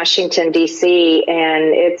in Washington, D.C., and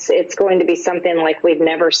it's going to be something like we've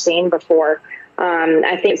never seen before.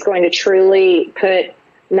 I think it's going to truly put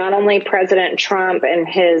not only President Trump and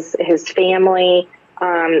his family,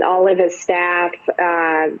 all of his staff,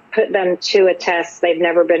 put them to a test they've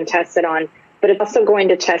never been tested on, but it's also going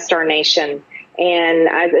to test our nation.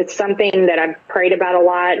 And it's something that I've prayed about a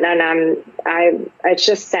lot, and it's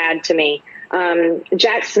just sad to me.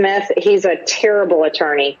 Jack Smith, he's a terrible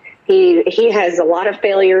attorney. He has a lot of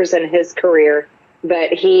failures in his career,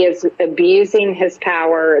 but he is abusing his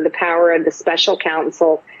power, the power of the special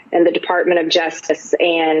counsel and the Department of Justice.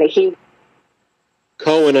 And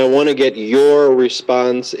Cohen, I want to get your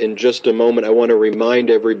response in just a moment. I want to remind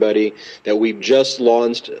everybody that we've just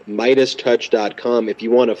launched MidasTouch.com. If you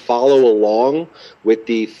want to follow along with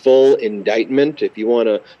the full indictment, if you want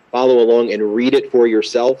to follow along and read it for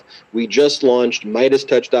yourself. We just launched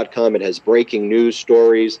MidasTouch.com. It has breaking news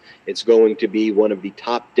stories. It's going to be one of the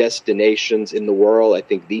top destinations in the world. I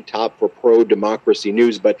think the top for pro-democracy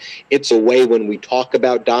news. But it's a way when we talk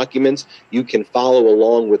about documents, you can follow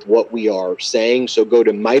along with what we are saying. So go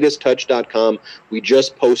to MidasTouch.com. We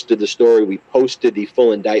just posted the story. We posted the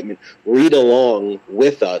full indictment. Read along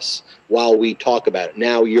with us while we talk about it.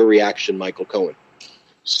 Now, your reaction, Michael Cohen.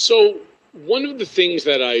 So one of the things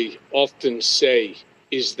that I often say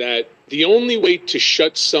is that the only way to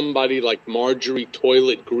shut somebody like Marjorie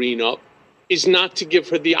Toilet Green up is not to give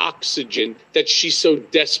her the oxygen that she so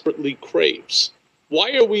desperately craves.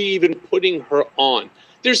 Why are we even putting her on?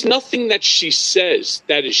 There's nothing that she says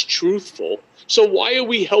that is truthful. So why are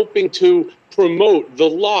we helping to promote the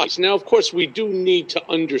lies? Now, of course, we do need to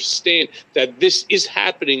understand that this is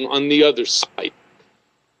happening on the other side.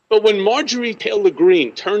 But when Marjorie Taylor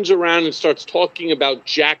Greene turns around and starts talking about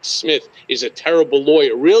Jack Smith is a terrible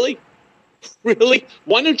lawyer, really? Really?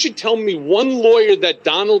 Why don't you tell me one lawyer that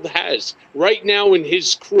Donald has right now in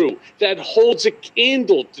his crew that holds a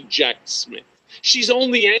candle to Jack Smith? She's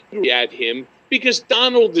only angry at him because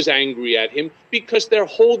Donald is angry at him because they're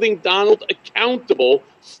holding Donald accountable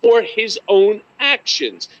for his own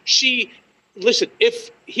actions. Listen,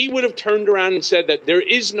 if he would have turned around and said that there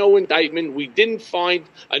is no indictment, we didn't find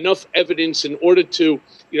enough evidence in order to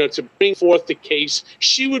bring forth the case,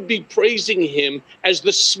 she would be praising him as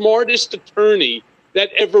the smartest attorney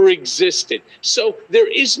that ever existed. So there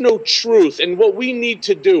is no truth. And what we need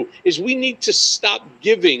to do is we need to stop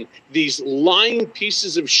giving these lying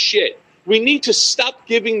pieces of shit. We need to stop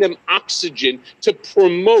giving them oxygen to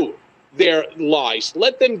promote their lies.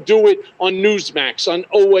 Let them do it on Newsmax, on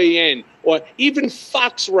OAN, or even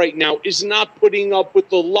Fox right now is not putting up with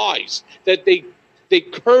the lies that they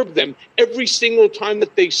curb them every single time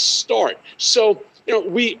that they start. So,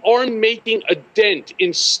 we are making a dent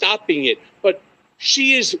in stopping it, but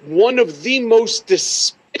she is one of the most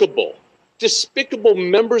despicable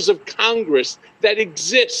members of Congress that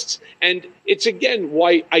exists. And it's, again,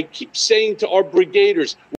 why I keep saying to our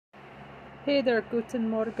brigaders. Hey there, Guten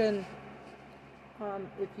Morgen.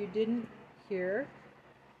 If you didn't hear,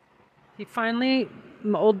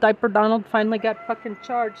 old Diaper Donald finally got fucking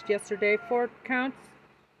charged yesterday. 4 counts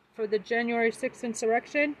for the January 6th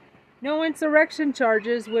insurrection. No insurrection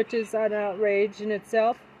charges, which is an outrage in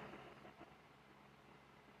itself.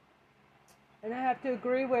 And I have to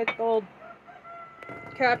agree with old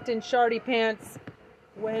Captain Shardy Pants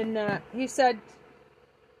when he said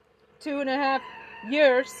 2.5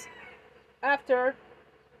 years after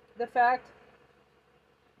the fact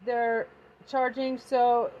they're charging,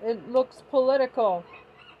 so it looks political.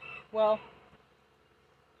 Well,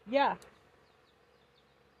 yeah.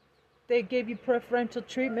 They gave you preferential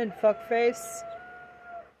treatment, fuckface.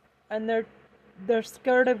 And they're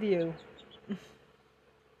scared of you.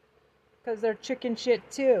 Because they're chicken shit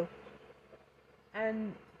too.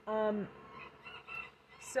 And,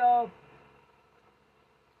 so,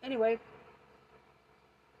 anyway,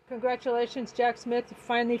 congratulations, Jack Smith.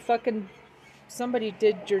 Finally somebody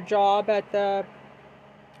did your job at the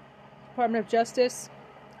Department of Justice.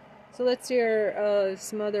 So let's hear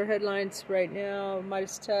some other headlines right now.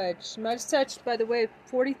 Midas Touch. Midas Touch, by the way,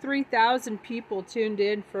 43,000 people tuned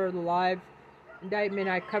in for the live indictment.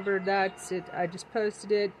 I covered that. I just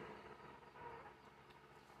posted it.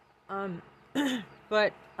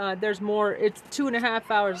 But there's more. It's 2.5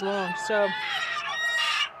 hours long, so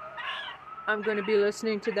I'm going to be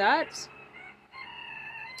listening to that.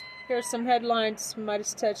 Here's some headlines from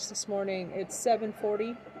Midas Touch this morning. It's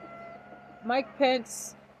 7:40. Mike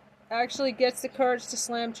Pence actually gets the courage to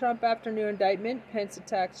slam Trump after new indictment. Pence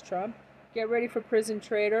attacks Trump. Get ready for prison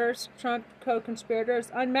traitors. Trump co-conspirators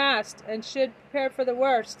unmasked and should prepare for the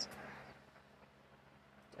worst.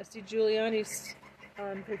 I see Giuliani's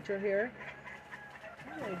picture here.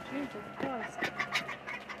 Oh, Jesus Christ.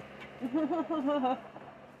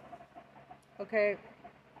 Okay.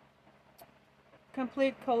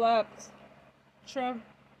 Complete collapse.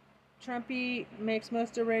 Trumpy makes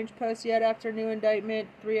most arranged posts yet after new indictment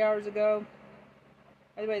 3 hours ago.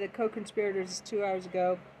 By the way, the co-conspirators is 2 hours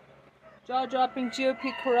ago. Jaw-dropping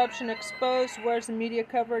GOP corruption exposed. Where's the media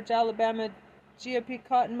coverage? Alabama GOP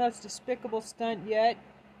caught in most despicable stunt yet.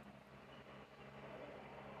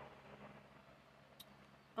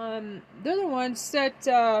 They're the ones that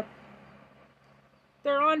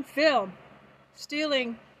they're on film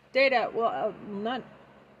stealing data. Well,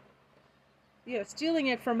 stealing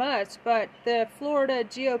it from us, but the Florida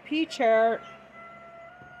GOP chair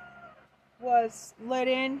was let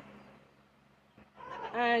in,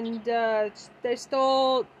 and they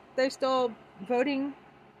stole voting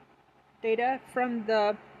data from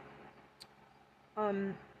the I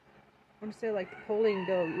want to say like the polling,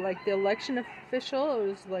 the election official. It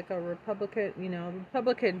was like a Republican,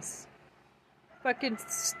 Republicans fucking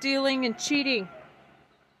stealing and cheating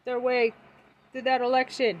their way through that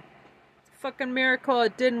election. It's a fucking miracle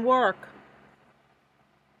it didn't work,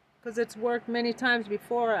 because it's worked many times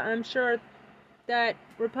before. I'm sure that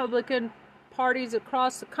Republican parties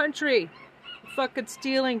across the country are fucking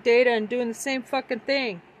stealing data and doing the same fucking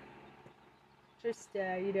thing. Just,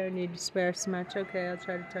 you don't need to spare so much. Okay, I'll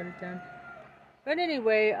try to turn it down. But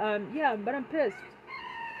anyway, yeah, but I'm pissed.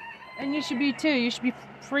 And you should be too. You should be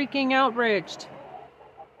freaking outraged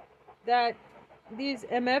that these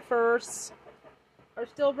MFers are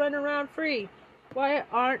still running around free. Why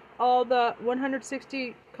aren't all the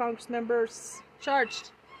 160 Congress members charged?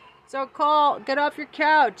 So get off your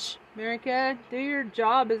couch, America. Do your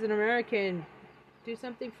job as an American. Do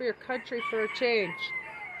something for your country for a change.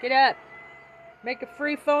 Get up. Make a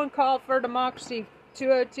free phone call for democracy.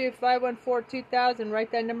 202-514-2000.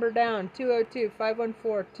 Write that number down.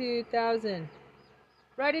 202-514-2000.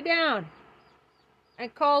 Write it down.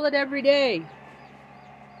 And call it every day.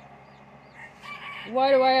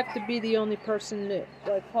 Why do I have to be the only person that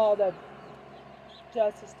call the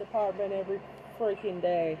Justice Department every freaking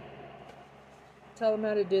day? Tell them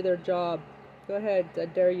how to do their job. Go ahead, I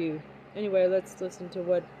dare you. Anyway, let's listen to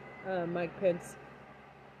what Mike Pence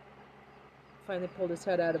finally pulled his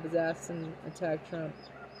head out of his ass and attacked Trump.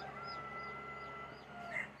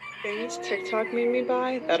 Things TikTok made me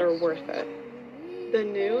buy that are worth it. The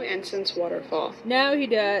new incense waterfall. Now he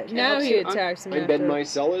does. Now he attacks him. I'm Ben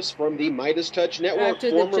Meiselas from the Midas Touch Network.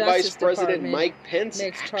 Former Vice President Mike Pence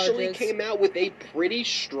actually came out with a pretty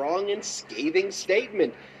strong and scathing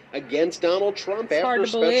statement against Donald Trump after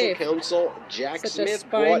Special Counsel Jack Smith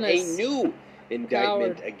brought a new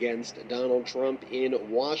indictment against Donald Trump in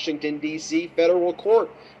Washington, D.C. federal court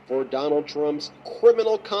for Donald Trump's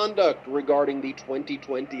criminal conduct regarding the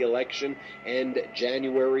 2020 election and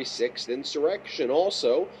January 6th insurrection.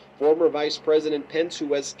 Also, former Vice President Pence,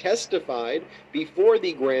 who has testified before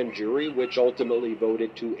the grand jury, which ultimately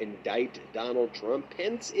voted to indict Donald Trump,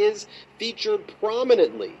 Pence is featured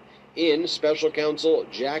prominently in Special Counsel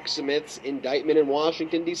Jack Smith's indictment in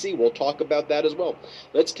Washington, D.C. We'll talk about that as well.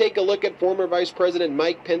 Let's take a look at former Vice President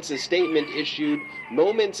Mike Pence's statement issued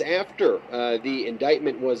moments after the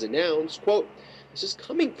indictment was announced. Quote, this is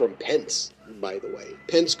coming from Pence, by the way.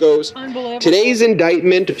 Pence goes, today's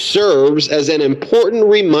indictment serves as an important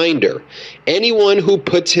reminder. Anyone who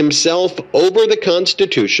puts himself over the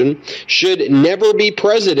Constitution should never be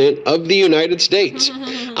president of the United States.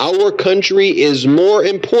 Our country is more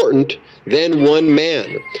important than one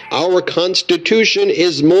man. Our Constitution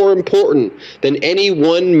is more important than any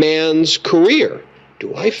one man's career.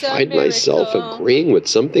 Do I find myself agreeing with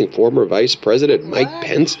something former Vice President Mike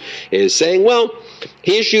Pence is saying? Well,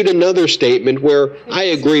 he issued another statement where I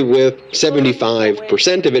agree with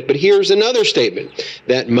 75% of it, but here's another statement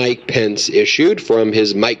that Mike Pence issued from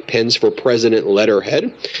his Mike Pence for President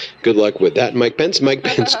letterhead. Good luck with that, Mike Pence. Mike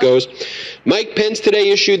Pence goes, Mike Pence today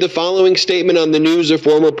issued the following statement on the news of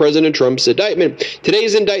former President Trump's indictment.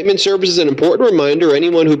 Today's indictment serves as an important reminder.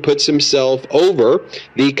 Anyone who puts himself over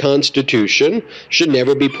the Constitution should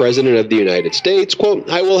never be president of the United States. Quote,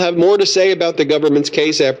 I will have more to say about the government's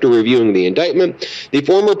case after reviewing the indictment. The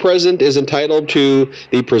former president is entitled to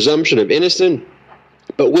the presumption of innocence.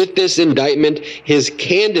 But with this indictment, his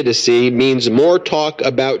candidacy means more talk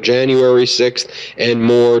about January 6th and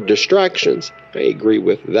more distractions. I agree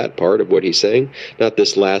with that part of what he's saying, not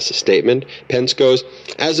this last statement. Pence goes,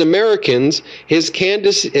 as Americans, his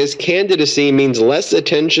candidacy means less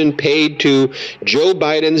attention paid to Joe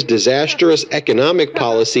Biden's disastrous economic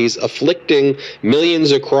policies afflicting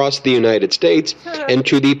millions across the United States and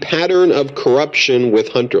to the pattern of corruption with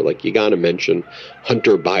Hunter. Like, you got to mention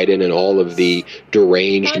Hunter Biden and all of the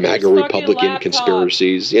deranged MAGA Republican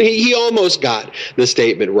conspiracies. He almost got the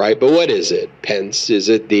statement right, but what is it, Pence? Is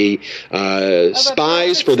it the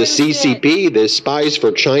spies for the CCP, the spies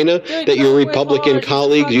for China, that your Republican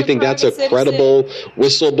colleagues, you think that's a credible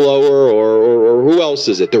whistleblower, or who else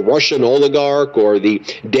is it? The Russian oligarch or the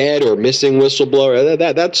dead or missing whistleblower?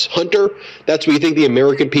 That's Hunter? That's what you think the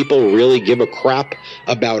American people really give a crap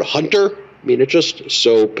about Hunter? I mean, it's just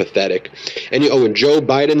so pathetic. And and Joe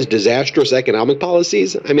Biden's disastrous economic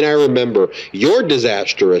policies. I mean, I remember your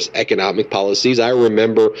disastrous economic policies. I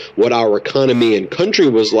remember what our economy and country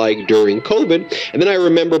was like during COVID. And then I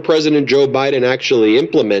remember President Joe Biden actually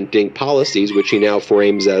implementing policies which he now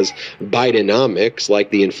frames as Bidenomics,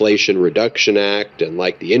 like the Inflation Reduction Act and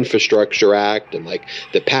like the Infrastructure Act and like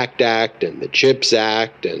the PACT Act and the CHIPS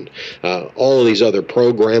Act and all of these other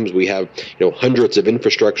programs. We have, hundreds of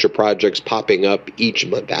infrastructure projects popping up each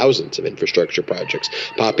month, thousands of infrastructure projects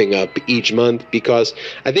popping up each month, because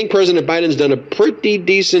I think President Biden's done a pretty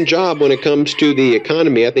decent job when it comes to the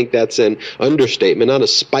economy. I think that's an understatement, not a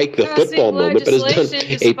spike the football moment, but has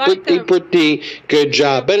done a pretty good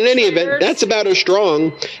job. But in any event, that's about as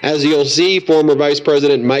strong as you'll see former Vice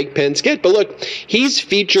President Mike Pence get. But look, he's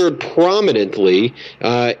featured prominently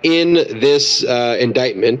in this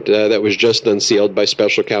indictment that was just unsealed by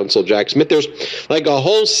Special Counsel Jack Smith. There's like a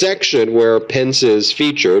whole section where Pence is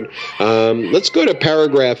featured. Let's go to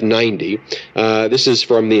paragraph 90. This is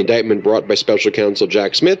from the indictment brought by Special Counsel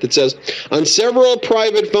Jack Smith. It says, on several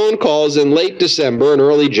private phone calls in late December and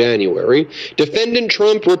early January, defendant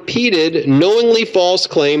Trump repeated knowingly false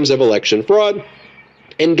claims of election fraud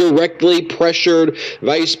and directly pressured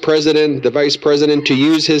the vice president to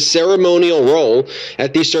use his ceremonial role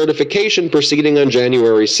at the certification proceeding on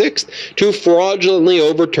January 6th to fraudulently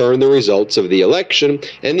overturn the results of the election,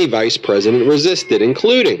 and the vice president resisted,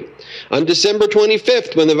 including on December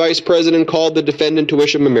 25th, when the vice president called the defendant to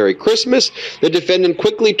wish him a Merry Christmas, the defendant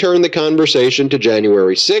quickly turned the conversation to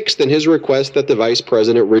January 6th and his request that the vice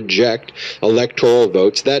president reject electoral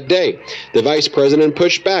votes that day. The vice president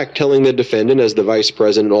pushed back, telling the defendant, as the vice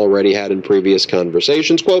president already had in previous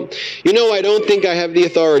conversations, quote, I don't think I have the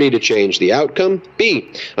authority to change the outcome.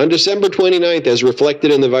 B, on December 29th, as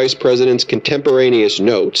reflected in the vice president's contemporaneous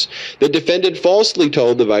notes, the defendant falsely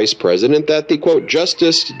told the vice president that the, quote,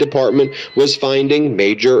 Justice Department was finding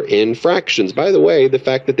major infractions. By the way, the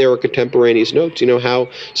fact that there were contemporaneous notes, you know how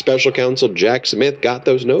Special Counsel Jack Smith got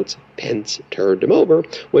those notes? Pence turned him over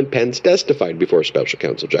when Pence testified before Special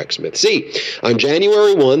Counsel Jack Smith. C, on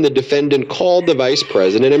January 1, the defendant called the vice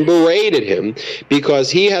president and berated him because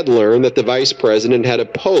he had learned that the vice president had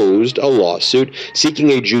opposed a lawsuit seeking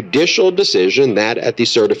a judicial decision that, at the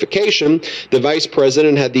certification, the vice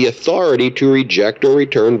president had the authority to reject or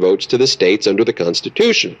return votes to the states under the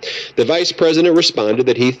Constitution. The vice president responded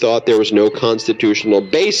that he thought there was no constitutional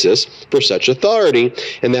basis for such authority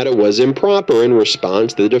and that it was improper. In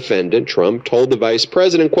response, the defendant, Trump, told the vice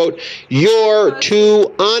president, quote, you're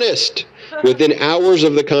too honest. Within hours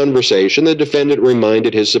of the conversation, the defendant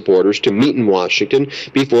reminded his supporters to meet in Washington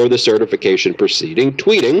before the certification proceeding,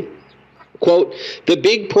 tweeting, quote, the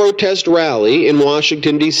big protest rally in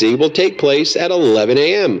Washington, D.C. will take place at 11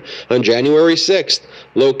 a.m. on January 6th.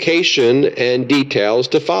 Location and details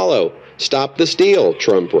to follow. Stop the steal,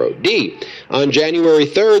 Trump wrote. D, on January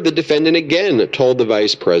 3rd, the defendant again told the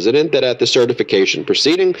vice president that at the certification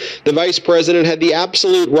proceeding, the vice president had the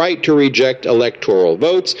absolute right to reject electoral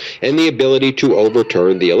votes and the ability to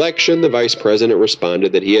overturn the election. The vice president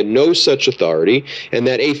responded that he had no such authority and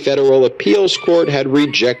that a federal appeals court had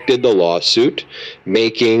rejected the lawsuit,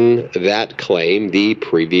 making that claim the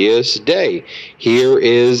previous day. Here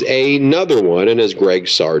is another one, and as Greg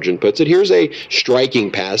Sargent puts it, here's a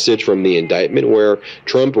striking passage from the indictment where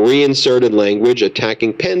Trump reinserted language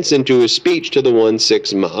attacking Pence into his speech to the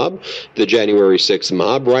 1-6 mob, the January 6th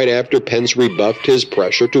mob, right after Pence rebuffed his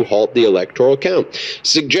pressure to halt the electoral count.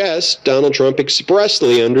 Suggests Donald Trump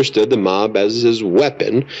expressly understood the mob as his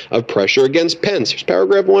weapon of pressure against Pence. Here's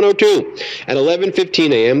paragraph 102. At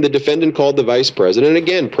 11:15 a.m., the defendant called the vice president and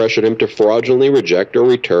again pressured him to fraudulently reject or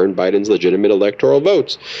return Biden's legitimate electoral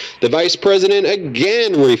votes. The vice president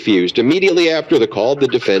again refused. Immediately after the call, the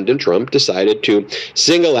defendant, Trump, decided to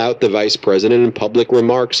single out the vice president in public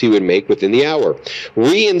remarks he would make within the hour,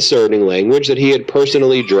 reinserting language that he had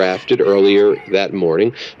personally drafted earlier that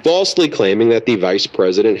morning, falsely claiming that the vice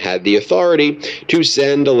president had the authority to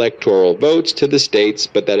send electoral votes to the states,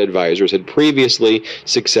 but that advisors had previously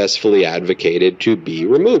successfully advocated to be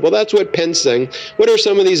removed. Well, that's what Pence saying. What are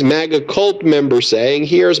some of these MAGA cult members saying?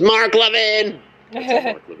 Here's Mark Levin. That's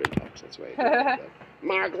how Mark Levin talks. That's right.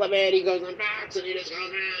 Mark Levin, he goes on Fox and he just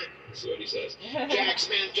goes, that's what he says. Jack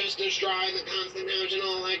Smith just destroyed the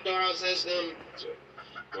constitutional electoral system. That's what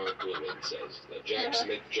Mark Levin says. That Jack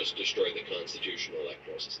Smith just destroyed the constitutional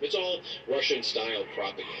electoral system. It's all Russian-style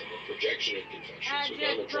propaganda, projection and confession. So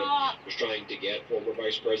Donald Trump was trying to get former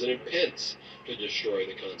Vice President Pence to destroy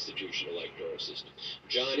the constitutional electoral system.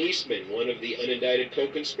 John Eastman, one of the unindicted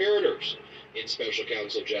co-conspirators, in Special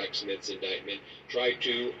Counsel Jack Smith's indictment, tried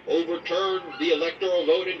to overturn the electoral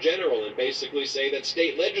vote in general and basically say that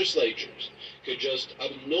state legislatures could just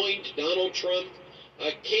anoint Donald Trump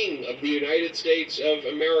king of the United States of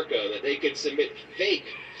America, that they could submit fake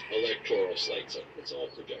electoral slates. So it's all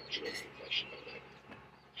projection and confession on that.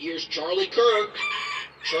 Here's Charlie Kirk.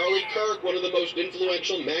 Charlie Kirk, one of the most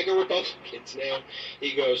influential MAGA Republicans now,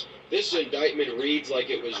 he goes, "This indictment reads like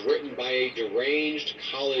it was written by a deranged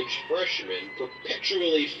college freshman,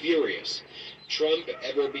 perpetually furious. Trump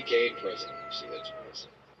ever became president." See, that's what I said.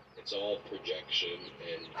 It's all projection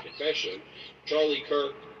and confession. Charlie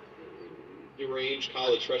Kirk, deranged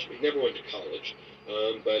college freshman, he never went to college,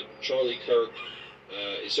 but Charlie Kirk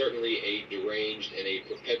is certainly a deranged and a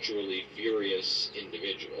perpetually furious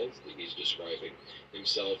individual. He's describing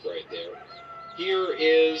himself right there. Here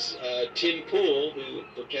is Tim Pool, who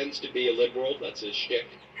pretends to be a liberal. That's his shtick.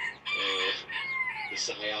 The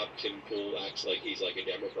psyop Tim Pool acts like he's like a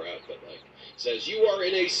Democrat, but like says, "You are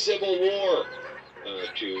in a civil war,"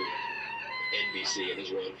 to NBC, and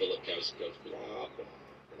his Ron Filipkowski goes, blah, blah,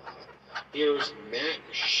 blah. Here's Matt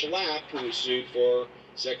Schlapp, who is sued for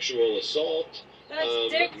sexual assault.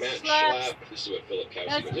 That's Dick Matt Schlapp's. Schlapp, this is what Filipkowski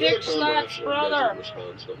That's goes. Dick Schlapp's brother.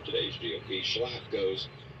 Response from today's GOP. Schlapp goes,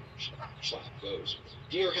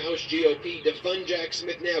 "Dear House GOP, defund Jack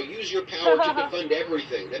Smith now. Use your power to defund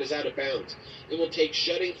everything that is out of bounds. It will take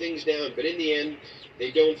shutting things down, but in the end,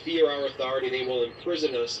 they don't fear our authority. They will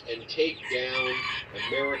imprison us and take down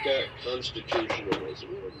America constitutionalism."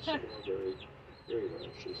 Very, very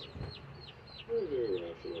rational. Very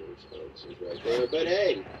rational responses right there. But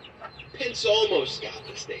hey, Pence almost got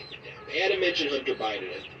the statement down. They had to mention Hunter Biden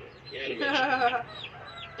at the end. He had to mention it.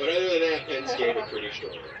 But other than that, Pence gave a pretty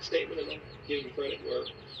strong statement, and I'll give him credit where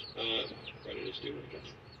credit is due.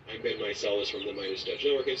 I'm Ben Mycelis from the Midas Touch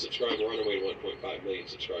Network. Hit subscribe. We're on our way to 1.5 million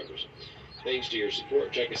subscribers. Thanks to your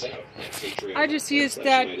support. Check us out at Patreon. I just used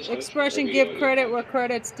that expression, give credit where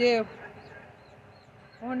credit's due.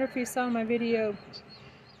 I wonder if you saw my video.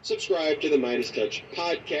 Subscribe to the Midas Touch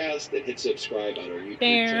podcast and hit subscribe on our YouTube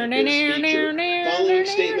channel. This following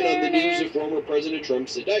statement on the news of former President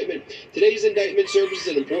Trump's indictment. Today's indictment serves as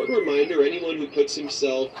an important reminder: anyone who puts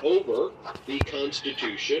himself over the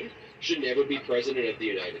Constitution should never be president of the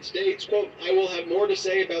United States. Quote, "I will have more to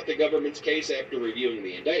say about the government's case after reviewing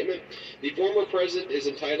the indictment. The former president is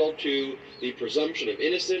entitled to the presumption of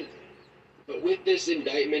innocence. But with this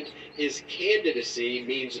indictment, his candidacy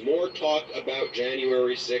means more talk about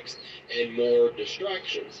January 6th and more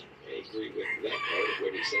distractions." I agree with that part of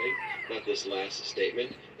what he's saying, not this last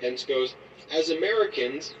statement. Pence goes, "As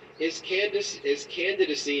Americans, his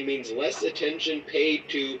candidacy means less attention paid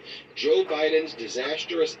to Joe Biden's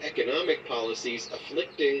disastrous economic policies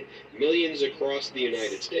afflicting millions across the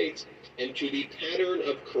United States and to the pattern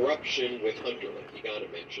of corruption with Hunter." Like, you gotta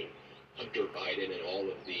mention Hunter Biden and all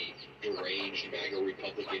of the deranged MAGA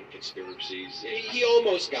Republican conspiracies. He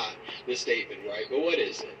almost got the statement right, but what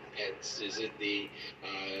is it, Pence? Is it the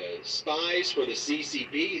spies for the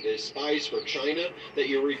CCP, the spies for China that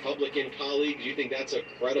your Republican colleagues, you think that's a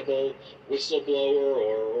credible whistleblower,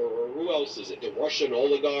 or who else is it? The Russian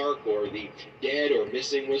oligarch or the dead or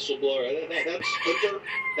missing whistleblower? That's Hunter?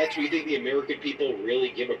 That's what you think the American people really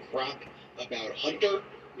give a crap about Hunter?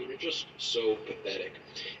 I mean, it's just so pathetic.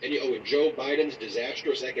 And and Joe Biden's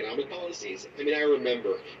disastrous economic policies. I mean, I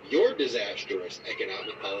remember your disastrous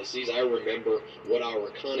economic policies. I remember what our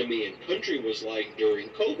economy and country was like during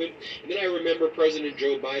COVID. And then I remember President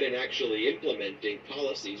Joe Biden actually implementing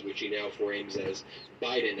policies which he now frames as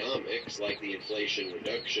Bidenomics, like the Inflation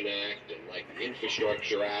Reduction Act and like the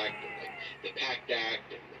Infrastructure Act and like the PACT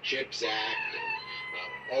Act and the CHIPS Act and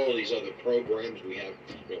all of these other programs. We have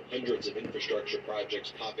hundreds of infrastructure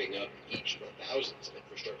projects popping up each month, thousands of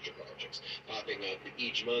infrastructure projects popping up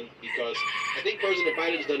each month, because I think President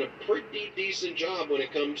Biden's done a pretty decent job when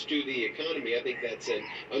it comes to the economy. I think that's an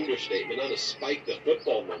understatement, not a spike the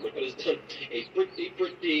football moment, but has done a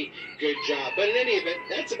pretty good job. But in any event,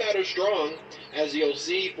 that's about as strong as you'll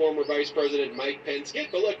see former Vice President Mike Pence get.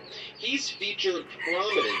 But look, he's featured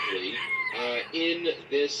prominently in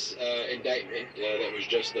this indictment that was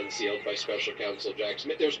just unsealed by Special Counsel Jack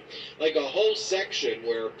Smith. There's like a whole section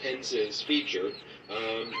where Pence is featured.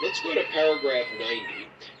 Let's go to paragraph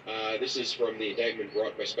 90. This is from the indictment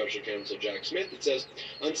brought by Special Counsel Jack Smith. It says,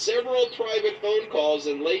 "On several private phone calls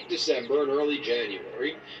in late December and early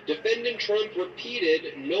January, defendant Trump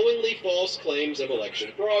repeated knowingly false claims of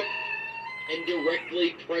election fraud and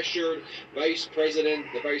directly pressured the Vice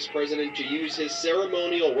President to use his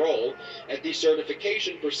ceremonial role at the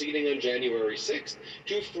certification proceeding on January 6th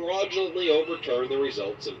to fraudulently overturn the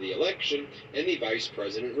results of the election, and the Vice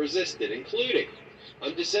President resisted, including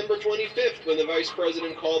on December 25th, when the Vice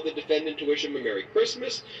President called the defendant to wish him a Merry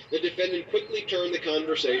Christmas, the defendant quickly turned the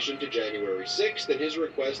conversation to January 6th and his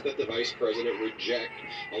request that the Vice President reject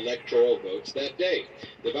electoral votes that day.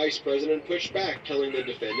 The Vice President pushed back, telling the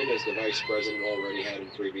defendant, as the Vice President already had in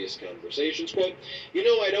previous conversations, quote, "You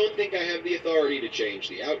know, I don't think I have the authority to change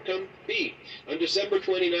the outcome." B. On December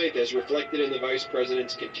 29th, as reflected in the Vice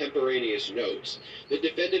President's contemporaneous notes, the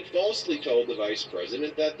defendant falsely told the Vice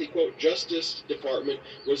President that the, quote, Justice Department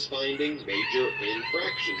was finding major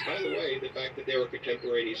infractions. By the way, the fact that they were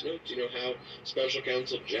contemporaneous notes, you know how Special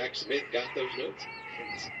Counsel Jack Smith got those notes?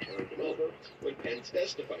 Pence turned them over when Pence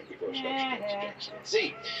testified before Special Counsel Jack Smith.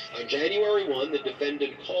 C. On January 1, the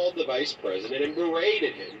defendant called the Vice President and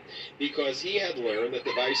berated him because he had learned that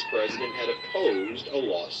the Vice President had opposed a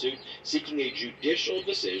lawsuit seeking a judicial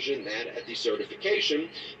decision that, at the certification,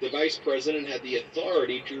 the Vice President had the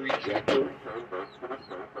authority to reject or return votes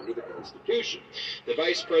under the Constitution. The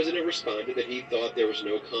Vice President responded that he thought there was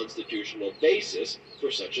no constitutional basis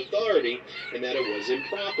for such authority and that it was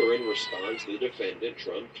improper. In response, the defendant,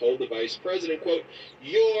 Trump, told the Vice President, quote,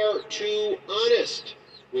 "You're too honest."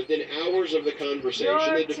 Within hours of the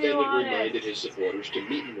conversation, the defendant reminded his supporters to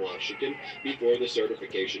meet in Washington before the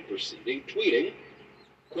certification proceeding, tweeting,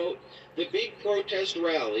 quote, "The big protest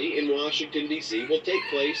rally in Washington, D.C. will take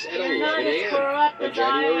place at 11 a.m. on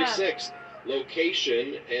January 6th.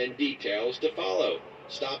 Location and details to follow.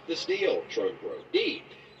 Stop the steal," Trump wrote. D.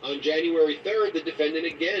 On January 3rd, the defendant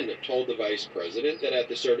again told the Vice President that at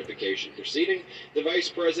the certification proceeding, the Vice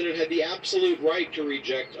President had the absolute right to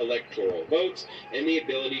reject electoral votes and the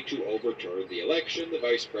ability to overturn the election. The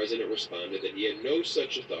Vice President responded that he had no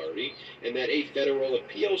such authority and that a federal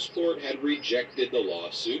appeals court had rejected the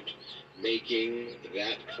lawsuit, making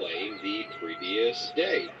that claim the previous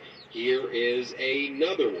day. Here is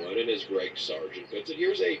another one, and as Greg Sargent puts it,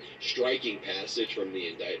 here's a striking passage from the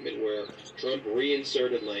indictment where Trump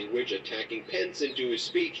reinserted language attacking Pence into his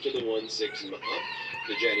speech to the 1-6 mob,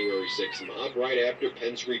 the January 6th mob, right after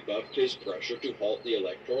Pence rebuffed his pressure to halt the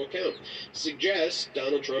electoral count. Suggests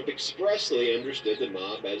Donald Trump expressly understood the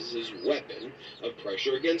mob as his weapon of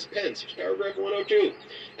pressure against Pence. Paragraph 102.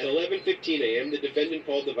 At 11:15 a.m., the defendant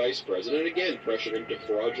called the Vice President and again pressured him to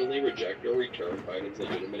fraudulently reject or return Biden's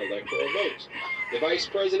legitimate electoral votes. The Vice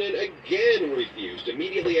President again refused.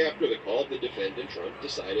 Immediately after the call, the defendant, Trump,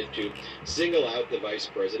 decided to single out the Vice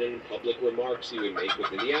President in public remarks he would make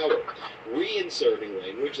within the hour, reinserting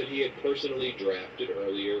language that he had personally drafted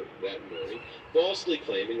earlier that morning, falsely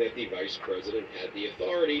claiming that the Vice President had the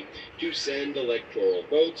authority to send electoral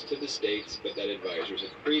votes to the states, but that advisors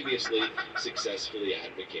had previously successfully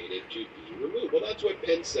advocated to be removed. Well, that's what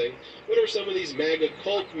Pence saying. What are some of these MAGA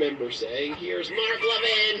cult members saying? Here's Mark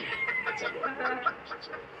Levin. That's how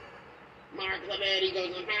Mark Levin, he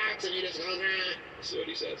goes on Fox and he just goes, ah. This is what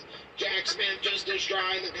he says. Jack Smith just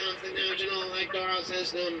destroyed the constitutional electoral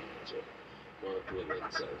system. That's what Mark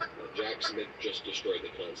Levin says. Jack Smith just destroyed the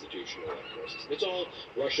constitutional electoral system. It's all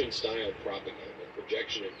Russian-style propaganda,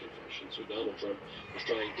 projection and confession. So Donald Trump was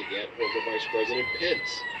trying to get former Vice President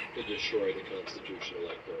Pence to destroy the constitutional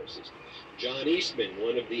electoral system. John Eastman,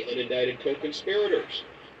 one of the unindicted co-conspirators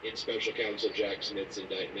in Special Counsel Jack Smith's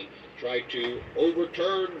indictment, tried to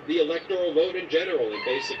overturn the electoral vote in general and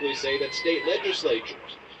basically say that state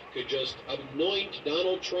legislatures could just anoint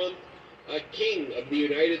Donald Trump king of the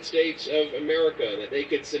United States of America, that they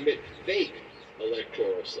could submit fake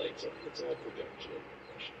electoral slates. It's all projection and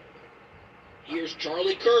confession. Here's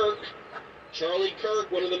Charlie Kirk. Charlie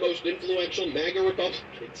Kirk, one of the most influential MAGA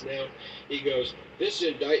Republicans now, he goes, "This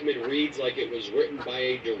indictment reads like it was written by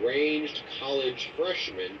a deranged college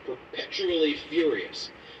freshman, perpetually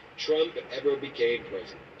furious. Trump ever became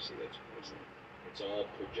president." See, it's all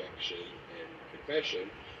projection and confession.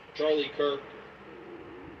 Charlie Kirk,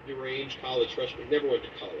 deranged college freshman, never went to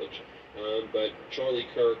college, but Charlie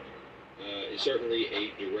Kirk is certainly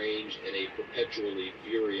a deranged and a perpetually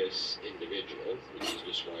furious individual, which he's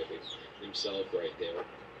describing himself right there.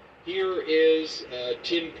 Here is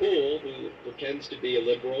Tim Pool, who pretends to be a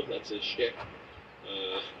liberal. That's his shtick.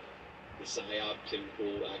 The psyop, Tim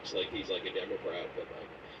Pool, acts like he's like a Democrat, but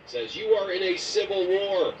says, "You are in a civil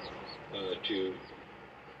war," to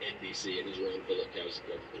NBC, and his Ron Filipkowski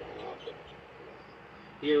goes, blah.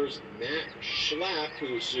 Here's Matt Schlapp,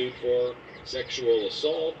 who was sued for sexual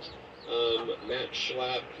assault. Matt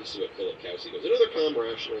Schlapp, this is what Filipkowski goes, "Another calm,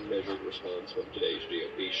 rational, and measured response from today's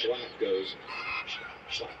GOP. Schlapp goes,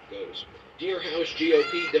 Dear House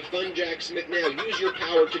GOP, defund Jack Smith now. Use your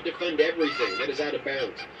power to defund everything that is out of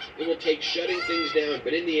bounds. It will take shutting things down,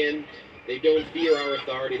 but in the end, they don't fear our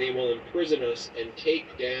authority. They will imprison us and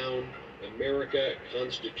take down America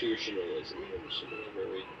constitutionalism.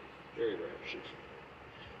 Very, very rational.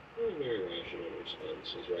 Very rational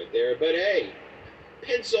responses right there. But hey,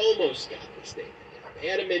 Pence almost got this thing. They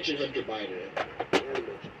had to mention Hunter Biden.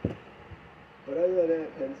 But other than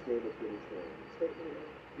that, Pence gave a pretty strong statement.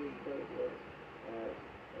 I'm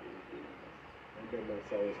Ben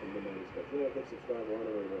Marcellus from the Midas. Click subscribe. We're on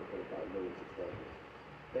our way to 1.5 million subscribers.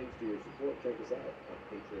 Thanks to your support, check us out on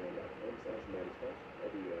patreon.com/MidasTouch.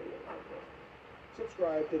 Every podcast.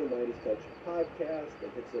 Subscribe to the Midas Touch podcast and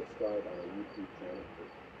hit subscribe on our YouTube channel.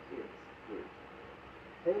 It's free.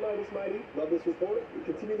 Hey Midas Mighty, love this report? We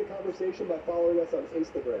continue the conversation by following us on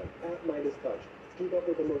Instagram @Midas Touch. Keep up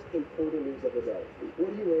with the most important news of the day. What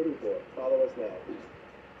are you waiting for? Follow us now.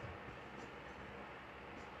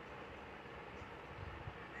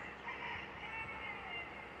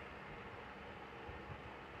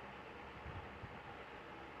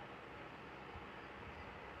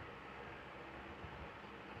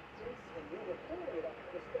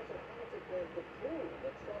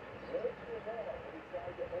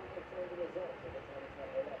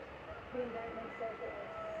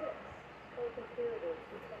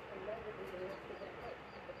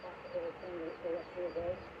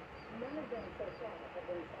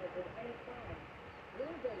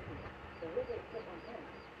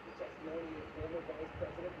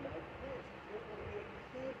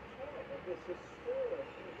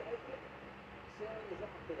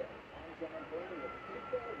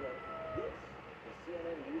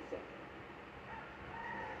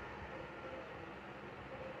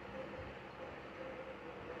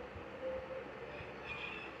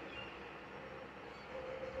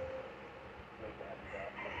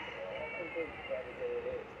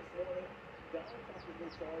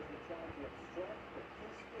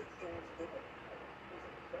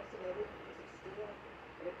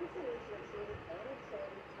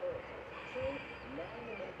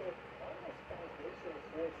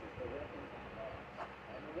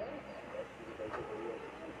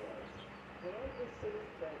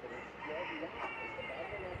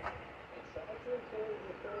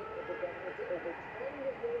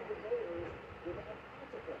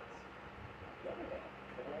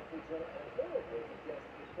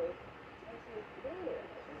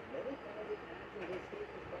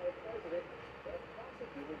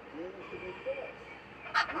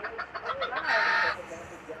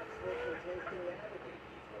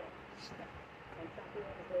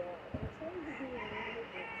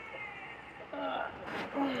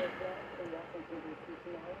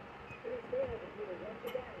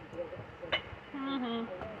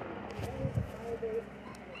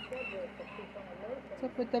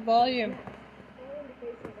 What's up with the volume?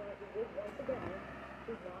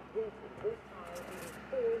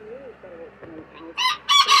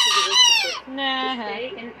 Nah.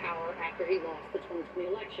 Stay in power after he lost the 2020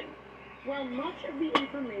 election. While much of the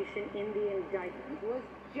information in the indictment was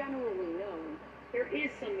generally known, there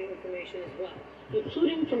is some new information as well,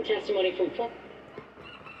 including from testimony from former.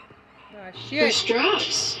 Shit. Fresh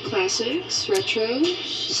drops, classics,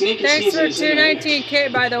 retros. Thanks for 219K,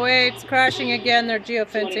 by the way. It's crashing again. They're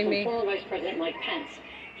geofencing me. Former Vice President Mike Pence.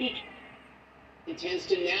 He intends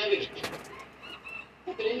to navigate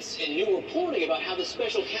evidence and new reporting about how the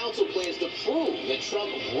special counsel plans to prove that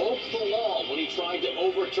Trump broke the law when he tried to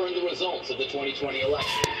overturn the results of the 2020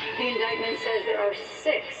 election. The indictment says there are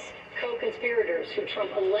 6 co-conspirators who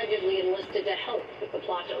Trump allegedly enlisted to help with the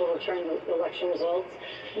plot to overturn the election results.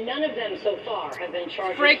 None of them so far have been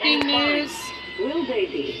charged with any news. Will they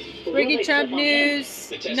be? Breaking Trump news.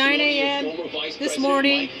 9 a.m. this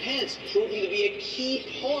morning. Mike Pence proving to be a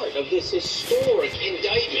key part of this historic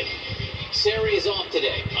indictment. Sarah is off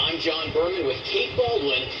today. I'm John Berman with Kate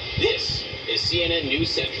Baldwin. This is CNN News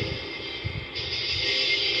Central.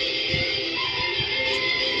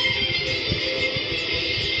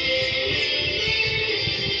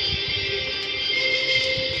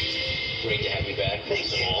 Great to have you back.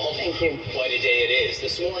 Thanks all. Thank you. Quite a day it is.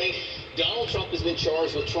 This morning, Donald Trump has been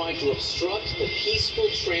charged with trying to obstruct the peaceful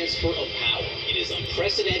transfer of power. It is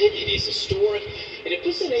unprecedented, it is historic, and it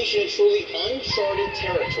puts the nation in truly uncharted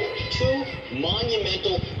territory. 2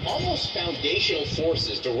 monumental, almost foundational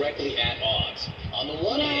forces directly at odds. On the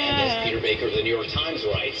one hand, as Peter Baker of the New York Times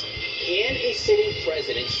writes, can a sitting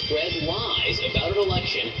president spread lies about an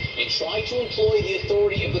election and try to employ the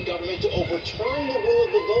authority of the government to overturn the will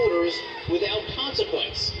of the voters without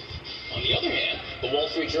consequence? On the other hand, The Wall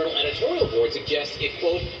Street Journal editorial board suggests it,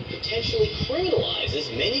 quote, potentially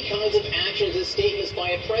criminalizes many kinds of actions and statements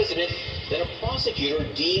by a president that a prosecutor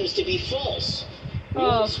deems to be false.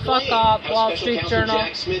 Oh, fuck off, Wall Street Journal.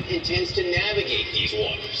 Jack Smith intends to navigate these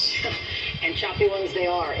waters. And choppy ones they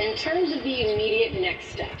are. In terms of the immediate next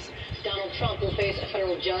steps, Donald Trump will face a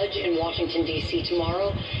federal judge in Washington, D.C.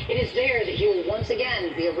 tomorrow. It is there that he will once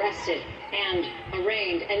again be arrested and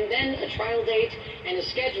arraigned, and then a trial date and a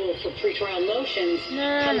schedule for pretrial motions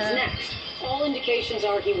comes next. All indications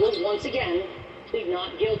are he will once again plead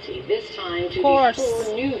not guilty, this time to the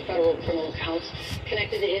 4 new federal criminal counts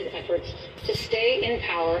connected to his efforts to stay in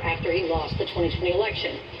power after he lost the 2020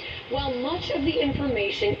 election. While much of the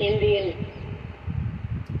information in the...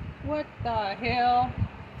 What the hell?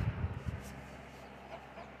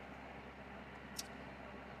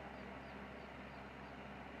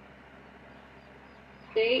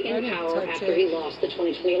 Stay in power after he lost the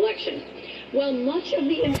 2020 election. While much of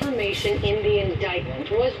the information in the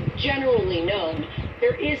indictment was generally known,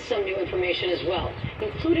 there is some new information as well,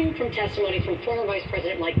 including from testimony from former Vice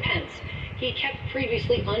President Mike Pence. He kept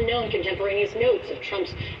previously unknown contemporaneous notes of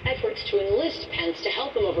Trump's efforts to enlist Pence to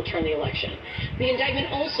help him overturn the election. The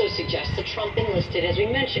indictment also suggests that Trump enlisted, as we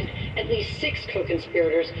mentioned, at least 6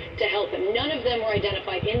 co-conspirators to help him. None of them were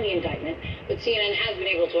identified in the indictment, but CNN has been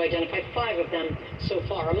able to identify 5 of them so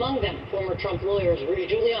far. Among them, former Trump lawyers Rudy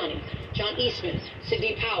Giuliani, John Eastman,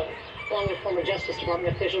 Sidney Powell, along with former Justice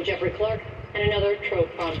Department official Jeffrey Clark, and another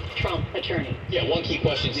Trump attorney. Yeah, one key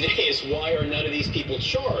question today is why are none of these people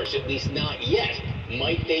charged, at least not yet?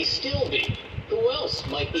 Might they still be? Who else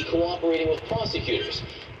might be cooperating with prosecutors?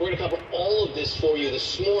 We're going to cover all of this for you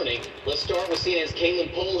this morning. Let's start with CNN's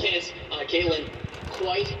Caitlin Polans. Caitlin,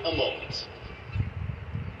 quite a moment.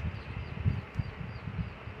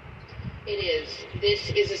 It is. This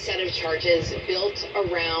is a set of charges built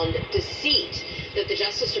around deceit that the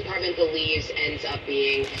Justice Department believes ends up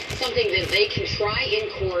being something that they can try in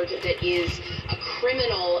court that is a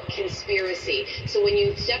criminal conspiracy. So when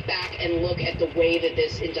you step back and look at the way that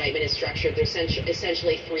this indictment is structured, there's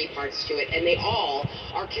essentially 3 parts to it, and they all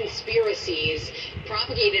are conspiracies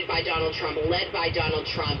propagated by Donald Trump, led by Donald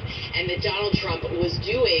Trump, and that Donald Trump was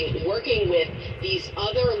doing, working with these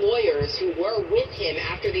other lawyers who were with him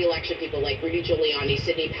after the election, people like Rudy Giuliani,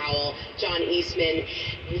 Sidney Powell, John Eastman.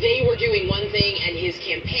 They were doing one thing, and his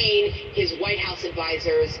campaign, his White House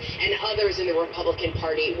advisors, and others in the Republican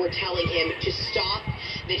Party were telling him to stop,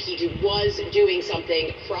 that he was doing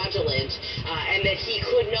something fraudulent, and that he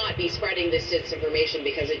could not be spreading this disinformation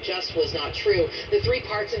because it just was not true. The 3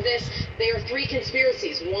 parts of this, they are 3 conspiracies.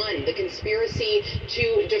 1, the conspiracy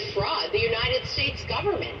to defraud the United States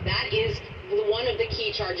government. That is one of the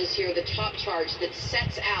key charges here, the top charge that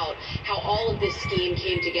sets out how all of this scheme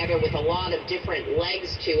came together with a lot of different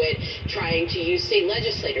legs to it, trying to use state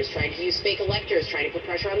legislators, trying to use fake electors, trying to put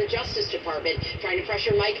pressure on the Justice Department, trying to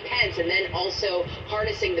pressure Mike Pence, and then also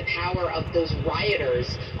harnessing the power of those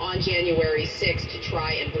rioters on January 6th to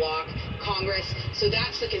try and block Congress. So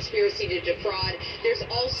that's the conspiracy to defraud. There's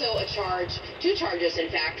also a charge, 2 charges in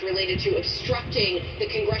fact, related to obstructing the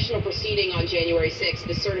congressional proceeding on January 6th,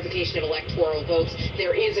 the certification of electoral votes.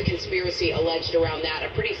 There is a conspiracy alleged around that,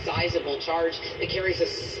 a pretty sizable charge that carries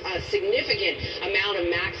a significant amount of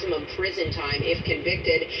maximum prison time if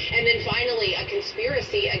convicted. And then finally, a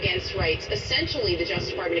conspiracy against rights. Essentially, the Justice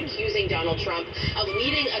Department accusing Donald Trump of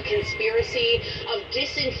leading a conspiracy of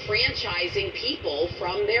disenfranchising people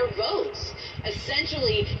from their votes.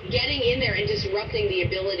 Essentially getting in there and disrupting the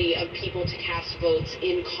ability of people to cast votes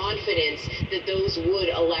in confidence that those would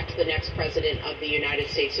elect the next president of the United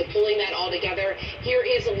States. So pulling that all together, here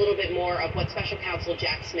is a little bit more of what Special Counsel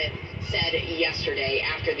Jack Smith said yesterday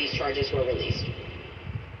after these charges were released.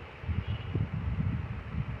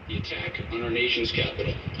 The attack on our nation's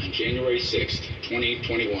capital on January 6th,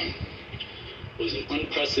 2021 was an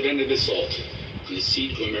unprecedented assault on the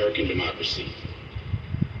seat of American democracy.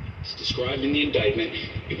 As described in the indictment,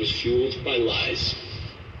 it was fueled by lies.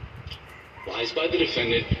 Lies by the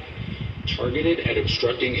defendant, targeted at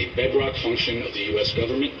obstructing a bedrock function of the U.S.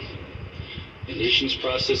 government, the nation's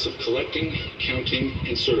process of collecting, counting,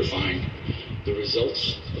 and certifying the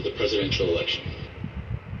results of the presidential election.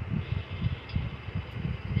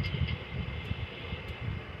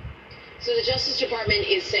 So the Justice Department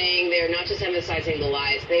is saying they're not just emphasizing the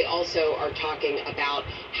lies, they also are talking about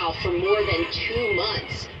how for more than 2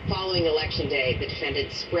 months, Following Election Day, the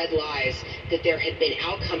defendants spread lies that there had been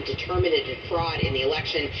outcome-determinative fraud in the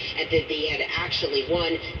election and that they had actually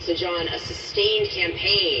won. So, John, a sustained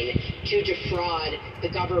campaign to defraud the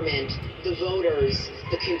government, the voters,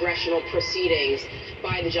 the congressional proceedings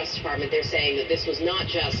by the Justice Department. They're saying that this was not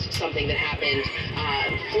just something that happened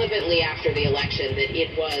flippantly after the election, that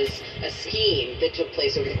it was a scheme that took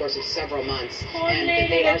place over the course of several months, and that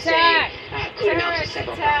they are saying could amount to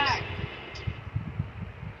several crimes.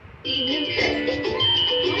 Up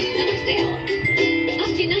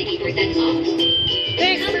to 90% off.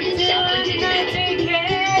 Thanks for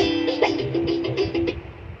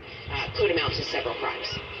could amount to several crimes.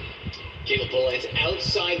 Caleb Polans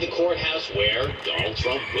outside the courthouse where Donald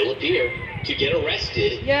Trump will appear to get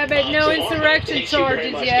arrested. Yeah, but no insurrection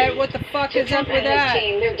charges yet. What the fuck is up with that?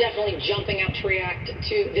 Team, they're definitely jumping out to react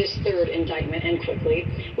to this third indictment, and quickly,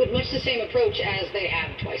 with much the same approach as they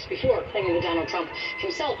have twice before, claiming that Donald Trump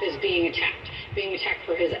himself is being attacked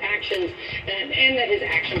for his actions, and that his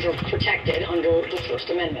actions are protected under the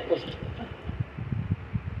First Amendment. Listen.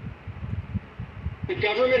 The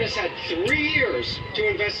government has had 3 years to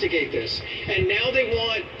investigate this, and now they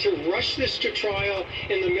want to rush this to trial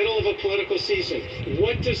in the middle of a political season.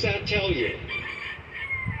 What does that tell you?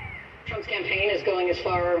 Trump's campaign is going as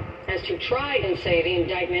far as to try and say the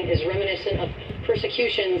indictment is reminiscent of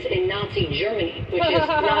persecutions in Nazi Germany, which is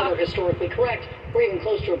neither historically correct or even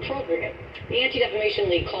close to appropriate. The Anti-Defamation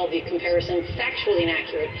League called the comparison factually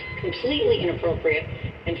inaccurate, completely inappropriate,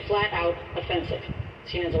 and flat-out offensive.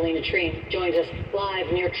 CNN's Elena Treen joins us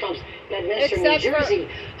live near Trump's Bedminster, New Jersey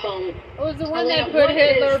home. It was the one that put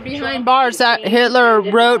Hitler behind bars. That Hitler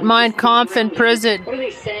wrote Mein Kampf in prison. What are they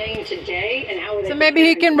saying today, and how are they? So maybe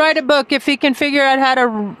he can write a book if he can figure out how to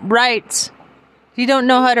write. You don't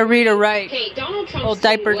know how to read or write. Okay, Donald Trump Oh,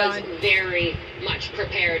 Diaperdon. was very much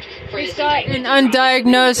prepared for He's this got indictment. an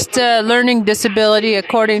undiagnosed learning disability,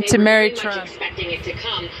 according to Mary They were Trump. very much expecting it to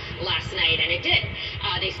come last night, and it did.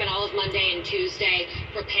 They spent all of Monday and Tuesday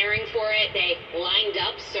preparing for it. They lined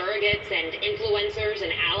up surrogates and influencers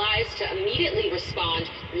and allies to immediately respond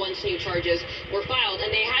once new charges were filed,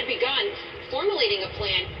 and they had begun formulating a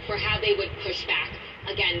plan for how they would push back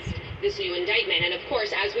against this new indictment. And of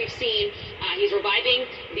course, as we've seen, he's reviving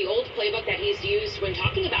the old playbook that he's used when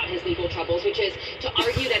talking about his legal troubles, which is to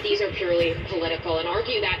argue that these are purely political and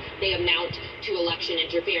argue that they amount to election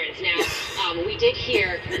interference. Now, we did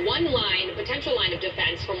hear one potential line of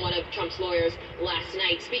defense from one of Trump's lawyers last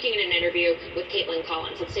night, speaking in an interview with Caitlin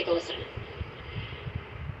Collins. Let's take a listen.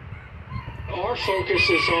 Our focus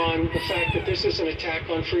is on the fact that this is an attack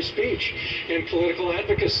on free speech and political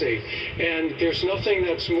advocacy. And there's nothing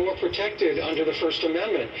that's more protected under the First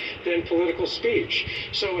Amendment than political speech.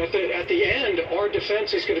 So at the end, our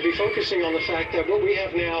defense is going to be focusing on the fact that what we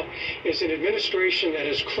have now is an administration that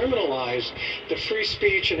has criminalized the free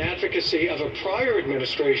speech and advocacy of a prior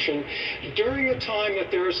administration during the time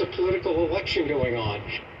that there is a political election going on.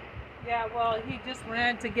 Yeah, well, he just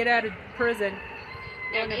ran to get out of prison.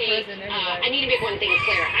 Okay, I need to make one thing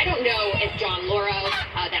clear. I don't know if John Lauro,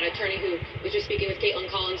 that attorney who was just speaking with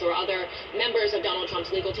Caitlin Collins, or other members of Donald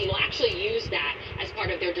Trump's legal team will actually use that as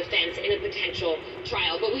part of their defense in a potential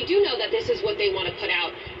trial. But we do know that this is what they want to put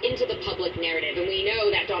out into the public narrative. And we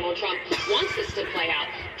know that Donald Trump wants this to play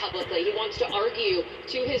out publicly. He wants to argue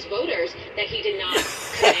to his voters that he did not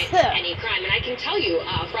commit any crime. And I can tell you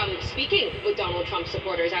from speaking with Donald Trump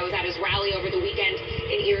supporters, I was at his rally over the weekend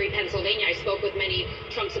in Erie, Pennsylvania. I spoke with many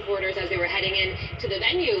Trump supporters as they were heading in to the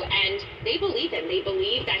venue, and they believe him. They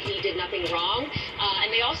believe that he did nothing wrong,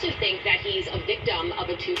 and they also think that he's a victim of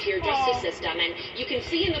a two-tier justice system. And you can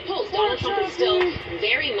see in the polls, Donald Trump is still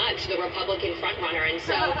very much the Republican frontrunner. And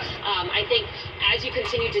so I think as you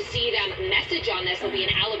continue to see them message on this, he'll be in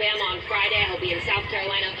Alabama on Friday, he'll be in South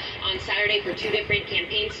Carolina on Saturday for 2 different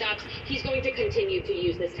campaign stops. He's going to continue to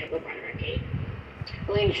use this type of rhetoric, Kate.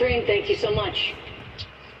 Elaine Treen, thank you so much.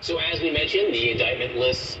 So as we mentioned, the indictment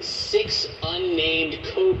lists 6 unnamed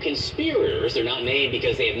co-conspirators. They're not named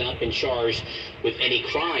because they have not been charged with any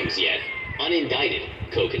crimes yet. Unindicted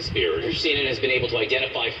co-conspirators. CNN has been able to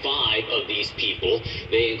identify 5 of these people.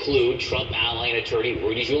 They include Trump ally and attorney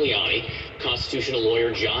Rudy Giuliani, constitutional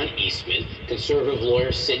lawyer John Eastman, conservative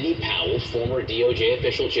lawyer Sidney Powell, former DOJ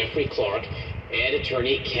official Jeffrey Clark, and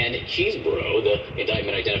attorney Ken Cheeseborough. The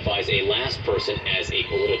indictment identifies a last person as a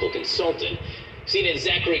political consultant. CNN's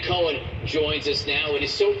Zachary Cohen joins us now. It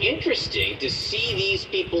is so interesting to see these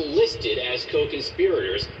people listed as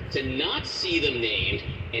co-conspirators, to not see them named,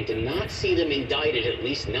 and to not see them indicted, at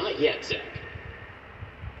least not yet, Zach.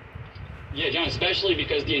 Yeah, John, especially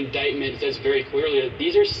because the indictment says very clearly that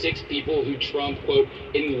these are 6 people who Trump, quote,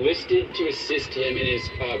 enlisted to assist him in his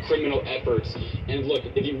criminal efforts. And look,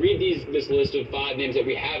 if you read this list of 5 names that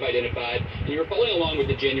we have identified, and you're following along with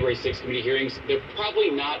the January 6th committee hearings, they're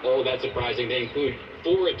probably not all that surprising. They include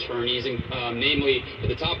 4 attorneys, and namely, at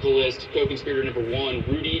the top of the list, co-conspirator number 1,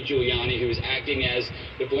 Rudy Giuliani, who was acting as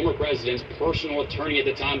the former president's personal attorney at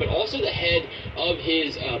the time, but also the head of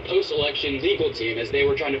his post-election legal team, as they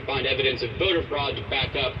were trying to find evidence of voter fraud to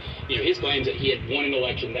back up, his claims that he had won an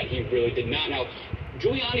election that he really did not. Now,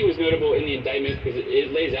 Giuliani was notable in the indictment because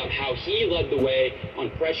it lays out how he led the way on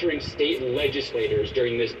pressuring state legislators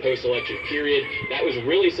during this post-election period. That was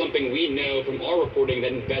really something we know from our reporting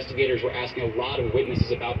that investigators were asking a lot of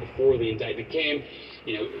witnesses about before the indictment came.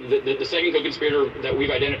 The second co-conspirator that we've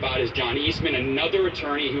identified is John Eastman, another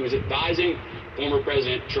attorney who was advising former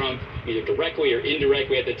President Trump either directly or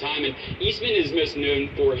indirectly at the time. And Eastman is most known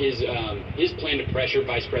for his plan to pressure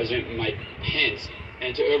Vice President Mike Pence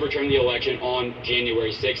and to overturn the election on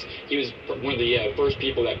January 6th. He was one of the first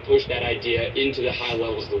people that pushed that idea into the high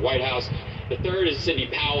levels of the White House. The third is Sidney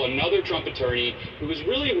Powell, another Trump attorney who was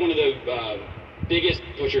really one of the biggest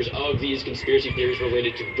pushers of these conspiracy theories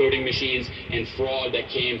related to voting machines and fraud that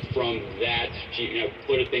came from that. She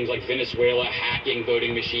floated things like Venezuela hacking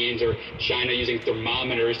voting machines or China using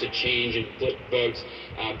thermometers to change and flip votes.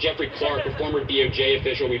 Jeffrey Clark, a former DOJ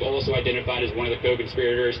official, we've also identified as one of the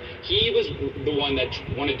co-conspirators. He was the one that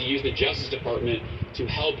wanted to use the Justice Department to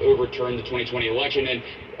help overturn the 2020 election. And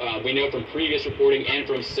we know from previous reporting and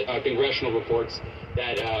from congressional reports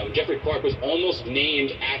that Jeffrey Clark was almost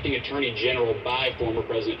named acting attorney general by former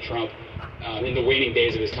President Trump in the waning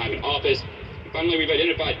days of his time in office. Finally, we've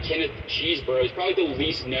identified Kenneth Cheeseborough. He's probably the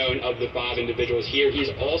least known of the 5 individuals here. He's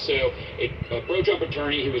also a pro-Trump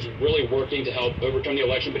attorney who was really working to help overturn the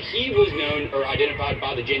election, but he was known or identified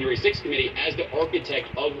by the January 6th committee as the architect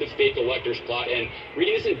of the fake electors plot. And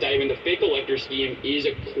reading this indictment, the fake elector scheme is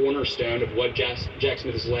a cornerstone of what Jack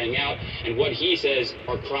Smith is laying out and what he says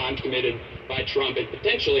are crimes committed by Trump and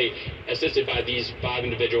potentially assisted by these 5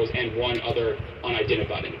 individuals and one other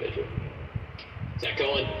unidentified individual. Zach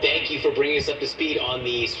Cohen, thank you for bringing us up to speed on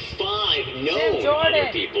these 5 known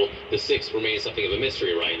other people. The 6th remains something of a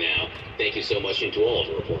mystery right now. Thank you so much, and to all of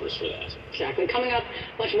the reporters for that. Exactly. Coming up,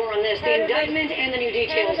 much more on this. The indictment and the new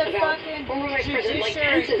details about former Vice President Mike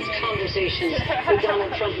Pence's conversations with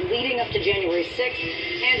Donald Trump leading up to January 6th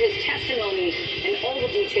and his testimony and all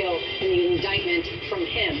the detail in the indictment from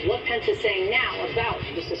him. What Pence is saying now about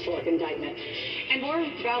this historic indictment. And more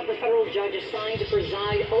about the federal judge assigned to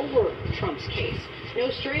preside over Trump's case. No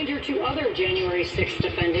stranger to other January 6th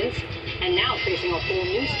defendants, and now facing a whole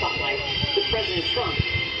new spotlight with President Trump.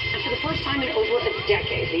 And for the first time in over a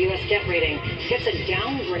decade, the U.S. debt rating gets a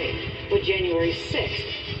downgrade, with January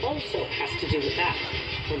 6th also has to do with that.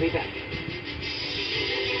 We'll be back.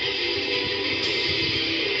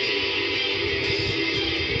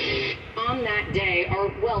 On that day are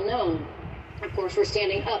well known, of course, for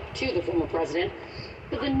standing up to the former president.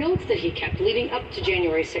 But the notes that he kept leading up to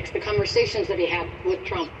January 6th, the conversations that he had with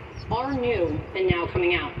Trump, are new and now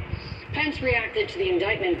coming out. Pence reacted to the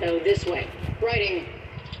indictment, though, this way, putting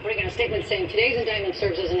out a statement saying, today's indictment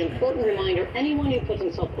serves as an important reminder anyone who puts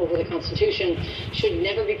himself over the Constitution should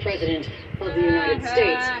never be president of the United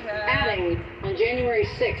States. Adding, on January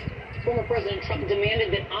 6th, former President Trump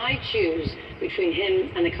demanded that I choose between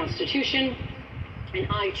him and the Constitution, and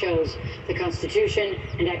I chose the Constitution,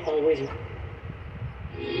 and I always will.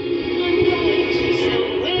 I'm going to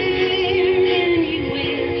somewhere,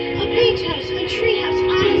 anywhere, a beach house, a tree house,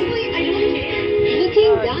 honestly, I don't care.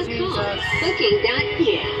 Booking.com.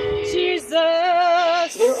 Yeah. Jesus!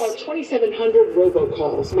 There are 2,700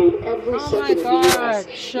 robocalls made every second in the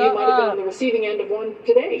U.S. You might have been on the receiving end of one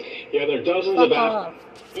today. Yeah, there are dozens of apps.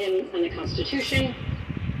 Him and the Constitution,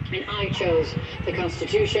 and I chose the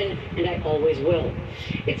Constitution, and I always will.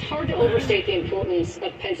 It's hard to overstate the importance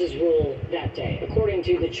of Pence's role that day. According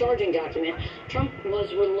to the charging document, Trump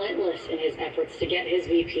was relentless in his efforts to get his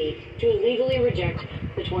VP to legally reject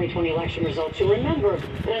the 2020 election results. You'll remember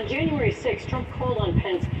that on January 6th, Trump called on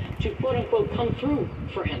Pence to, quote-unquote, come through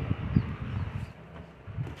for him.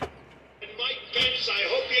 Mike Pence, I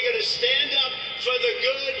hope you're going to stand up for the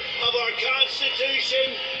good of our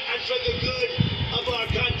Constitution and for the good of our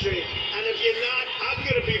country. And if you're not, I'm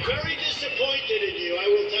going to be very disappointed in you. I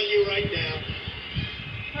will tell you right now.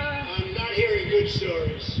 I'm not hearing good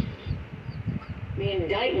stories. The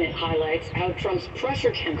indictment highlights how Trump's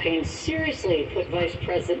pressure campaign seriously put the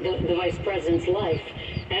vice president's life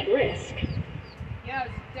at risk. Yeah,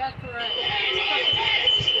 it's death threat.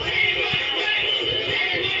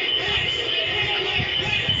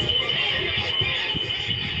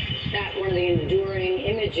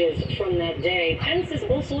 images from that day. Pence is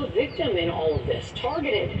also a victim in all of this,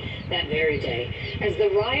 targeted that very day. As the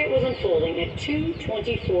riot was unfolding at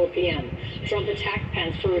 2:24 p.m., Trump attacked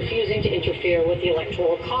Pence for refusing to interfere with the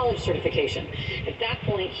Electoral College certification. At that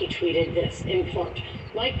point, he tweeted this, in part,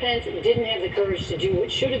 Mike Pence didn't have the courage to do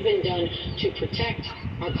what should have been done to protect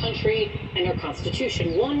our country and our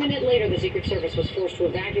Constitution. 1 minute later, the Secret Service was forced to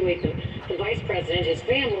evacuate the vice president, his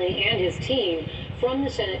family, and his team from the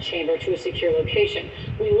Senate chamber to a secure location.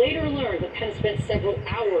 We later learned that Pence spent several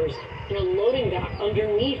hours in a loading dock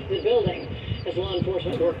underneath the building as law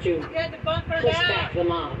enforcement worked to push back the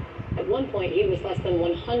mob. At one point, he was less than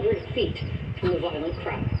 100 feet from the violent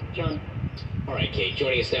crowd. John? All right, Kate,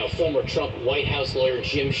 joining us now, former Trump White House lawyer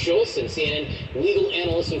Jim Schultz and CNN legal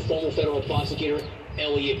analyst and former federal prosecutor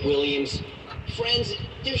Elliot Williams. Friends,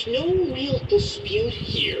 there's no real dispute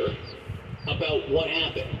here about what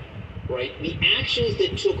happened, right? The actions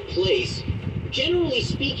that took place, generally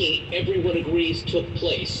speaking, everyone agrees took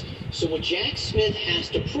place. So what Jack Smith has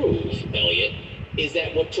to prove, Elliot, is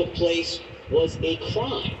that what took place was a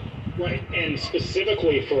crime. Right, and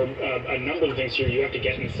specifically for a number of things here, you have to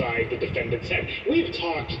get inside the defendant's head. We've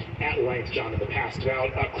talked at length, John, in the past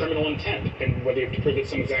about criminal intent and whether you have to prove that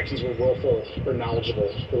someone's actions were willful or knowledgeable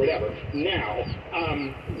or whatever. Now,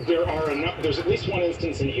 there's at least one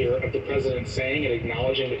instance in here of the president saying and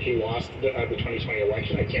acknowledging that he lost the 2020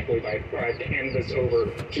 election. I can't believe I have to hand this over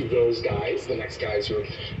to those guys, the next guys who are...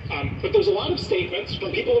 but there's a lot of statements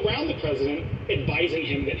from people around the president advising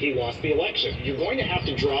him that he lost the election. You're going to have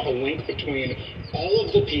to draw a link between all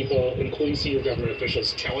of the people, including senior government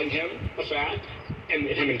officials, telling him a fact and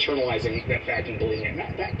him internalizing that fact and believing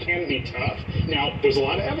it. That can be tough. Now, there's a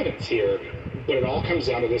lot of evidence here, but it all comes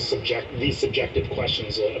down to these subjective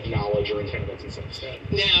questions of knowledge or intelligence and such.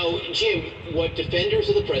 Now, Jim, what defenders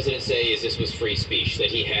of the president say is this was free speech, that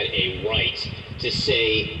he had a right to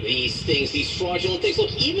say these things, these fraudulent things.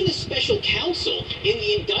 Look, even the special counsel in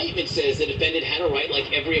the indictment says the defendant had a right,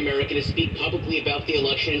 like every American, to speak publicly about the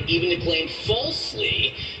election and even to claim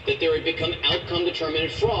falsely that there had become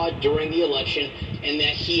outcome-determined fraud during the election and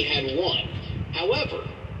that he had won. However,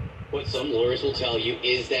 what some lawyers will tell you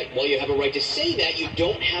is that while you have a right to say that, you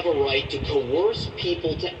don't have a right to coerce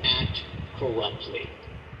people to act corruptly.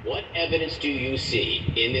 What evidence do you see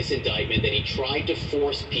in this indictment that he tried to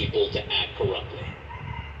force people to act corruptly?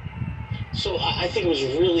 So I think it was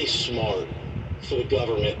really smart for the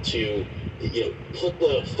government to, put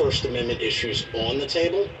the First Amendment issues on the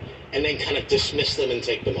table and then kind of dismiss them and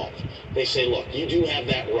take them off. They say, look, you do have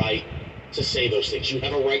that right to say those things. You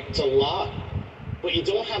have a right to lie. But you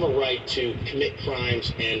don't have a right to commit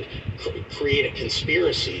crimes and create a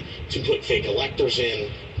conspiracy to put fake electors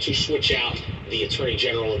in, to switch out the Attorney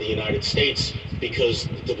General of the United States because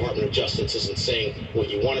the Department of Justice isn't saying what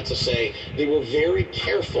you want it to say. They were very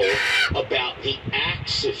careful about the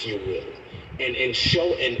acts, if you will, and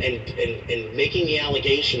making the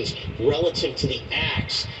allegations relative to the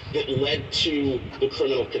acts that led to the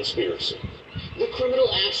criminal conspiracy. The criminal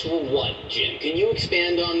acts were what, Jim? Can you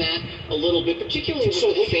expand on that a little bit, particularly with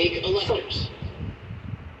the fake electors?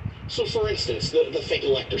 So, for instance, the fake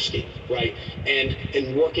elector scheme, right?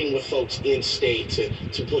 And working with folks in state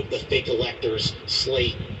to put the fake electors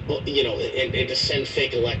slate, and to send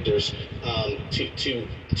fake electors to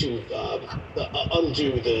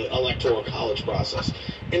undo the Electoral College process.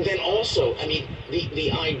 And then also, I mean,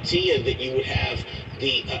 the idea that you would have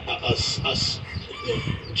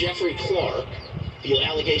Jeffrey Clark, the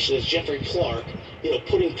allegation is Jeffrey Clark,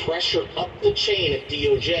 putting pressure up the chain at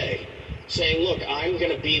DOJ, saying, look, I'm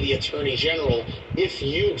going to be the Attorney General if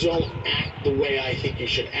you don't act the way I think you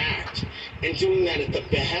should act. And doing that at the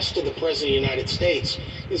behest of the President of the United States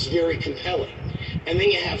is very compelling. And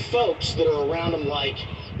then you have folks that are around him like,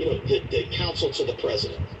 the counsel to the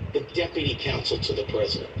President, the deputy counsel to the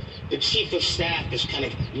President, the Chief of Staff is kind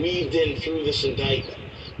of weaved in through this indictment,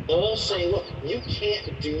 all saying, look, you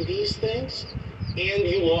can't do these things, and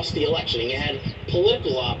you lost the election. And you had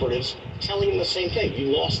political operatives telling them the same thing. You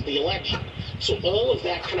lost the election. So all of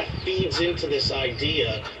that kind of feeds into this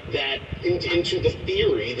idea that, into the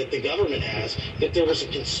theory that the government has, that there was a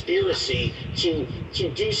conspiracy to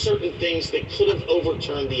do certain things that could have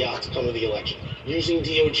overturned the outcome of the election, using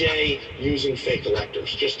DOJ, using fake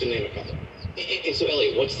electors, just to name a couple. And so,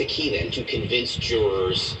 Elliot, what's the key then to convince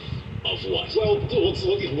jurors of what? Well,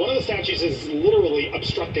 one of the statutes is literally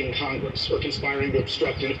obstructing Congress or conspiring to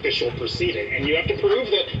obstruct an official proceeding. And you have to prove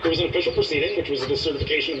that there was an official proceeding, which was the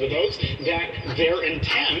certification of the votes, that their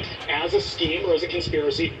intent as a scheme or as a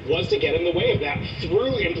conspiracy was to get in the way of that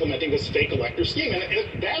through implementing this fake elector scheme.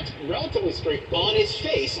 And that's relatively straightforward. On its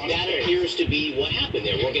face, that appears to be what happened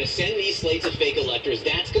there. We're going to send these slates of fake electors.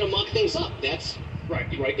 That's going to muck things up. That's...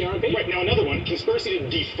 Right there on paper. Right, now another one, conspiracy to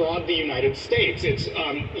defraud the United States. It's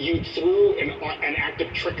you through an act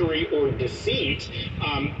of trickery or deceit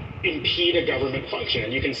impede a government function.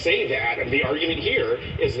 And you can say that, and the argument here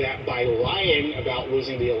is that by lying about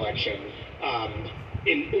losing the election,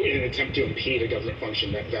 in an attempt to impede a government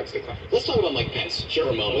function, that's the claim. Let's talk about Mike Pence for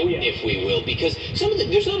a moment, if we will, because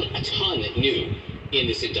there's not a ton new in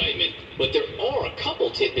this indictment, but there are a couple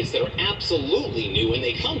tidbits that are absolutely new, and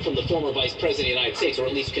they come from the former Vice President of the United States, or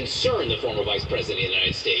at least concern the former Vice President of the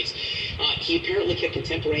United States. He apparently kept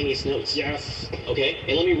contemporaneous notes. Yes. Okay,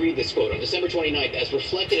 and let me read this quote. On December 29th, as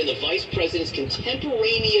reflected in the Vice President's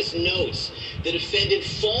contemporaneous notes, the defendant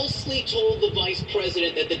falsely told the Vice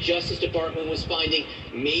President that the Justice Department was finding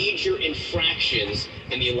major infractions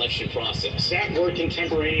in the election process. That word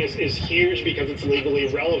contemporaneous is huge because it's legally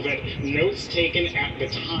relevant. Notes taken at the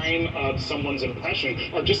time of someone's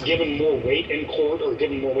impression are just given more weight in court or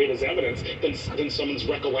given more weight as evidence than someone's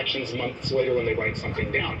recollections months later when they write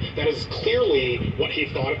something down. That is clearly what he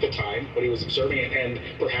thought at the time, what he was observing, and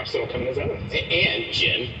perhaps it'll come in as evidence. And,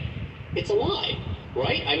 Jim, it's a lie,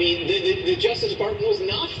 right? I mean, the Justice Department was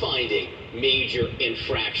not finding major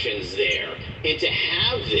infractions there. And to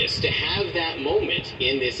have that moment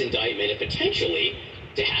in this indictment, and potentially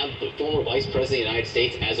to have the former Vice President of the United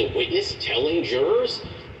States as a witness telling jurors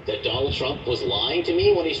that Donald Trump was lying to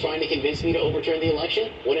me when he's trying to convince me to overturn the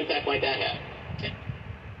election, what impact might that have?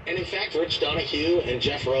 And in fact, Rich Donahue and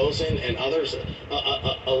Jeff Rosen and others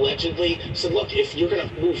allegedly said, look, if you're going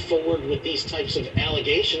to move forward with these types of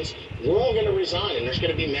allegations, we're all going to resign, and there's going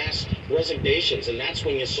to be mass resignations. And that's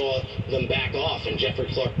when you saw them back off, and Jeffrey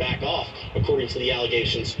Clark back off, according to the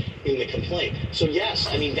allegations in the complaint. So yes,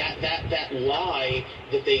 I mean, that lie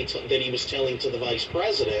that he was telling to the Vice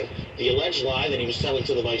President, the alleged lie that he was telling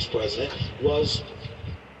to the Vice President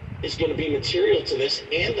is going to be material to this,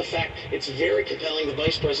 and the fact it's very compelling the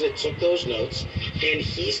Vice President took those notes, and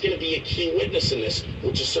he's going to be a key witness in this,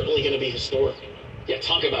 which is certainly going to be historic. Yeah,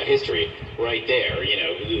 talk about history right there. You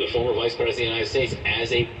know, the former Vice President of the United States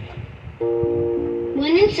as a... 1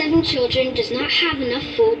 in 7 children does not have enough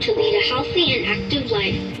food to lead a healthy and active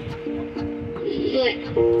life.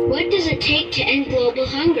 But what does it take to end global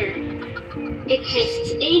hunger? It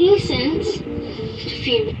costs 80 cents to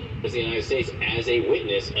feed the United States as a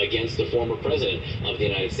witness against the former president of the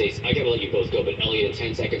United States. I gotta let you both go, but Elliot, in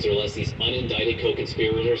 10 seconds or less, these unindicted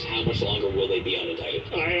co-conspirators, how much longer will they be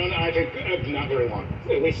unindicted? I think not very long.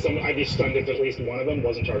 At least I'd be stunned if at least one of them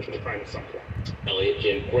wasn't charged with a crime at some point. Elliot,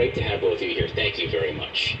 Jim, great to have both of you here. Thank you very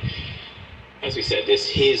much. As we said,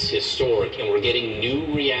 this is historic, and we're getting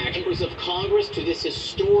new reactions. Members of Congress to this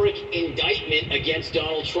historic indictment against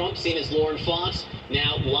Donald Trump, seen as Lauren Fox,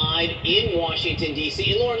 now live in Washington,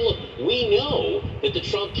 D.C. And Lauren, look, we know that the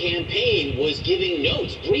Trump campaign was giving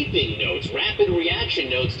notes, briefing notes, rapid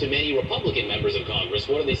reaction notes to many Republican members of Congress.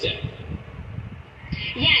 What do they say?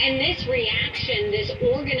 Yeah, and this reaction, this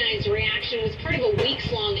organized reaction, was part of a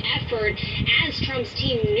weeks-long effort as Trump's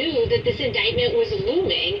team knew that this indictment was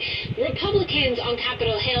looming. Republicans on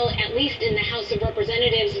Capitol Hill, at least in the House of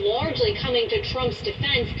Representatives, largely coming to Trump's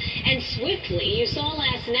defense, and swiftly. You saw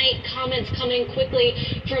last night comments coming quickly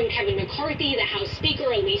from Kevin McCarthy, the House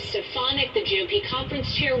Speaker, Elise Stefanik, the GOP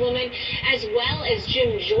conference chairwoman, as well as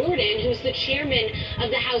Jim Jordan, who's the chairman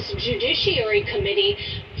of the House Judiciary Committee.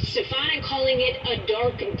 Stefanik calling it a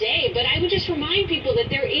dark day, but I would just remind people that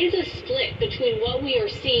there is a split between what we are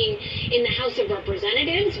seeing in the House of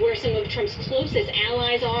Representatives, where some of Trump's closest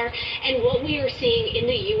allies are, and what we are seeing in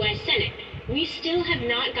the U.S. Senate. We still have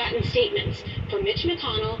not gotten statements from Mitch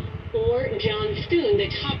McConnell or John Thune, the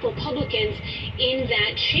top Republicans in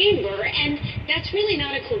that chamber, and that's really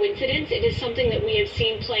not a coincidence. It is something that we have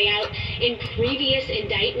seen play out in previous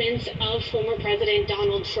indictments of former President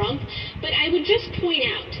Donald Trump. But I would just point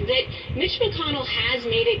out that Mitch McConnell has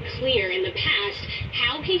made it clear in the past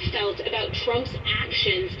how he felt about Trump's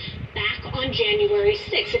actions back on January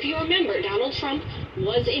 6th. If you remember, Donald Trump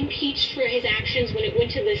was impeached for his actions when it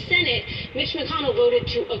went to the Senate. Mitch McConnell voted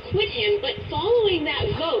to acquit him, but following that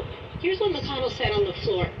vote, here's what McConnell said on the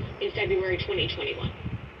floor in February 2021.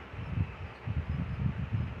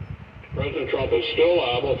 President Trump is still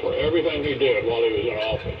liable for everything he did while he was in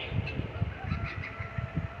office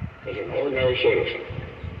as an ordinary citizen.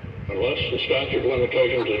 unless the statute of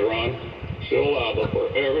limitations is run, still liable for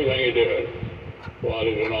everything he did while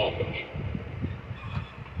he's in office.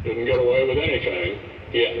 Didn't get away with anything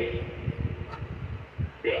yet.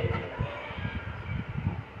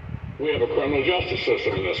 We have a criminal justice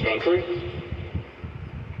system in this country.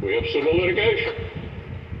 We have civil litigation.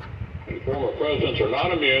 And former presidents are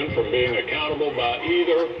not immune from being accountable by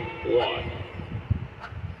either one.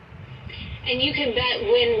 And you can bet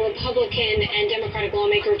when Republican and Democratic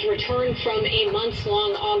lawmakers return from a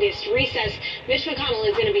months-long August recess, Mitch McConnell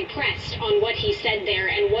is going to be pressed on what he said there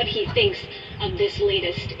and what he thinks of this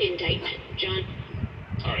latest indictment. John?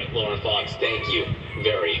 All right, Lauren Fox, thank you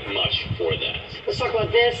very much for that. Let's talk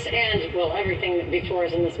about this and, well, everything before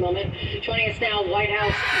us in this moment. Joining us now, White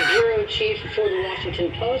House Bureau Chief for the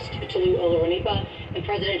Washington Post, Tolu Olorunipa, and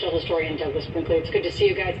presidential historian Douglas Brinkley. It's good to see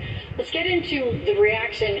you guys. Let's get into the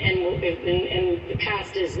reaction and the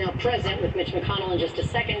past is now present with Mitch McConnell in just a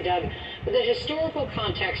second, Doug. But the historical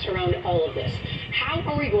context around all of this. How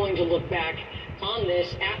are we going to look back on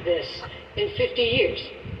this, at this, in 50 years?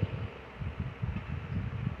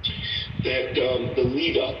 That the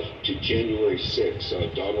lead up to January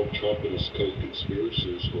 6th, Donald Trump and his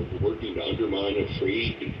co-conspirators were working to undermine a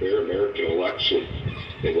free and fair American election.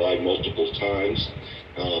 They lied multiple times.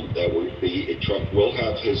 Trump will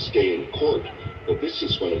have his day in court. But this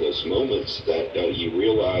is one of those moments that you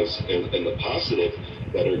realize, and the positive,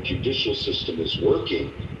 that our judicial system is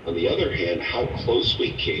working. On the other hand, how close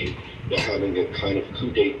we came to having a kind of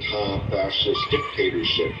coup d'etat fascist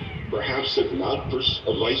dictatorship. Perhaps if not for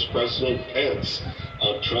Vice President Pence,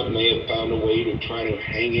 Trump may have found a way to try to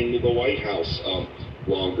hang into the White House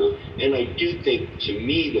longer. And I do think, to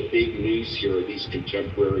me, the big news here are these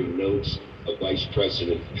contemporary notes of Vice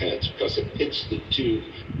President Pence, because it pits the two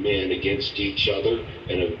men against each other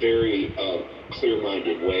in a very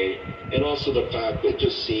clear-minded way. And also the fact that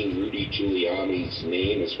just seeing Rudy Giuliani's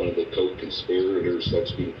name as one of the co-conspirators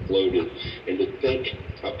that's being floated, and to think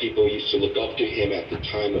how people used to look up to him at the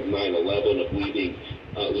time of 9/11, of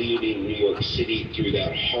leading New York City through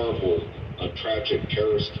that horrible, tragic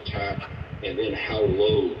terrorist attack, and then how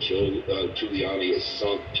low Giuliani has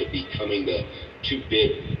sunk to becoming the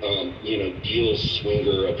two-bit, deal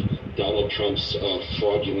swinger of Donald Trump's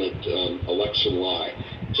fraudulent election lie.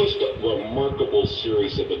 Just a remarkable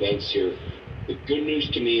series of events here. The good news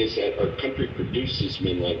to me is that our country produces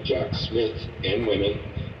men like Jack Smith and women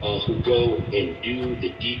who go and do the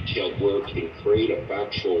detailed work and create a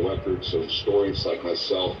factual record so historians like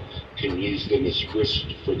myself can use them as grist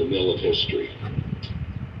for the mill of history.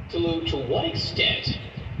 To what extent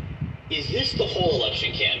is this the whole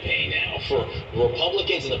election campaign now? For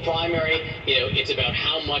Republicans in the primary, it's about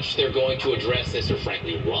how much they're going to address this or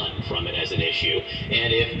frankly run from it as an issue.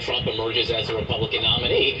 And if Trump emerges as a Republican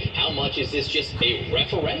nominee, how much is this just a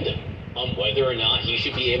referendum on whether or not he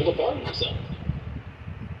should be able to pardon himself?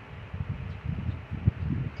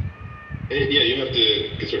 Yeah, you have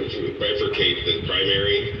to sort of bifurcate the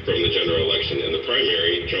primary from the general election. In the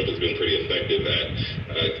primary, Trump has been pretty effective at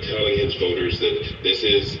telling his voters that this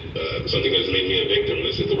is something that has made me a victim.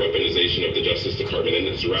 This is the weaponization of the Justice Department, and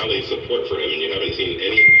it's rallying support for him. And you haven't seen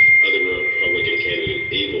any other Republican candidate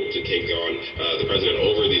able to take on the president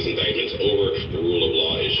over these indictments, over the rule of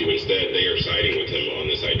law issue. Instead, they are siding with him on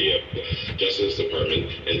this idea of Justice Department,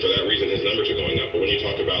 and for that reason, his numbers are going up. But when you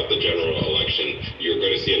talk about the general election, you're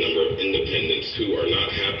going to see a number of independents who are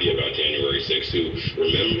not happy about January 6th, who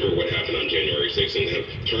remember what happened on January 6th and have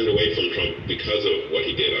turned away from Trump because of what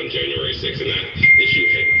he did on January 6th. And that issue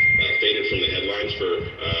had faded from the headlines for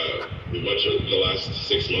much of the last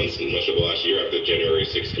 6 months and much of the last year after the January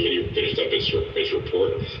 6th committee finished up its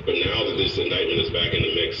report. But now that this indictment is back in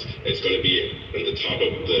the mix, it's going to be at the top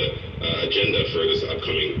of the agenda for this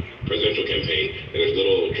upcoming presidential campaign. And there's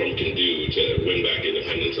little Trump can do to win back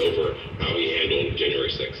independence over how he handled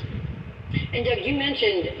January 6th. And Doug, you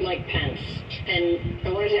mentioned Mike Pence, and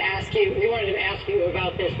we wanted to ask you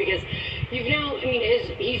about this because you've now,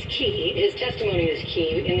 he's key, his testimony is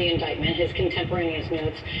key in the indictment, his contemporaneous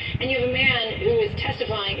notes, and you have a man who is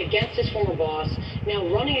testifying against his former boss, now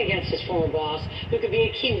running against his former boss, who could be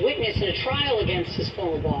a key witness in a trial against his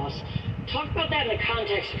former boss. Talk about that in the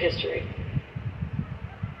context of history.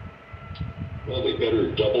 Well, they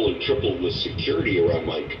better double and triple the security around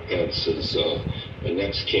Mike Pence's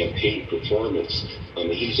next campaign performance.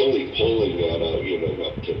 He's only polling at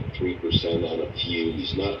up to 3% on a few.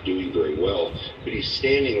 He's not doing very well, but he's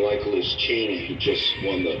standing like Liz Cheney, who just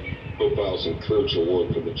won the Profiles in Courage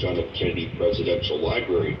Award from the John F. Kennedy Presidential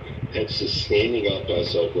Library. Pence is standing up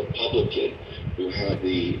as a Republican who had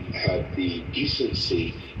the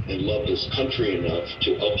decency and loved his country enough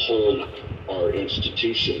to uphold our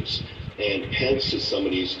institutions. And Pence is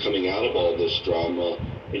somebody who's coming out of all this drama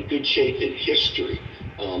in good shape in history.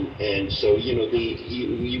 And so, you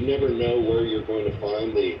never know where you're going to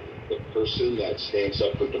find the person that stands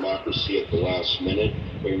up for democracy at the last minute.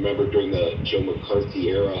 We remember during the Joe McCarthy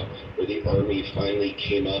era where the Army finally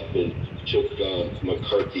came up and took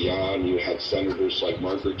McCarthy on. You had senators like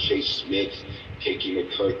Margaret Chase Smith taking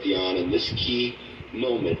McCarthy on. In this key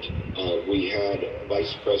moment, we had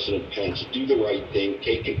Vice President Pence do the right thing,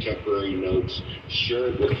 take contemporary notes, share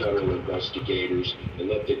it with federal investigators, and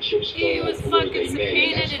let the chips fall He was where fucking they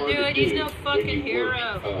may. And subpoenaed that's to hard do it. He's no fucking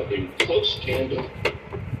hero. In close tandem.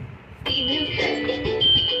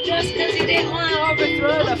 Just because he didn't want to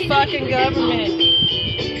overthrow the fucking government.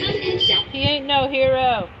 He ain't no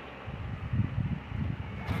hero.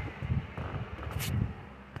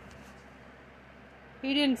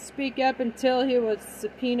 He didn't speak up until he was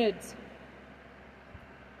subpoenaed.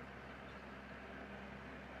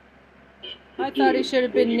 I thought he should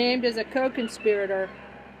have been named as a co-conspirator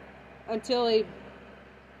until he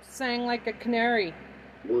sang like a canary.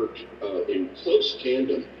 Worked in close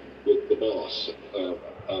tandem with the boss,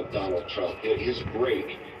 Donald Trump. His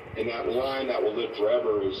break, and that line that will live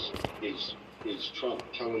forever is Trump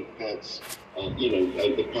telling Pence,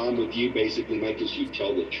 the problem with you basically, Mike, is you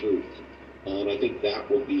tell the truth. And I think that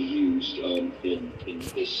will be used in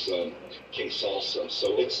this case also.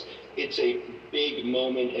 So it's a big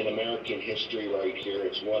moment in American history right here.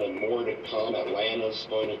 It's one and more to come. Atlanta's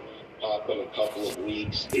going to pop in a couple of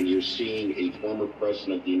weeks, and you're seeing a former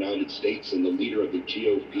president of the United States and the leader of the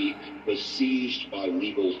GOP besieged by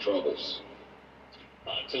legal troubles.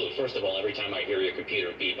 Tulu, first of all, every time I hear your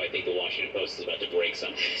computer beep, I think the Washington Post is about to break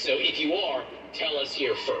something. So if you are, tell us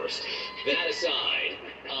here first. That aside,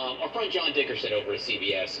 our friend John Dickerson over at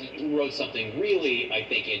CBS wrote something really, I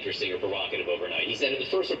think, interesting or provocative overnight. He said in the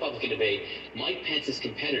first Republican debate, Mike Pence's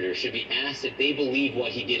competitors should be asked if they believe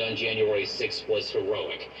what he did on January 6th was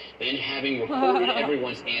heroic. Then, having recorded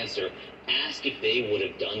everyone's answer, ask if they would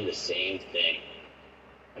have done the same thing.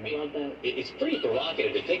 I mean, it's pretty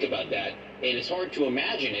provocative to think about that, and it's hard to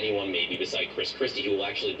imagine anyone maybe beside Chris Christie who will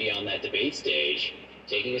actually be on that debate stage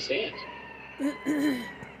taking a stand.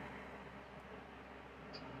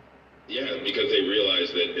 Yeah, because they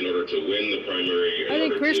realize that in order to win the primary, in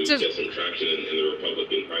order to get some traction in the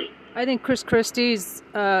Republican primary. I think Chris Christie's,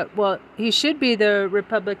 he should be the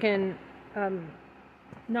Republican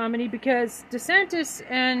nominee because DeSantis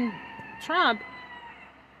and Trump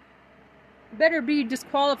better be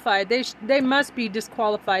disqualified. They must be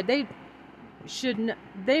disqualified.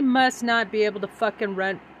 They must not be able to fucking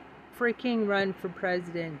run for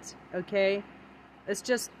president. Okay, it's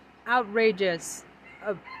just outrageous.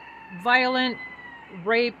 A violent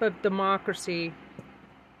rape of democracy.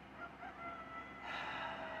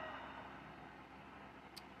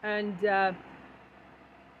 And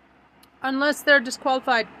unless they're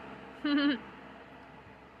disqualified.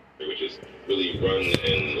 Which is really run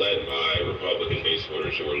and led by Republican base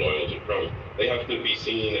voters who are loyal to Trump. They have to be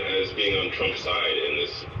seen as being on Trump's side in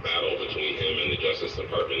this battle between him and the Justice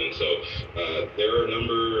Department. And so there are a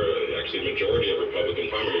number, actually a majority of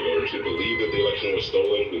Republican primary voters who believe that the election was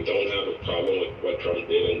stolen, who don't have a problem with what Trump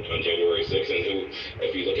did on January 6th, and who,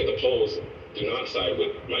 if you look at the polls, do not side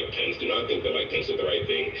with Mike Pence, do not think that Mike Pence did the right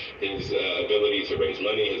thing. His ability to raise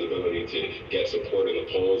money, his ability to get support in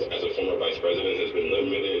the polls as a former vice president has been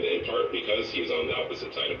limited in part because he's on the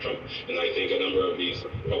opposite side of Trump. And I think a number of these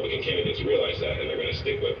Republican candidates realize that, and they're going to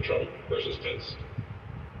stick with Trump versus Pence.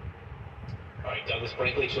 All right, Douglas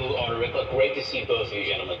Brinkley, Tulu Arterika, great to see both of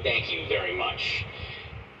you gentlemen. Thank you very much.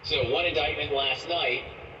 So one indictment last night,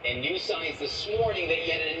 and new signs this morning that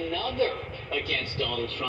yet another against Donald Trump.